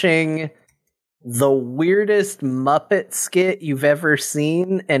watching the weirdest Muppet skit you've ever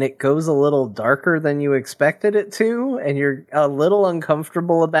seen, and it goes a little darker than you expected it to, and you're a little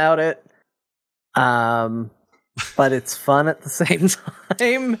uncomfortable about it. But it's fun at the same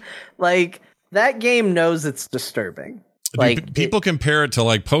time. Like, that game knows it's disturbing. Like, people compare it to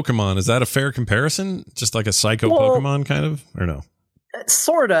like Pokemon. Is that a fair comparison? Just like a psycho Pokemon kind of, or no?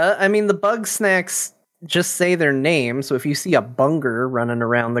 Sorta. I mean, the Bug Snacks just say their name. So if you see a bunger running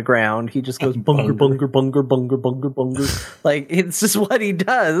around the ground, he just goes bunger, bunger, bunger, bunger, bunger, bunger. Like, it's just what he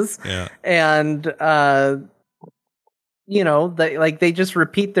does. Yeah. And they just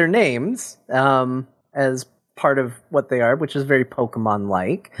repeat their names as part of what they are, which is very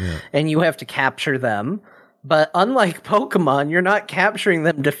Pokemon-like. Yeah. And you have to capture them. But unlike Pokemon, you're not capturing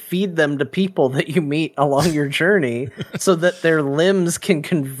them to feed them to people that you meet along your journey so that their limbs can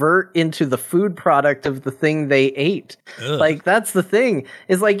convert into the food product of the thing they ate. Ugh. Like, that's the thing.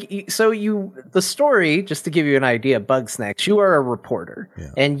 Is like, the story, just to give you an idea, Bug Snacks, you are a reporter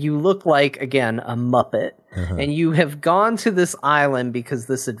and you look like, again, a Muppet. Uh-huh. And you have gone to this island because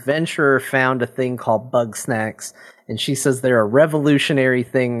this adventurer found a thing called Bug Snacks. And she says they're a revolutionary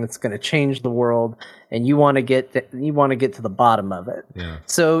thing that's going to change the world, and you want to get to the bottom of it. Yeah.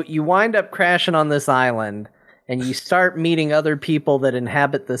 So you wind up crashing on this island, and you start meeting other people that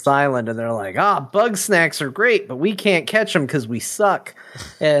inhabit this island, and they're like, Bug Snacks are great, but we can't catch them because we suck.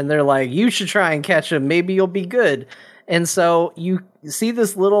 And they're like, you should try and catch them. Maybe you'll be good. And so you see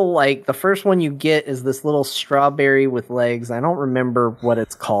this little, like, the first one you get is this little strawberry with legs. I don't remember what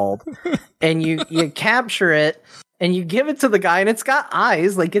it's called. And you capture it. And you give it to the guy, and it's got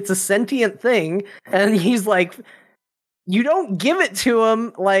eyes, like it's a sentient thing. And he's like, you don't give it to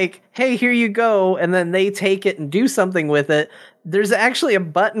him like, hey, here you go. And then they take it and do something with it. There's actually a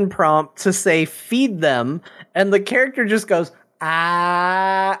button prompt to say, feed them. And the character just goes,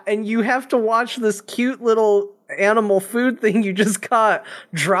 and you have to watch this cute little animal food thing you just caught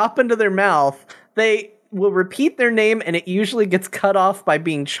drop into their mouth. They will repeat their name, and it usually gets cut off by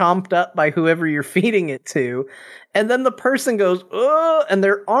being chomped up by whoever you're feeding it to. And then the person goes, oh, and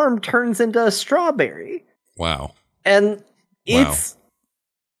their arm turns into a strawberry. Wow. And it's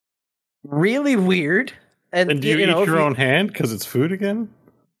really weird. And do you eat your own hand because it's food again?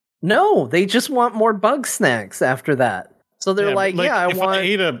 No, they just want more Bug Snacks after that. So they're like, I want.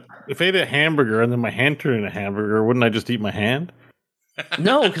 If I ate a hamburger and then my hand turned into a hamburger, wouldn't I just eat my hand?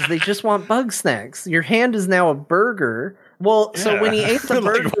 No, because they just want Bug Snacks. Your hand is now a burger. Well, so when he ate the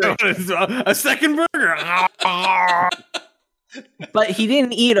burger, a second burger. But he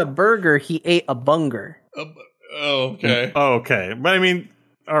didn't eat a burger. He ate a bunger. Okay. Okay. But I mean,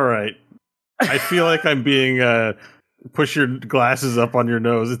 all right. I feel like I'm being push your glasses up on your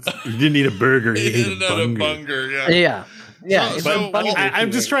nose. You didn't eat a burger. You ate a bunger. Yeah. Yeah, I'm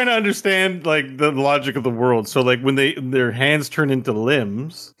just trying to understand like the logic of the world. So like when their hands turn into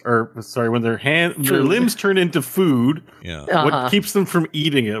limbs, when their limbs turn into food, what keeps them from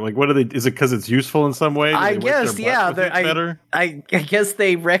eating it? Like, what are they? Is it because it's useful in some way? I guess, I guess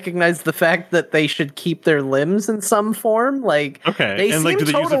they recognize the fact that they should keep their limbs in some form. Like, okay, they seem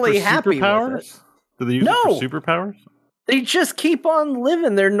totally happy with it. Do they use it for superpowers? They just keep on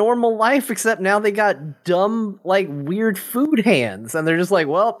living their normal life, except now they got dumb, like, weird food hands. And they're just like,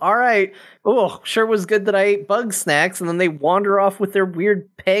 well, all right. Oh, sure was good that I ate bug snacks. And then they wander off with their weird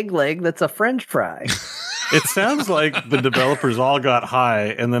peg leg that's a French fry. It sounds like the developers all got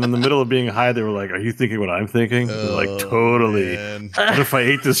high, and then in the middle of being high, they were like, "Are you thinking what I'm thinking?" They're like, totally. Man. What if I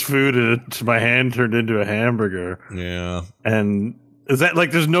ate this food and my hand turned into a hamburger? Yeah. And is that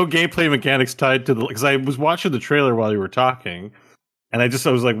like there's no gameplay mechanics tied to the? Because I was watching the trailer while you were talking, and I was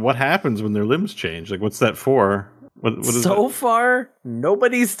like, "What happens when their limbs change? Like, what's that for?" What is so that? far,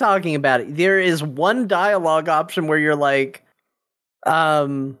 nobody's talking about it. There is one dialogue option where you're like,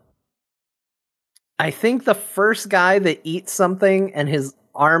 I think the first guy that eats something and his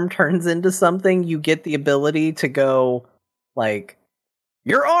arm turns into something, you get the ability to go, like,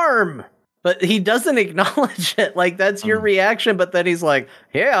 your arm! But he doesn't acknowledge it. Like, that's your reaction. But then he's like,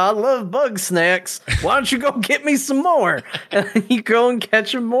 yeah, I love bug snacks. Why don't you go get me some more? And then you go and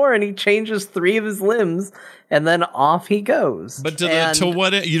catch him more, and he changes 3 of his limbs, and then off he goes. But to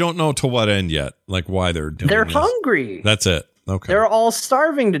what end? You don't know to what end yet. Like, why they're doing they're this. hungry. That's it. Okay. They're all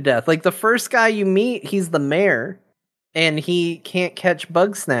starving to death. Like, the first guy you meet, he's the mayor, and he can't catch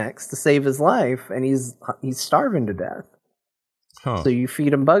bug snacks to save his life, and he's starving to death. Huh. So you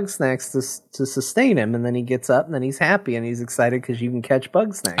feed him bug snacks to sustain him, and then he gets up, and then he's happy, and he's excited because you can catch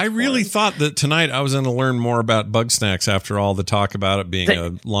bug snacks. I really thought that tonight I was going to learn more about bug snacks after all the talk about it being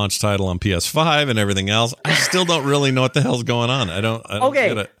a launch title on PS5 and everything else. I still don't really know what the hell's going on. I don't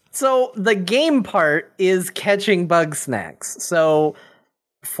get it. So the game part is catching bug snacks. So,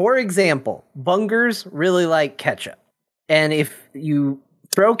 for example, bungers really like ketchup. And if you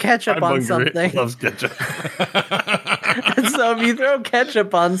throw ketchup on something... loves ketchup. So if you throw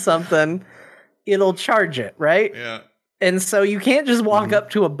ketchup on something, it'll charge it, right? Yeah. And so you can't just walk up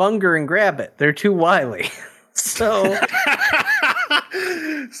to a bunger and grab it. They're too wily. So...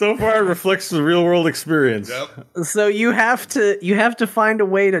 So far, it reflects the real world experience. Yep. So you have to find a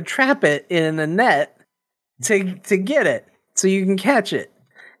way to trap it in a net to get it so you can catch it.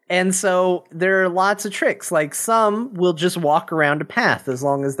 And so there are lots of tricks. Like, some will just walk around a path as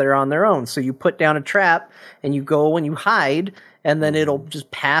long as they're on their own. So you put down a trap and you go and you hide, and then it'll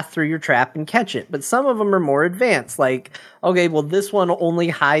just pass through your trap and catch it. But some of them are more advanced. Like, okay, well, this one only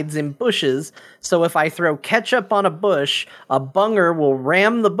hides in bushes. So if I throw ketchup on a bush, a bunger will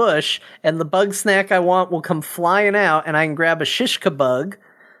ram the bush, and the bug snack I want will come flying out, and I can grab a shishka bug,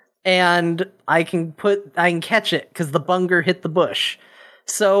 and I can catch it because the bunger hit the bush.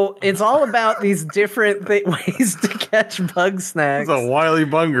 So it's all about these different ways to catch bug snacks. It's a wily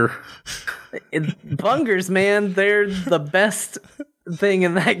bunger. Bungers, man, they're the best thing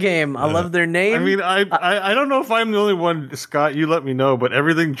in that game. I love their name. I mean, I don't know if I'm the only one, Scott, you let me know, but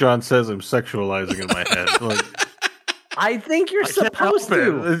everything John says I'm sexualizing in my head. Like, I think you're supposed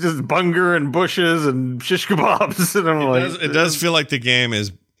to. It's just bunger and bushes and shish kebabs. And I'm It does feel like the game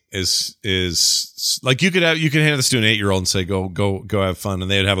is like you could hand this to an 8-year-old and say go have fun, and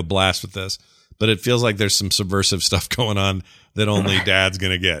they'd have a blast with this. But it feels like there's some subversive stuff going on that only dad's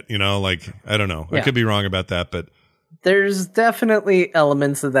gonna get. You know, like, I don't know. I could be wrong about that, but there's definitely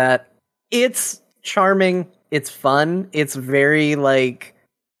elements of that. It's charming. It's fun. It's very light.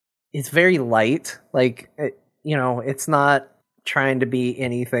 Like, it's not trying to be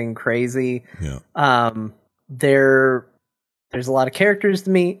anything crazy. Yeah. There's a lot of characters to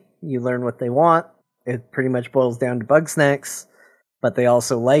meet. You learn what they want. It pretty much boils down to bug snacks, but they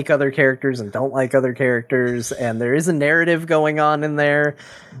also like other characters and don't like other characters, and there is a narrative going on in there.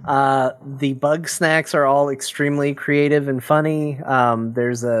 The bug snacks are all extremely creative and funny.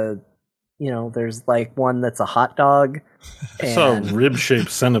 There's like one that's a hot dog. I saw a rib-shaped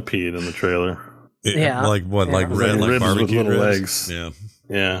centipede in the trailer. Yeah. Like what? Yeah. Like red, like ribs barbecue with little ribs? legs.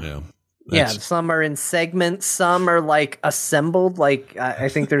 Yeah. Yeah, some are in segments, some are like assembled. Like, I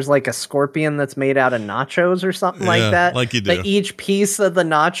think there's like a scorpion that's made out of nachos or something like that. Like you do. But each piece of the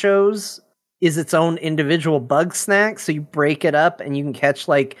nachos is its own individual bug snack. So you break it up and you can catch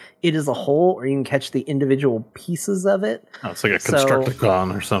like it as a whole, or you can catch the individual pieces of it. Oh, it's like a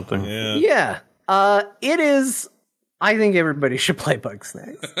Constructicon or something. Yeah. It is. I think everybody should play bug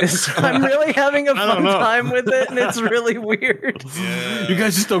snacks. I'm really having a fun time with it, and it's really weird. Yeah. You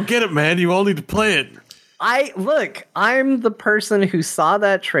guys just don't get it, man. You all need to play it. I'm the person who saw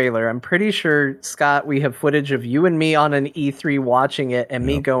that trailer. I'm pretty sure, Scott, we have footage of you and me on an E3 watching it, and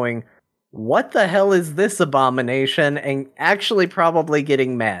me going, what the hell is this abomination? And actually probably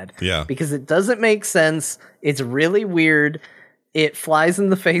getting mad. Yeah. Because it doesn't make sense. It's really weird. It flies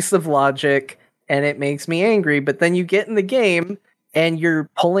in the face of logic. And it makes me angry, but then you get in the game, and you're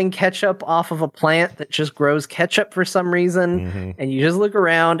pulling ketchup off of a plant that just grows ketchup for some reason, and you just look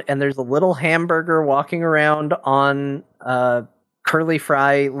around and there's a little hamburger walking around on curly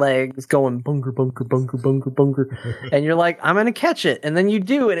fry legs going bunker bunker bunker bunker bunker, and you're like, I'm gonna catch it, and then you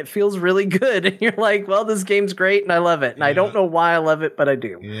do, and it feels really good, and you're like, well, this game's great and I love it, and I don't know why I love it, but I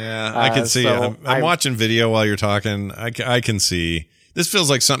do. I can see it. I'm watching video while you're talking. I can see this feels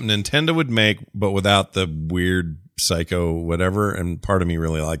like something Nintendo would make, but without the weird psycho whatever, and part of me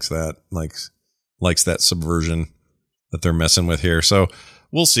really likes that, likes that subversion that they're messing with here. So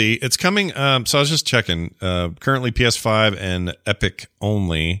we'll see. It's coming. So I was just checking. Currently PS5 and Epic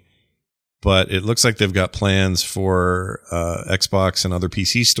only, but it looks like they've got plans for Xbox and other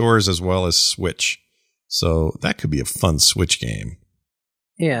PC stores as well as Switch. So that could be a fun Switch game.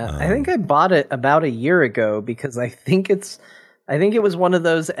 Yeah, I think I bought it about a year ago because I think it was one of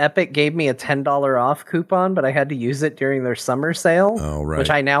those Epic gave me a $10 off coupon, but I had to use it during their summer sale. Oh, right. Which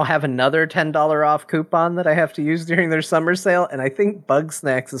I now have another $10 off coupon that I have to use during their summer sale. And I think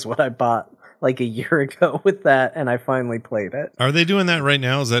Bugsnax is what I bought like a year ago with that, and I finally played it. Are they doing that right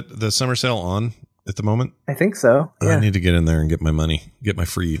now? Is that the summer sale on at the moment? I think so. Yeah. I need to get in there and get my money, get my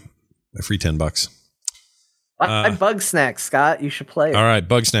free $10. I Bugsnax, Scott. You should play it. All right,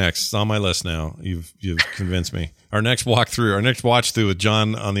 Bugsnax. It's on my list now. You've convinced me. Our next watch through with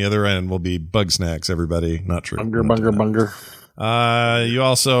John on the other end will be Bugsnax, everybody. Not true. Bunger. You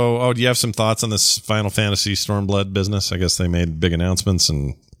also, do you have some thoughts on this Final Fantasy Stormblood business? I guess they made big announcements,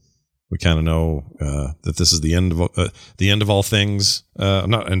 and we kind of know that this is the end of all things.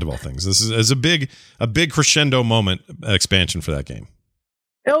 Not end of all things. This is a big crescendo moment expansion for that game.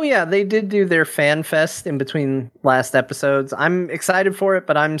 Oh yeah, they did do their fan fest in between last episodes. I'm excited for it,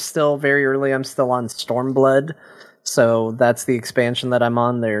 but I'm still very early. I'm still on Stormblood. So that's the expansion that I'm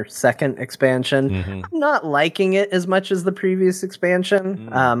on, their second expansion. I'm not liking it as much as the previous expansion.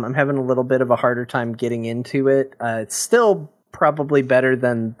 I'm having a little bit of a harder time getting into it. It's still probably better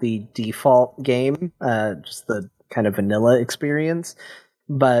than the default game, just the kind of vanilla experience.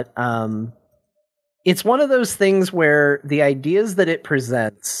 But it's one of those things where the ideas that it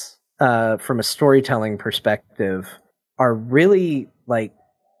presents from a storytelling perspective are really like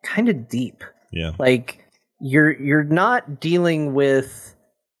kind of deep. Yeah. Like you're not dealing with,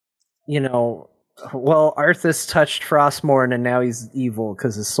 Arthas touched Frostmourne and now he's evil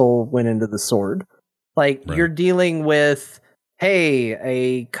because his soul went into the sword. Like You're dealing with, hey,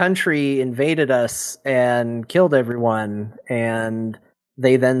 a country invaded us and killed everyone, and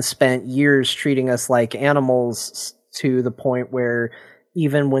they then spent years treating us like animals to the point where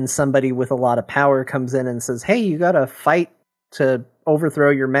even when somebody with a lot of power comes in and says, hey, you got to fight to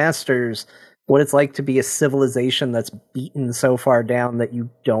overthrow your masters, what it's like to be a civilization that's beaten so far down that you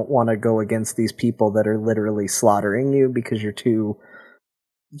don't want to go against these people that are literally slaughtering you because you're too,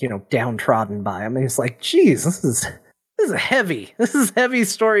 downtrodden by them. And it's like, geez, this is heavy. This is heavy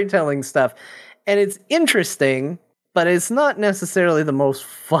storytelling stuff. And it's interesting, but it's not necessarily the most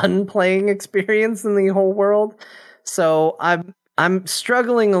fun playing experience in the whole world. So I'm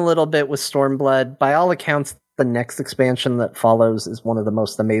struggling a little bit with Stormblood. By all accounts, the next expansion that follows is one of the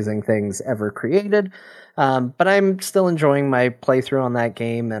most amazing things ever created. But I'm still enjoying my playthrough on that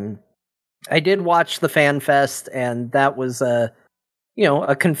game. And I did watch the Fan Fest, and that was a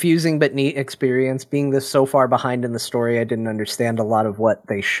confusing but neat experience. Being this so far behind in the story, I didn't understand a lot of what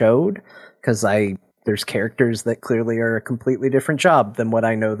they showed because there's characters that clearly are a completely different job than what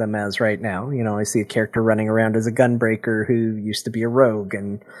I know them as right now. I see a character running around as a gunbreaker who used to be a rogue,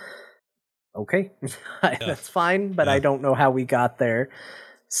 and okay, that's fine, but I don't know how we got there.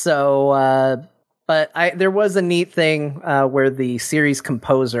 So, but there was a neat thing where the series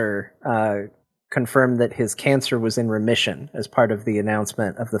composer confirmed that his cancer was in remission as part of the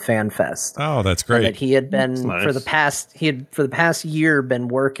announcement of the Fan Fest. Oh, that's great. And that he had been nice. for the past year been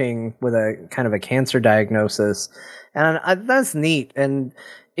working with a kind of a cancer diagnosis, and that's neat. And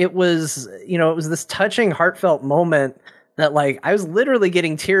it was this touching, heartfelt moment that I was literally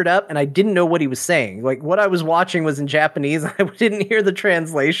getting teared up, and I didn't know what he was saying. Like what I was watching was in Japanese. I didn't hear the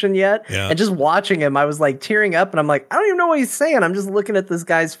translation yet. Yeah. And just watching him, I was tearing up, and I'm like, I don't even know what he's saying. I'm just looking at this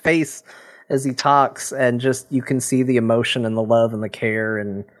guy's face as he talks, and just you can see the emotion and the love and the care,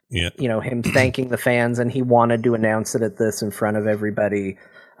 and him thanking the fans, and he wanted to announce it at this in front of everybody.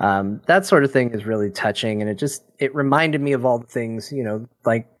 That sort of thing is really touching, and it reminded me of all the things,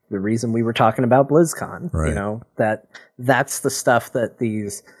 like the reason we were talking about BlizzCon. Right. That's the stuff that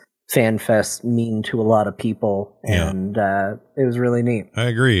these fan fests mean to a lot of people, and it was really neat. I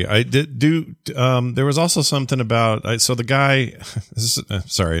agree. I did do. There was also something about. So the guy.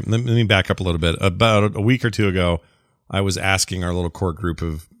 Sorry, let me back up a little bit. About a week or two ago, I was asking our little core group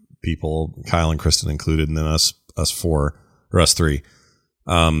of people, Kyle and Kristen included, and then us four or us three.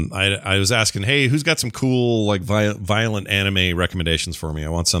 I was asking, hey, who's got some cool like violent anime recommendations for me? I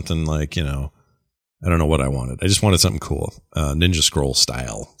want something like, I don't know what I wanted. I just wanted something cool, Ninja Scroll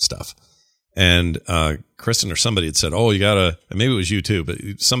style stuff. And Kristen or somebody had said, "Oh, you gotta." And maybe it was you too, but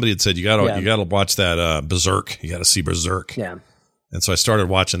somebody had said you gotta watch that Berserk. You gotta see Berserk. Yeah. And so I started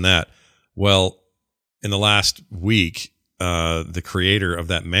watching that. Well, in the last week, the creator of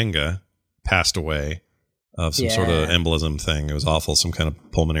that manga passed away of some sort of embolism thing. It was awful, some kind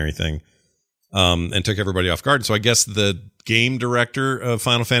of pulmonary thing, and took everybody off guard. So I guess the game director of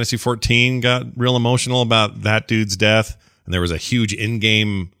Final Fantasy XIV got real emotional about that dude's death, and there was a huge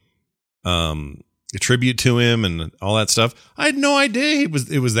in-game tribute to him and all that stuff. I had no idea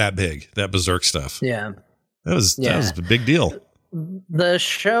it was that big, that Berserk stuff. Yeah. That was a big deal. The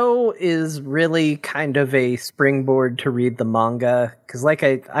show is really kind of a springboard to read the manga. Cause like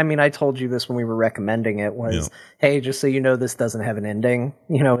I told you this when we were recommending it was, hey, just so you know, this doesn't have an ending.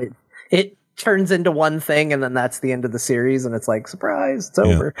 It turns into one thing and then that's the end of the series. And it's like, surprise, it's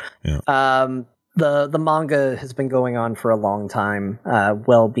over. Yeah. The manga has been going on for a long time,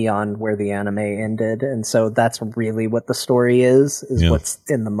 well beyond where the anime ended, and so that's really what the story is what's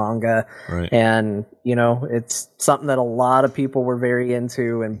in the manga. Right. And it's something that a lot of people were very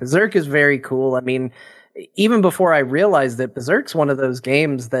into, and Berserk is very cool. I mean, even before I realized it, Berserk's one of those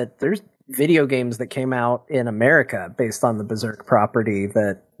games that there's video games that came out in America based on the Berserk property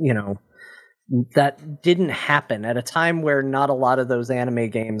that, that didn't happen at a time where not a lot of those anime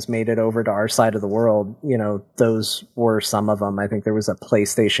games made it over to our side of the world. Those were some of them. I think there was a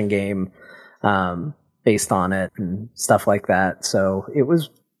PlayStation game based on it and stuff like that. So it was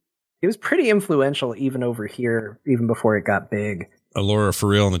pretty influential even over here, even before it got big. Alora for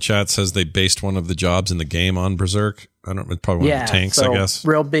real in the chat says they based one of the jobs in the game on Berserk. It's probably one of the tanks, I guess.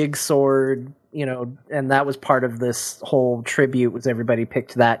 Real big sword, and that was part of this whole tribute was everybody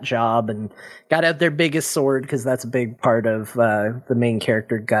picked that job and got out their biggest sword because that's a big part of the main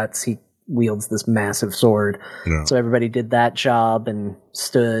character Guts. He wields this massive sword. Yeah. So everybody did that job and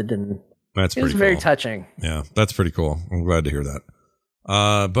stood, and it was very touching. Yeah, that's pretty cool. I'm glad to hear that.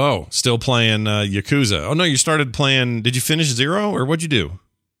 Bo, still playing Yakuza. Oh no, you started playing. Did you finish 0 or what'd you do?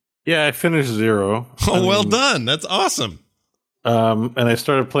 Yeah, I finished 0. Oh, well done. That's awesome. And I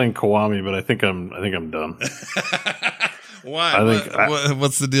started playing Kiwami, but I think I'm done. Why?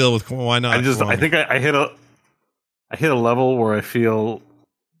 What's the deal with why not? I think I hit a level where I feel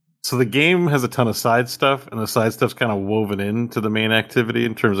so the game has a ton of side stuff, and the side stuff's kind of woven into the main activity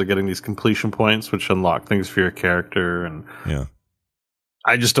in terms of getting these completion points, which unlock things for your character. And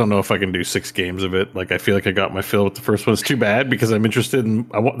I just don't know if I can do 6 games of it. Like, I feel like I got my fill with the first one. It's too bad because I'm interested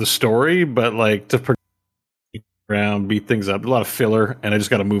I want the story, but like to around, beat things up, a lot of filler, and I just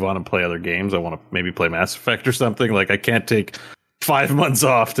got to move on and play other games. I want to maybe play Mass Effect or something. Like, I can't take 5 months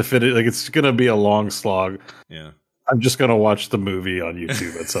off to fit it. Like, it's going to be a long slog. Yeah. I'm just going to watch the movie on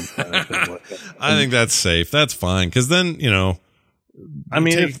YouTube at some point. I think that's safe. That's fine. Because then, I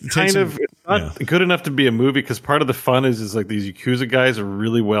mean, it's not good enough to be a movie because part of the fun is like these Yakuza guys are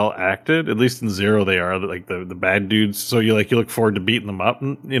really well acted. At least in 0, they are like the bad dudes. So you look forward to beating them up.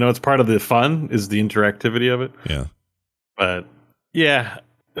 And, it's part of the fun is the interactivity of it. Yeah. But yeah,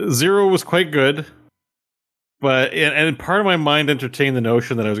 0 was quite good. But and part of my mind entertained the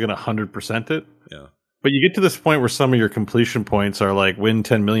notion that I was going to 100% it. Yeah. But you get to this point where some of your completion points are like win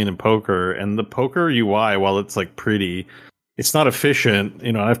 10 million in poker, and the poker UI, while it's like pretty, it's not efficient.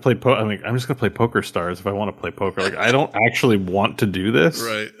 I've played I'm just gonna play Poker Stars if I want to play poker. Like, I don't actually want to do this.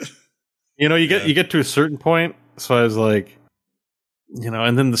 Right. You get to a certain point. So I was like,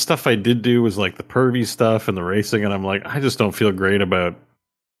 and then the stuff I did do was like the pervy stuff and the racing, and I'm like, I just don't feel great about.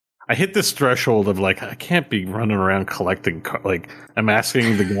 I hit this threshold of like, I can't be running around collecting. Like, I'm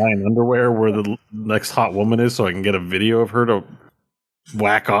asking the guy in underwear where the next hot woman is so I can get a video of her to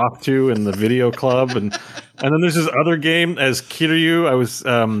whack off to in the video club. And then there's this other game as Kiryu. I was,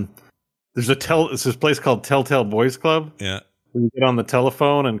 it's this place called Telltale Boys Club. Yeah. Where you get on the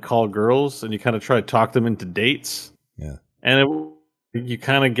telephone and call girls and you kind of try to talk them into dates. Yeah. And you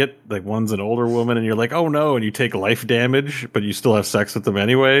kind of get like one's an older woman and you're like, oh no, and you take life damage, but you still have sex with them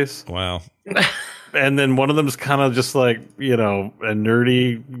anyways. Wow. And then one of them is kind of just like, a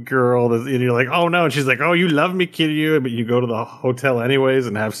nerdy girl, and you're like, oh no, and she's like, oh, you love me, Kiryu, but you go to the hotel anyways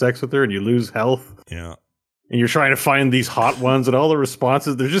and have sex with her and you lose health. Yeah. And you're trying to find these hot ones, and all the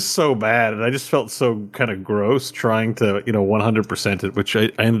responses, they're just so bad. And I just felt so kind of gross trying to, 100% it, which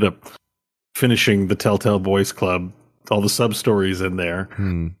I ended up finishing the Telltale Boys Club, all the sub-stories in there.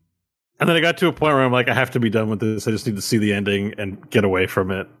 And then I got to a point where I'm like, I have to be done with this. I just need to see the ending and get away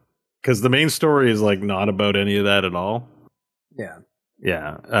from it. Because the main story is like not about any of that at all. Yeah.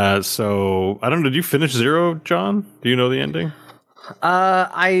 Yeah. So I don't know. Did you finish Zero, John? Do you know the ending?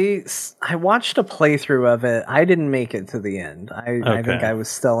 I watched a playthrough of it. I didn't make it to the end. I think I was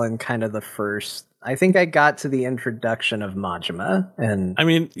still in kind of the first. I think I got to the introduction of Majima, and I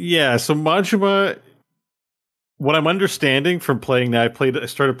mean, yeah. So Majima, what I'm understanding from playing now, I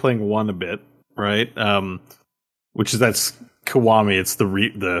started playing 1 a bit, right? Which is that's Kiwami. It's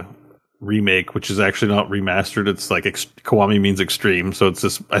the remake, which is actually not remastered. It's like Kiwami means extreme, so it's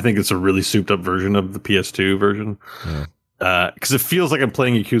just. I think it's a really souped up version of the PS2 version. Yeah. Because it feels like I'm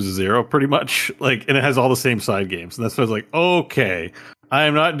playing Yakuza 0 pretty much, like, and it has all the same side games, and that's why I was like, okay, I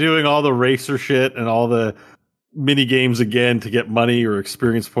am not doing all the racer shit and all the mini games again to get money or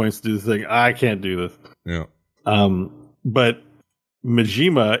experience points to do the thing. I can't do this. Yeah. But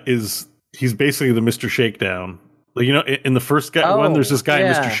Majima he's basically the Mr. Shakedown. Like, you know, in the first one, there's this guy,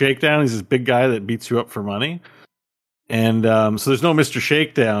 Mr. Shakedown. He's this big guy that beats you up for money, and so there's no Mr.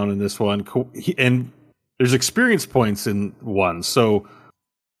 Shakedown in this one, and there's experience points in 1. So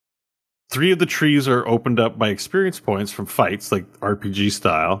 3 of the trees are opened up by experience points from fights, like RPG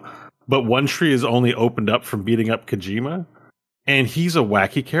style. But 1 tree is only opened up from beating up Kojima. And he's a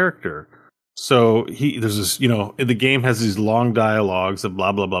wacky character. So there's this, you know, the game has these long dialogues of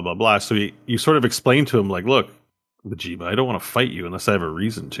blah, blah, blah, blah, blah. So you sort of explain to him, like, look, Kojima, I don't want to fight you unless I have a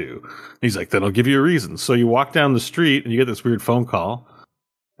reason to. And he's like, then I'll give you a reason. So you walk down the street and you get this weird phone call.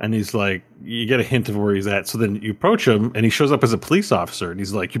 And he's like, you get a hint of where he's at. So then you approach him, and he shows up as a police officer. And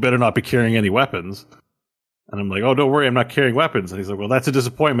he's like, you better not be carrying any weapons. And I'm like, oh, don't worry, I'm not carrying weapons. And he's like, well, that's a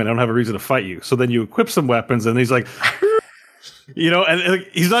disappointment. I don't have a reason to fight you. So then you equip some weapons, and he's like, you know, and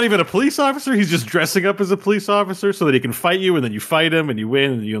he's not even a police officer. He's just dressing up as a police officer so that he can fight you, and then you fight him, and you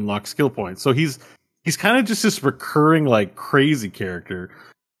win, and you unlock skill points. So he's kind of just this recurring, like, crazy character,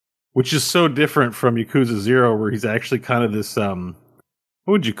 which is so different from Yakuza 0, where he's actually kind of this...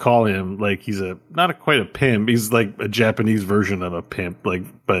 what would you call him? Like, he's not quite a pimp. He's like a Japanese version of a pimp, like,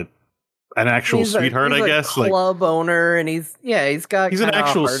 but an actual sweetheart, I guess. Like club owner, and he's an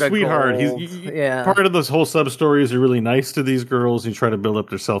actual sweetheart. He's part of this whole sub story is you're really nice to these girls. You try to build up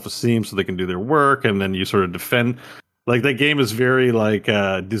their self esteem so they can do their work, and then you sort of defend. Like, that game is very like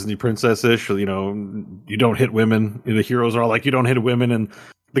Disney princess-ish. You know, you don't hit women. The heroes are all like, you don't hit women, and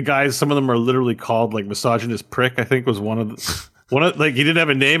the guys, some of them are literally called like misogynist prick. I think was one of the. Like, he didn't have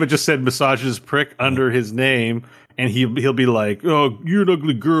a name; it just said misogynist prick under his name, and he'll be like, "Oh, you're an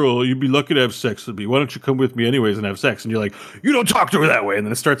ugly girl. You'd be lucky to have sex with me. Why don't you come with me anyways and have sex?" And you're like, "You don't talk to her that way." And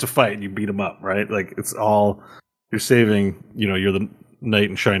then it starts a fight, and you beat him up, right? Like, it's all you're saving. You know, you're the knight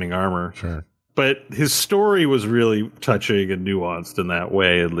in shining armor. Sure. But his story was really touching and nuanced in that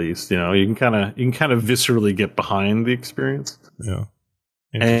way. At least, you know, you can kind of viscerally get behind the experience. Yeah.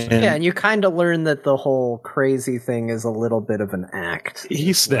 And you kind of learn that the whole crazy thing is a little bit of an act.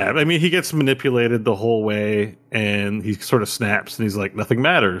 He snapped. I mean, he gets manipulated the whole way, and he sort of snaps, and he's like, nothing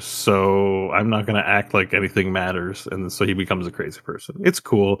matters, so I'm not going to act like anything matters. And so he becomes a crazy person. It's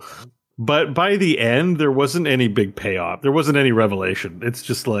cool. But by the end, there wasn't any big payoff. There wasn't any revelation. It's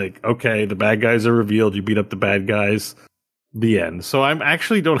just like, okay, the bad guys are revealed. You beat up the bad guys. The end. So I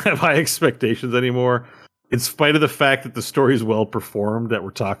actually don't have high expectations anymore. In spite of the fact that the story is well performed, that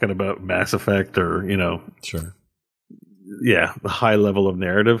we're talking about Mass Effect or, you know, sure, yeah, the high level of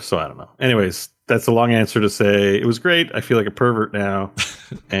narrative. So I don't know. Anyways, that's a long answer to say it was great. I feel like a pervert now,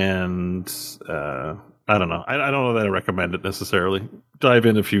 and I don't know. I don't know that I recommend it necessarily. Dive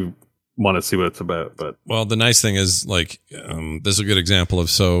in if you want to see what it's about. But well, the nice thing is, like, this is a good example of,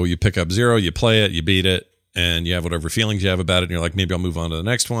 so you pick up Zero, you play it, you beat it, and you have whatever feelings you have about it, and you're like, maybe I'll move on to the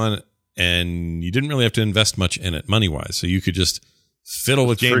next one. And you didn't really have to invest much in it money-wise. So you could just fiddle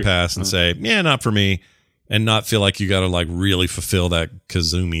with Game Pass and say, yeah, not for me, and not feel like you got to, like, really fulfill that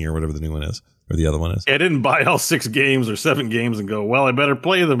Kazumi or whatever the new one is, or the other one is. I didn't buy all 6 games or 7 games and go, well, I better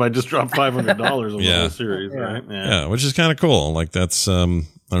play them. I just dropped $500 on the whole series, right? Yeah, which is kind of cool. Like, that's, I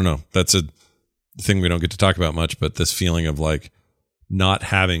don't know, that's a thing we don't get to talk about much, but this feeling of, like, not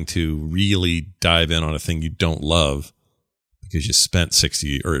having to really dive in on a thing you don't love because you spent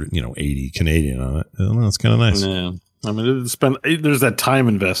 60 or, you know, 80 Canadian on it. I don't know, it's kind of nice. Yeah. I mean, there's that time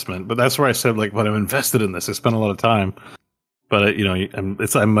investment, but that's where I said, like, when I'm invested in this, I spent a lot of time. But, you know,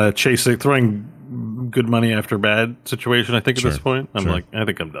 I'm chasing, throwing good money after bad situation, I think, at this point. I'm like, I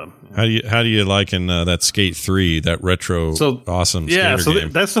think I'm done. Yeah. How do you like in that Skate 3, that retro awesome skater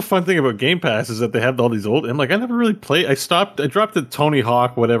game? That's the fun thing about Game Pass is that they have all these old, I'm like, I never really played, I dropped the Tony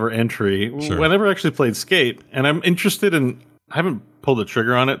Hawk whatever entry. Sure. I never actually played Skate, and I'm interested in, haven't pulled the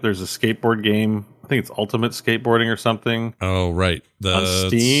trigger on it. There's a skateboard game. I think it's Ultimate Skateboarding or something. Oh, right. On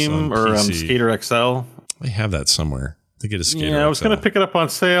Steam or Skater XL. They have that somewhere. They get a Skater XL. Yeah, I was going to pick it up on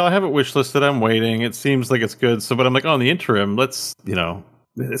sale. I have it wishlisted. I'm waiting. It seems like it's good. So, but I'm like, oh, in the interim, let's,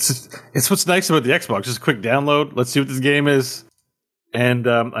 it's what's nice about the Xbox. Just a quick download. Let's see what this game is. And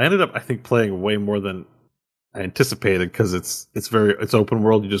I ended up, I think, playing way more than I anticipated because it's open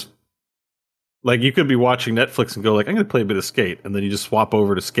world. You just, like, you could be watching Netflix and go like, I'm going to play a bit of Skate, and then you just swap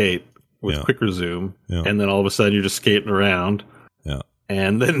over to Skate with quick resume, and then all of a sudden you're just skating around. Yeah.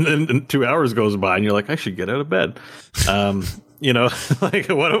 And then 2 hours goes by, and you're like, I should get out of bed. Like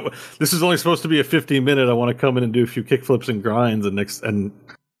this is only supposed to be a 15-minute. I want to come in and do a few kickflips and grinds,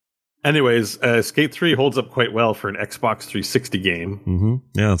 anyways, Skate 3 holds up quite well for an Xbox 360 game. Mm-hmm.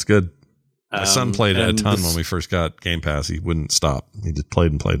 Yeah, it's good. My son played it a ton when we first got Game Pass. He wouldn't stop. He just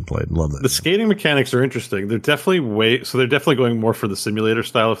played and played and played. Loved it. The skating mechanics are interesting. They're definitely going more for the simulator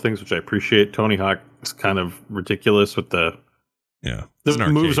style of things, which I appreciate. Tony Hawk is kind of ridiculous with the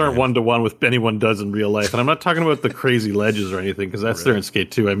moves aren't one-to-one with anyone does in real life. And I'm not talking about the crazy ledges or anything, because that's there in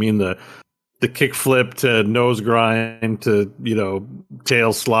Skate 2. I mean the kick flip to nose grind to,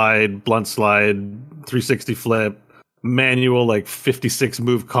 tail slide, blunt slide, 360 flip, manual, like 56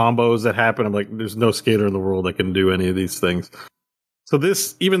 move combos that happen. I'm like, there's no skater in the world that can do any of these things. So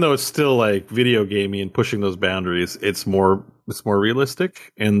this, even though it's still like video gamey and pushing those boundaries, it's more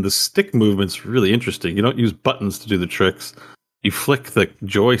realistic. And the stick movement's really interesting. You don't use buttons to do the tricks. You flick the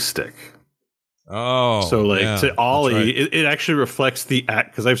joystick. Oh, so to ollie, right. it actually reflects the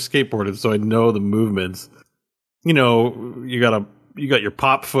act, because I've skateboarded, so I know the movements. You got your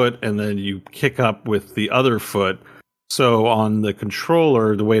pop foot, and then you kick up with the other foot. So on the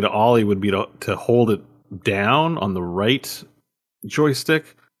controller, the way to ollie would be to hold it down on the right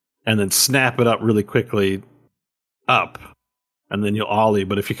joystick, and then snap it up really quickly up, and then you'll ollie.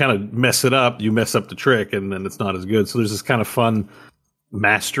 But if you kind of mess it up, you mess up the trick, and then it's not as good. So there's this kind of fun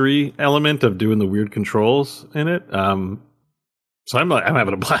mastery element of doing the weird controls in it. So I'm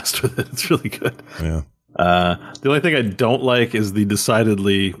having a blast with it. It's really good. Yeah. The only thing I don't like is the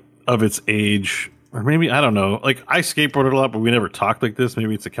decidedly of its age, or maybe, I don't know. Like, I skateboarded a lot, but we never talked like this.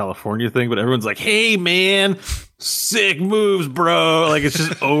 Maybe it's a California thing, but everyone's like, hey man, sick moves, bro. Like, it's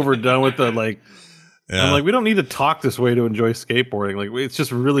just overdone with the like. Yeah. I'm like, we don't need to talk this way to enjoy skateboarding. Like, it's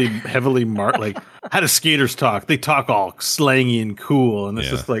just really heavily marked. Like, how do skaters talk? They talk all slangy and cool, and it's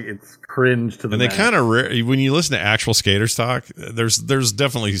just like, it's cringe to the. And they kind of when you listen to actual skaters talk, there's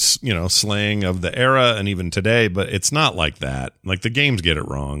definitely slang of the era and even today, but it's not like that. Like, the games get it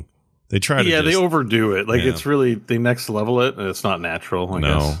wrong. They try to. They overdo it. Like, it's really, they next level it, and it's not natural. I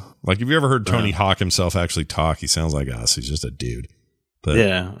guess. Like, have you ever heard Tony Hawk himself actually talk? He sounds like us. He's just a dude. But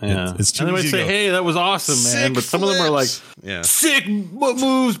it's too and they might say, hey, that was awesome, man. But some of them are like, sick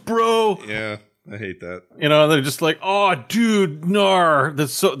moves, bro. Yeah, I hate that. They're just like, oh, dude,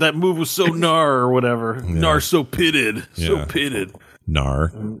 gnar. That move was so gnar or whatever. Yeah. Gnar so pitted. So pitted.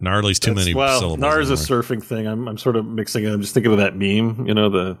 Gnar. Gnarly's too many syllables. Gnar is a surfing thing. I'm sort of mixing it. I'm just thinking of that meme,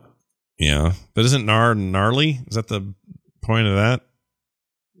 Yeah, but isn't gnar gnarly? Is that the point of that?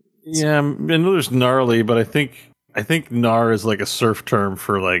 Yeah, I know there's gnarly, but I think gnar is like a surf term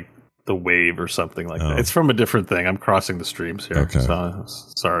for like the wave or something like that. It's from a different thing. I'm crossing the streams here. Okay. So,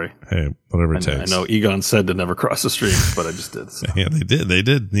 sorry. Hey, whatever it takes. I know Egon said to never cross the streams, but I just did. So. Yeah, they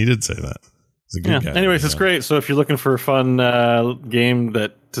did. He did say that. He's a good guy. Anyways, it's great. So if you're looking for a fun game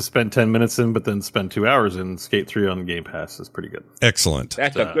to spend 10 minutes in, but then spend 2 hours in, Skate 3 on Game Pass is pretty good. Excellent.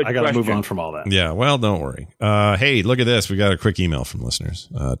 That's a good I got to move on from all that. Yeah, well, don't worry. Hey, look at this. We got a quick email from listeners.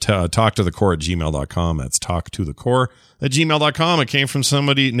 talktothecore@gmail.com. That's talktothecore@gmail.com. It came from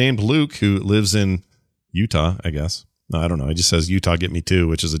somebody named Luke who lives in Utah, I guess. No, I don't know. It just says Utah Get Me Too,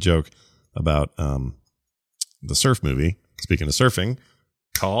 which is a joke about the surf movie. Speaking of surfing,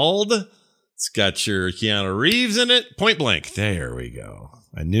 called... It's got your Keanu Reeves in it. Point Blank. There we go.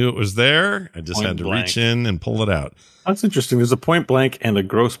 I knew it was there. I just had to reach in and pull it out. That's interesting. There's a Point Blank and a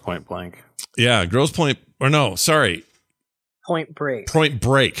Gross Point Blank. Yeah, Gross Point. Or no, sorry. Point Break. Point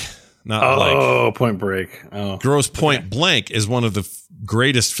Break. Not blank. Oh, Point Break. Oh, Gross Point Blank is one of the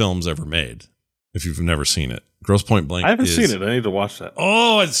greatest films ever made. If you've never seen it, Gross Point Blank. I haven't seen it. I need to watch that.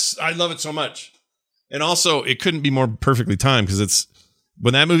 Oh, I love it so much. And also, it couldn't be more perfectly timed because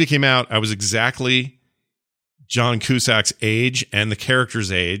when that movie came out, I was exactly John Cusack's age and the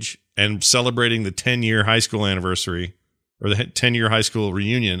character's age, and celebrating the 10-year high school anniversary or the 10-year high school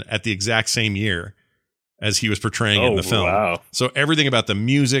reunion at the exact same year as he was portraying it in the film. Wow. So everything about the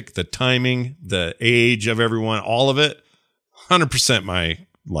music, the timing, the age of everyone, all of it, 100% my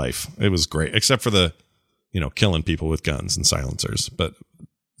life. It was great, except for the killing people with guns and silencers. But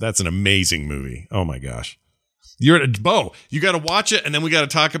that's an amazing movie. Oh my gosh. Bo, you got to watch it. And then we got to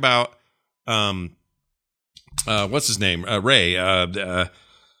talk about, what's his name? Ray,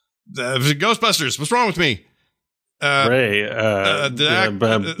 Ghostbusters. What's wrong with me? Ray, Dan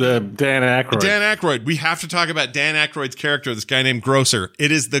Aykroyd. Dan Aykroyd. We have to talk about Dan Aykroyd's character, this guy named Grocer.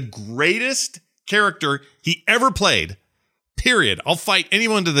 It is the greatest character he ever played, period. I'll fight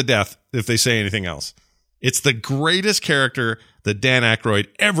anyone to the death if they say anything else. It's the greatest character that Dan Aykroyd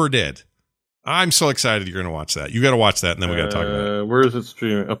ever did. I'm so excited you're going to watch that. You got to watch that, and then we got to talk about it. Where is it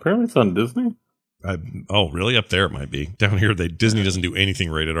streaming? Apparently it's on Disney. Oh, really? Up there it might be. Down here, Disney doesn't do anything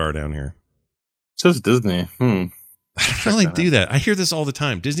rated R down here. It says Disney. I don't really do that. I hear this all the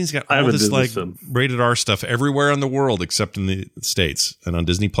time. Disney's got all this rated R stuff everywhere in the world except in the States. And on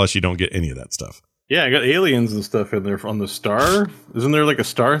Disney Plus, you don't get any of that stuff. Yeah, I got aliens and stuff in there on the Star. Isn't there like a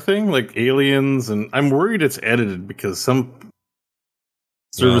Star thing? Like aliens, and I'm worried it's edited because some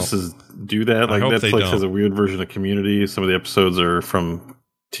services do that. Like Netflix has a weird version of Community. Some of the episodes are from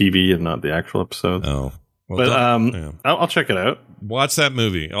TV and not the actual episodes. Oh. Well, but I'll check it out. Watch that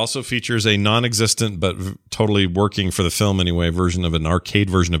movie. It also features a non-existent but totally working for the film anyway version of an arcade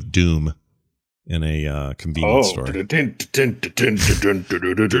version of Doom in a convenience store.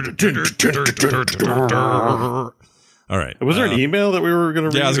 All right. Was there an email that we were going to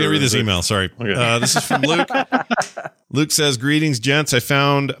read? Yeah, I was going to read this email. Sorry. Okay. This is from Luke. Luke says, "Greetings, gents. I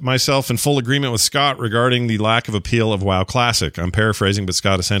found myself in full agreement with Scott regarding the lack of appeal of WoW Classic. I'm paraphrasing, but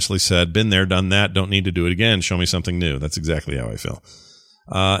Scott essentially said, been there, done that, don't need to do it again. Show me something new." That's exactly how I feel.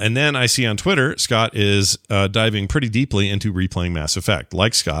 And then I see on Twitter, Scott is diving pretty deeply into replaying Mass Effect.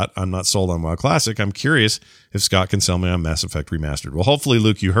 Like Scott, I'm not sold on WoW Classic. I'm curious if Scott can sell me on Mass Effect Remastered. Well, hopefully,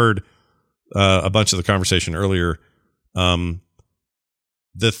 Luke, you heard a bunch of the conversation earlier.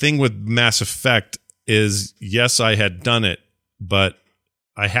 The thing with Mass Effect is, yes, I had done it, but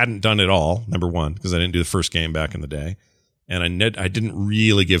I hadn't done it all, number one, because I didn't do the first game back in the day. And I didn't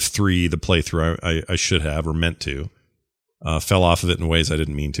really give 3 the playthrough I should have or meant to. Fell off of it in ways I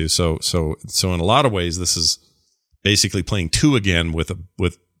didn't mean to. So in a lot of ways, this is basically playing 2 again with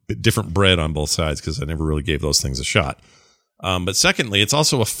different bread on both sides, because I never really gave those things a shot. But secondly, it's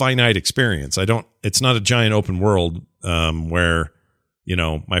also a finite experience. It's not a giant open world where,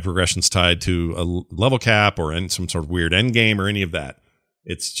 my progression's tied to a level cap or some sort of weird end game or any of that.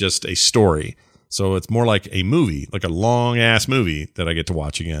 It's just a story. So it's more like a movie, like a long ass movie that I get to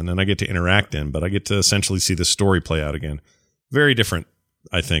watch again and I get to interact in, but I get to essentially see the story play out again. Very different,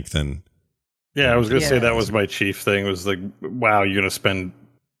 I think, than. Yeah, I was going to say that was my chief thing. It was like, wow, you're going to spend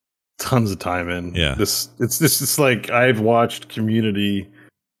tons of time in it's like I've watched Community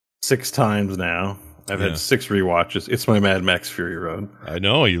 6 times now. I've had 6 rewatches. It's my Mad Max Fury Road. I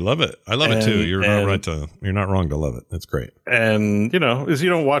know you love it. I love it too. You're not wrong to love it. It's great. And you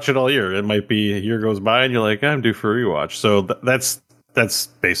don't watch it all year. It might be a year goes by and you're like, I'm due for a rewatch. So that's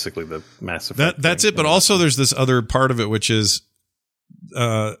basically the Mass Effect. That's it. But also there's this other part of it, which is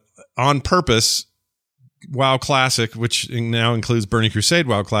on purpose. WoW Classic, which now includes Burning Crusade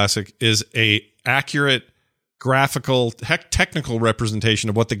WoW Classic, is a accurate graphical, technical representation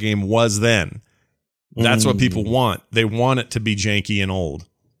of what the game was then. That's what people want. They want it to be janky and old.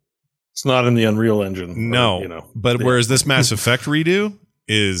 It's not in the Unreal Engine. No, whereas this Mass Effect redo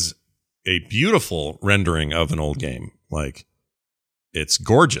is a beautiful rendering of an old game. Like, it's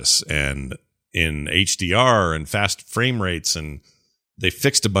gorgeous and in HDR and fast frame rates, and they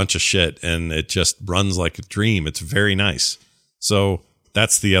fixed a bunch of shit and it just runs like a dream. It's very nice. So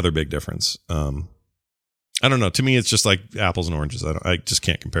that's the other big difference. I don't know. To me, it's just like apples and oranges. I just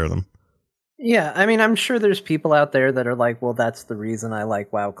can't compare them. Yeah, I mean, I'm sure there's people out there that are like, well, that's the reason I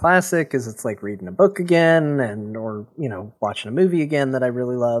like WoW Classic, is it's like reading a book again or watching a movie again that I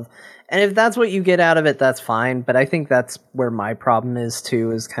really love. And if that's what you get out of it, that's fine. But I think that's where my problem is too,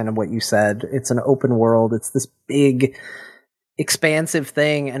 is kind of what you said. It's an open world. It's this big, expansive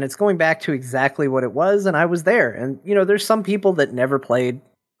thing, and it's going back to exactly what it was, and I was there. And, there's some people that never played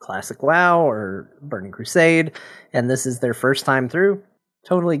Classic WoW or Burning Crusade, and this is their first time through.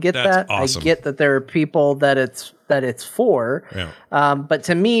 Totally get that. Awesome. I get that there are people that it's for. Yeah. But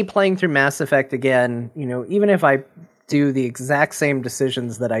to me, playing through Mass Effect again, even if I do the exact same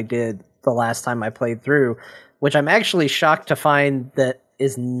decisions that I did the last time I played through, which I'm actually shocked to find that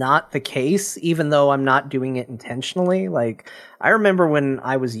is not the case, even though I'm not doing it intentionally. Like, I remember when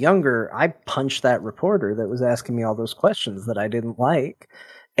I was younger, I punched that reporter that was asking me all those questions that I didn't like.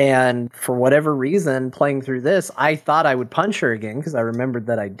 And for whatever reason, playing through this, I thought I would punch her again because I remembered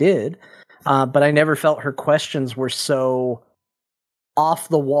that I did. But I never felt her questions were so off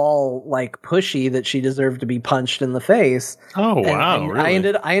the wall, like pushy, that she deserved to be punched in the face. Oh, And wow.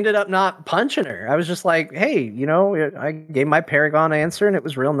 Really? I ended up not punching her. I was just like, hey, you know, I gave my Paragon answer and it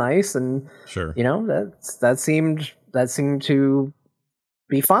was real nice, and Sure. you know, that seemed to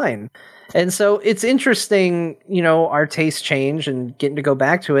be fine. And so it's interesting, you know, our tastes change, and getting to go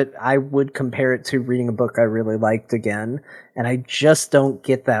back to it, I would compare it to reading a book I really liked again. And I just don't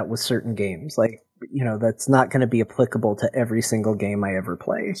get that with certain games. Like, you know, that's not going to be applicable to every single game I ever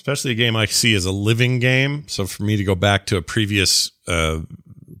play. Especially a game I see as a living game. So for me to go back to a previous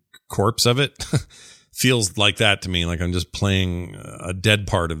corpse of it feels like that to me. Like I'm just playing a dead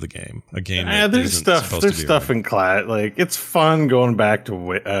part of the game. A game. There's stuff in class. Like, it's fun going back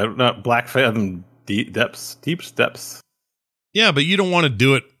to not Black Fathom Deep Depths. Yeah, but you don't want to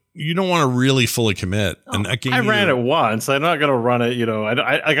do it. You don't want to really fully commit. And that game I ran it once. I'm not going to run it. You know,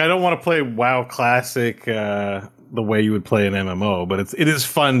 I don't want to play WoW Classic the way you would play an MMO, but it is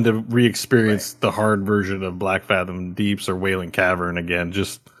fun to re-experience the hard version of Black Fathom Deeps or Wailing Cavern again.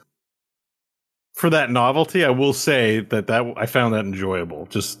 Just for that novelty, I will say that I found that enjoyable.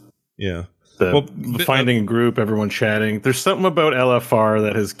 Just yeah, finding a group, everyone chatting. There's something about LFR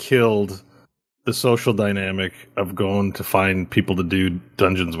that has killed the social dynamic of going to find people to do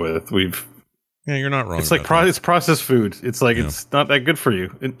dungeons with. Yeah, you're not wrong. It's like it's processed food. It's like it's not that good for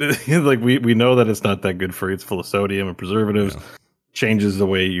you. Like we know that it's not that good for you. It's full of sodium and preservatives. Yeah. Changes the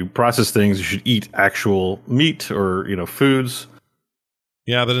way you process things. You should eat actual meat or foods.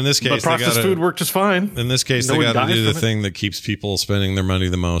 Yeah, but in this case, processed food worked just fine. In this case, they got to do the thing that keeps people spending their money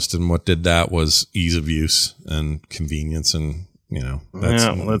the most, and what did that was ease of use and convenience, and that's.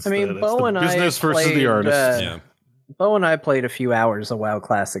 I mean, Bo and I business versus the artist. Bo and I played a few hours of WoW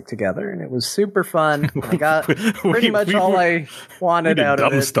Classic together, and it was super fun. I got pretty much all I wanted out of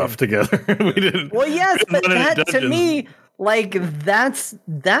it. Dumb stuff together. We didn't. Well, yes, but that to me, like that's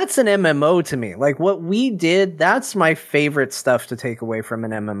an MMO to me. Like what we did, that's my favorite stuff to take away from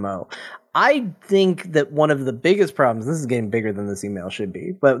an MMO. I think that one of the biggest problems, this is getting bigger than this email should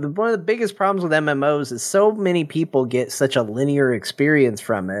be, but one of the biggest problems with MMOs is so many people get such a linear experience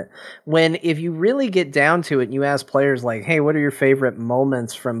from it. When if you really get down to it and you ask players like, hey, what are your favorite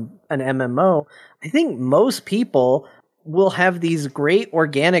moments from an MMO? I think most people will have these great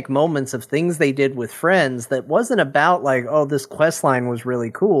organic moments of things they did with friends that wasn't about like, oh, this quest line was really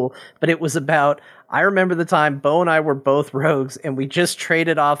cool, but it was about, I remember the time Bo and I were both rogues and we just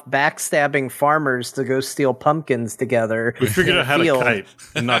traded off backstabbing farmers to go steal pumpkins together. We figured out how to kite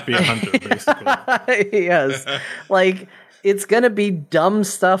and not be a hunter, basically. Yes. Like, it's going to be dumb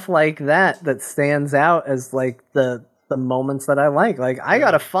stuff like that stands out as like the moments that I like. Like, I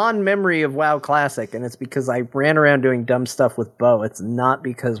got a fond memory of WoW Classic, and it's because I ran around doing dumb stuff with Bo. It's not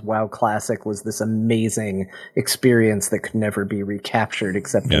because WoW Classic was this amazing experience that could never be recaptured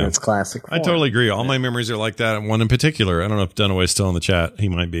except in its classic form. I totally agree. All my memories are like that. And one in particular, I don't know if Dunaway's still in the chat. He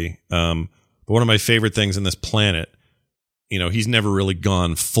might be. But one of my favorite things in this planet, he's never really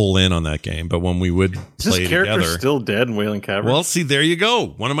gone full in on that game. But when we would play together, character still dead in Wailing Cavern. Well, see, there you go.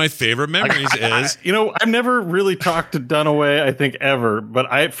 One of my favorite memories is I've never really talked to Dunaway, I think, ever.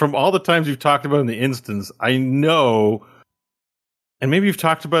 But from all the times you've talked about in the instance, I know, and maybe you've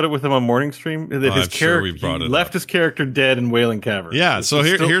talked about it with him on Morning Stream, that his character left his character dead in Wailing Cavern. Yeah. So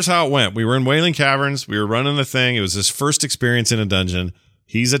here's how it went. We were in Wailing Caverns. We were running the thing. It was his first experience in a dungeon.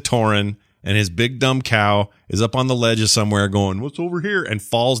 He's a Tauren. And his big dumb cow is up on the ledge of somewhere going, what's over here? And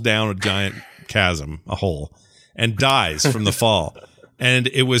falls down a giant chasm, a hole, and dies from the fall. And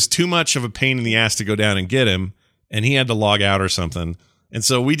it was too much of a pain in the ass to go down and get him. And he had to log out or something. And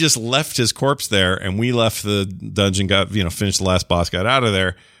so we just left his corpse there, and we left the dungeon, finished the last boss, got out of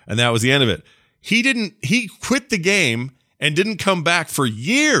there. And that was the end of it. He quit the game and didn't come back for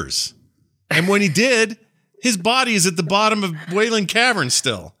years. And when he did, his body is at the bottom of Wailing Cavern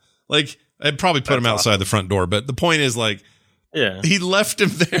still. Like, I'd probably put him outside the front door, but the point is, like, he left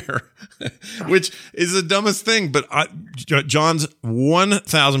him there, which is the dumbest thing. But John's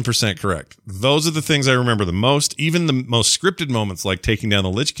 1,000% correct. Those are the things I remember the most. Even the most scripted moments, like taking down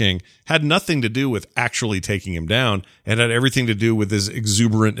the Lich King, had nothing to do with actually taking him down. It had everything to do with this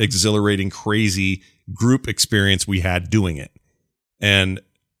exuberant, exhilarating, crazy group experience we had doing it. And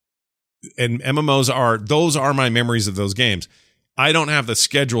MMOs those are my memories of those games. I don't have the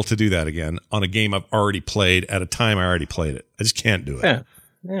schedule to do that again on a game I've already played at a time I already played it. I just can't do it.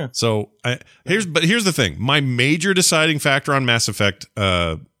 Yeah. So here's the thing. My major deciding factor on Mass Effect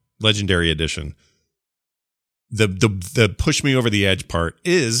Legendary Edition, the push me over the edge part,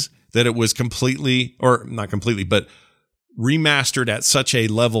 is that it was completely, or not completely, but remastered at such a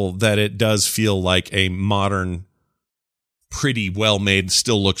level that it does feel like a modern pretty well made,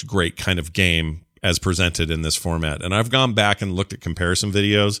 still looks great kind of game as presented in this format. And I've gone back and looked at comparison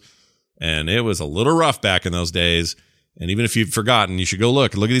videos, and it was a little rough back in those days. And even if you've forgotten, you should go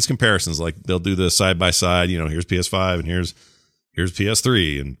look at these comparisons. Like they'll do the side by side, here's PS5 and here's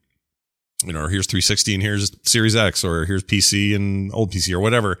PS3 and, or here's 360 and here's Series X, or here's PC and old PC or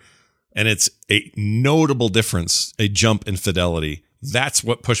whatever. And it's a notable difference, a jump in fidelity. That's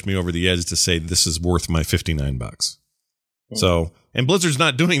what pushed me over the edge to say this is worth my $59. So, and Blizzard's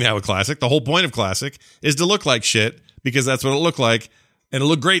not doing that with Classic. The whole point of Classic is to look like shit because that's what it looked like. And it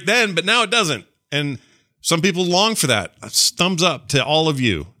looked great then, but now it doesn't. And some people long for that. Thumbs up to all of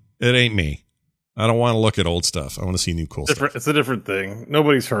you. It ain't me. I don't want to look at old stuff. I want to see new cool stuff. It's a different thing.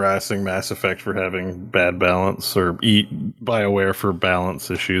 Nobody's harassing Mass Effect for having bad balance or BioWare for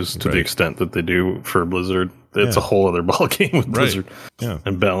balance issues to the extent that they do for Blizzard. It's a whole other ballgame with Blizzard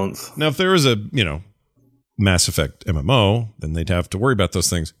and balance. Now, if there was a, Mass Effect MMO, then they'd have to worry about those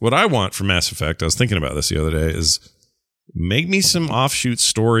things. What I want from Mass Effect, I was thinking about this the other day, is make me some offshoot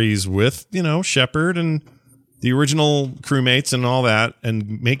stories with, Shepard and the original crewmates and all that,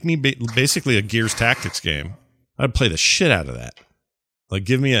 and make me basically a Gears Tactics game. I'd play the shit out of that. Like,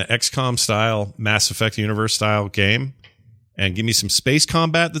 give me an XCOM style, Mass Effect universe style game, and give me some space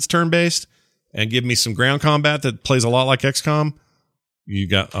combat that's turn-based, and give me some ground combat that plays a lot like XCOM. You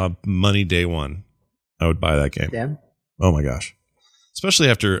got money day one. I would buy that game. Yeah. Oh my gosh. Especially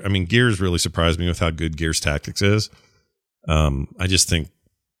after, Gears really surprised me with how good Gears Tactics is. I just think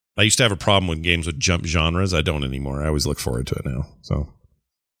I used to have a problem with games with jump genres. I don't anymore. I always look forward to it now. So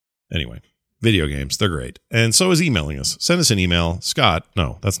anyway, video games, they're great. And so is emailing us. Send us an email. Scott,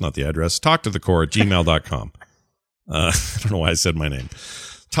 no, that's not the address. talktothecore@gmail.com. I don't know why I said my name.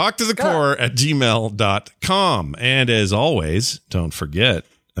 talktothecore@gmail.com. And as always, don't forget,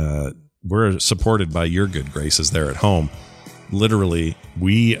 we're supported by your good graces there at home. Literally,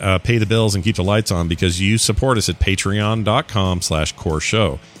 we pay the bills and keep the lights on because you support us at patreon.com/core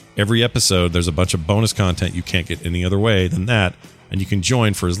show. Every episode, there's a bunch of bonus content you can't get any other way than that, and you can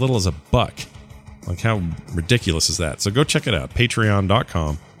join for as little as $1. Like, how ridiculous is that? So go check it out,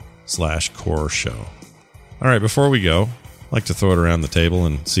 patreon.com/core show. All right, before we go, I'd like to throw it around the table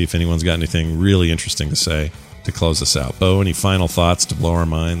and see if anyone's got anything really interesting to say to close us out. Bo, any final thoughts to blow our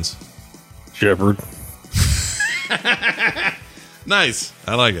minds? Shepard. Nice.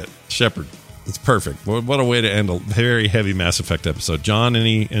 I like it. Shepard. It's perfect. What a way to end a very heavy Mass Effect episode. John,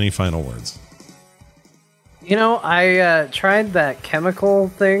 any final words? I tried that chemical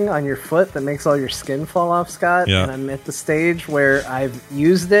thing on your foot that makes all your skin fall off, Scott. Yeah. And I'm at the stage where I've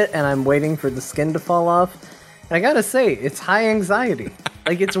used it and I'm waiting for the skin to fall off. And I gotta say, it's high anxiety.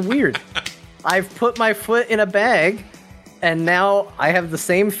 Like, it's weird. I've put my foot in a bag, and now I have the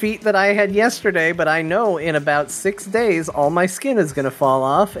same feet that I had yesterday, but I know in about 6 days all my skin is going to fall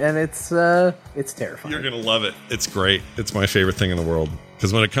off, and it's terrifying. You're going to love it. It's great. It's my favorite thing in the world.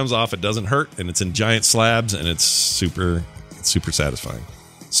 Because when it comes off, it doesn't hurt, and it's in giant slabs, and it's super satisfying.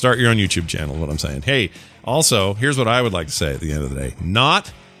 Start your own YouTube channel, what I'm saying. Hey, also, here's what I would like to say at the end of the day.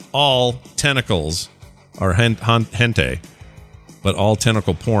 Not all tentacles are hentai, but all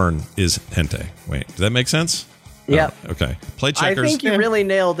tentacle porn is hentai. Wait, does that make sense? Yeah. Okay. Play checkers. I think you really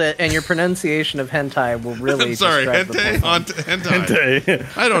nailed it, and your pronunciation of hentai will really. I'm sorry, hentai. Hentai.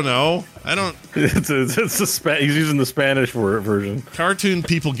 I don't know. It's he's using the Spanish version. Cartoon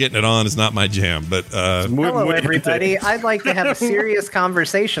people getting it on is not my jam, but hello, everybody. I'd like to have a serious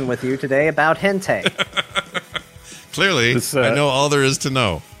conversation with you today about hentai. Clearly, I know all there is to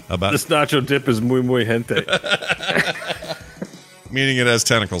know about this nacho dip is muy hentai. Meaning it has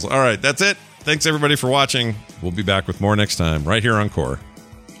tentacles. All right, that's it. Thanks, everybody, for watching. We'll be back with more next time, right here on Core.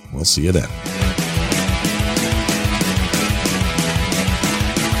 We'll see you then.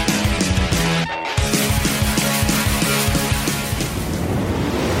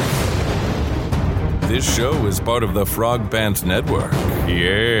 This show is part of the Frog Pants Network.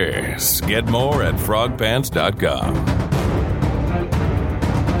 Yes. Get more at frogpants.com.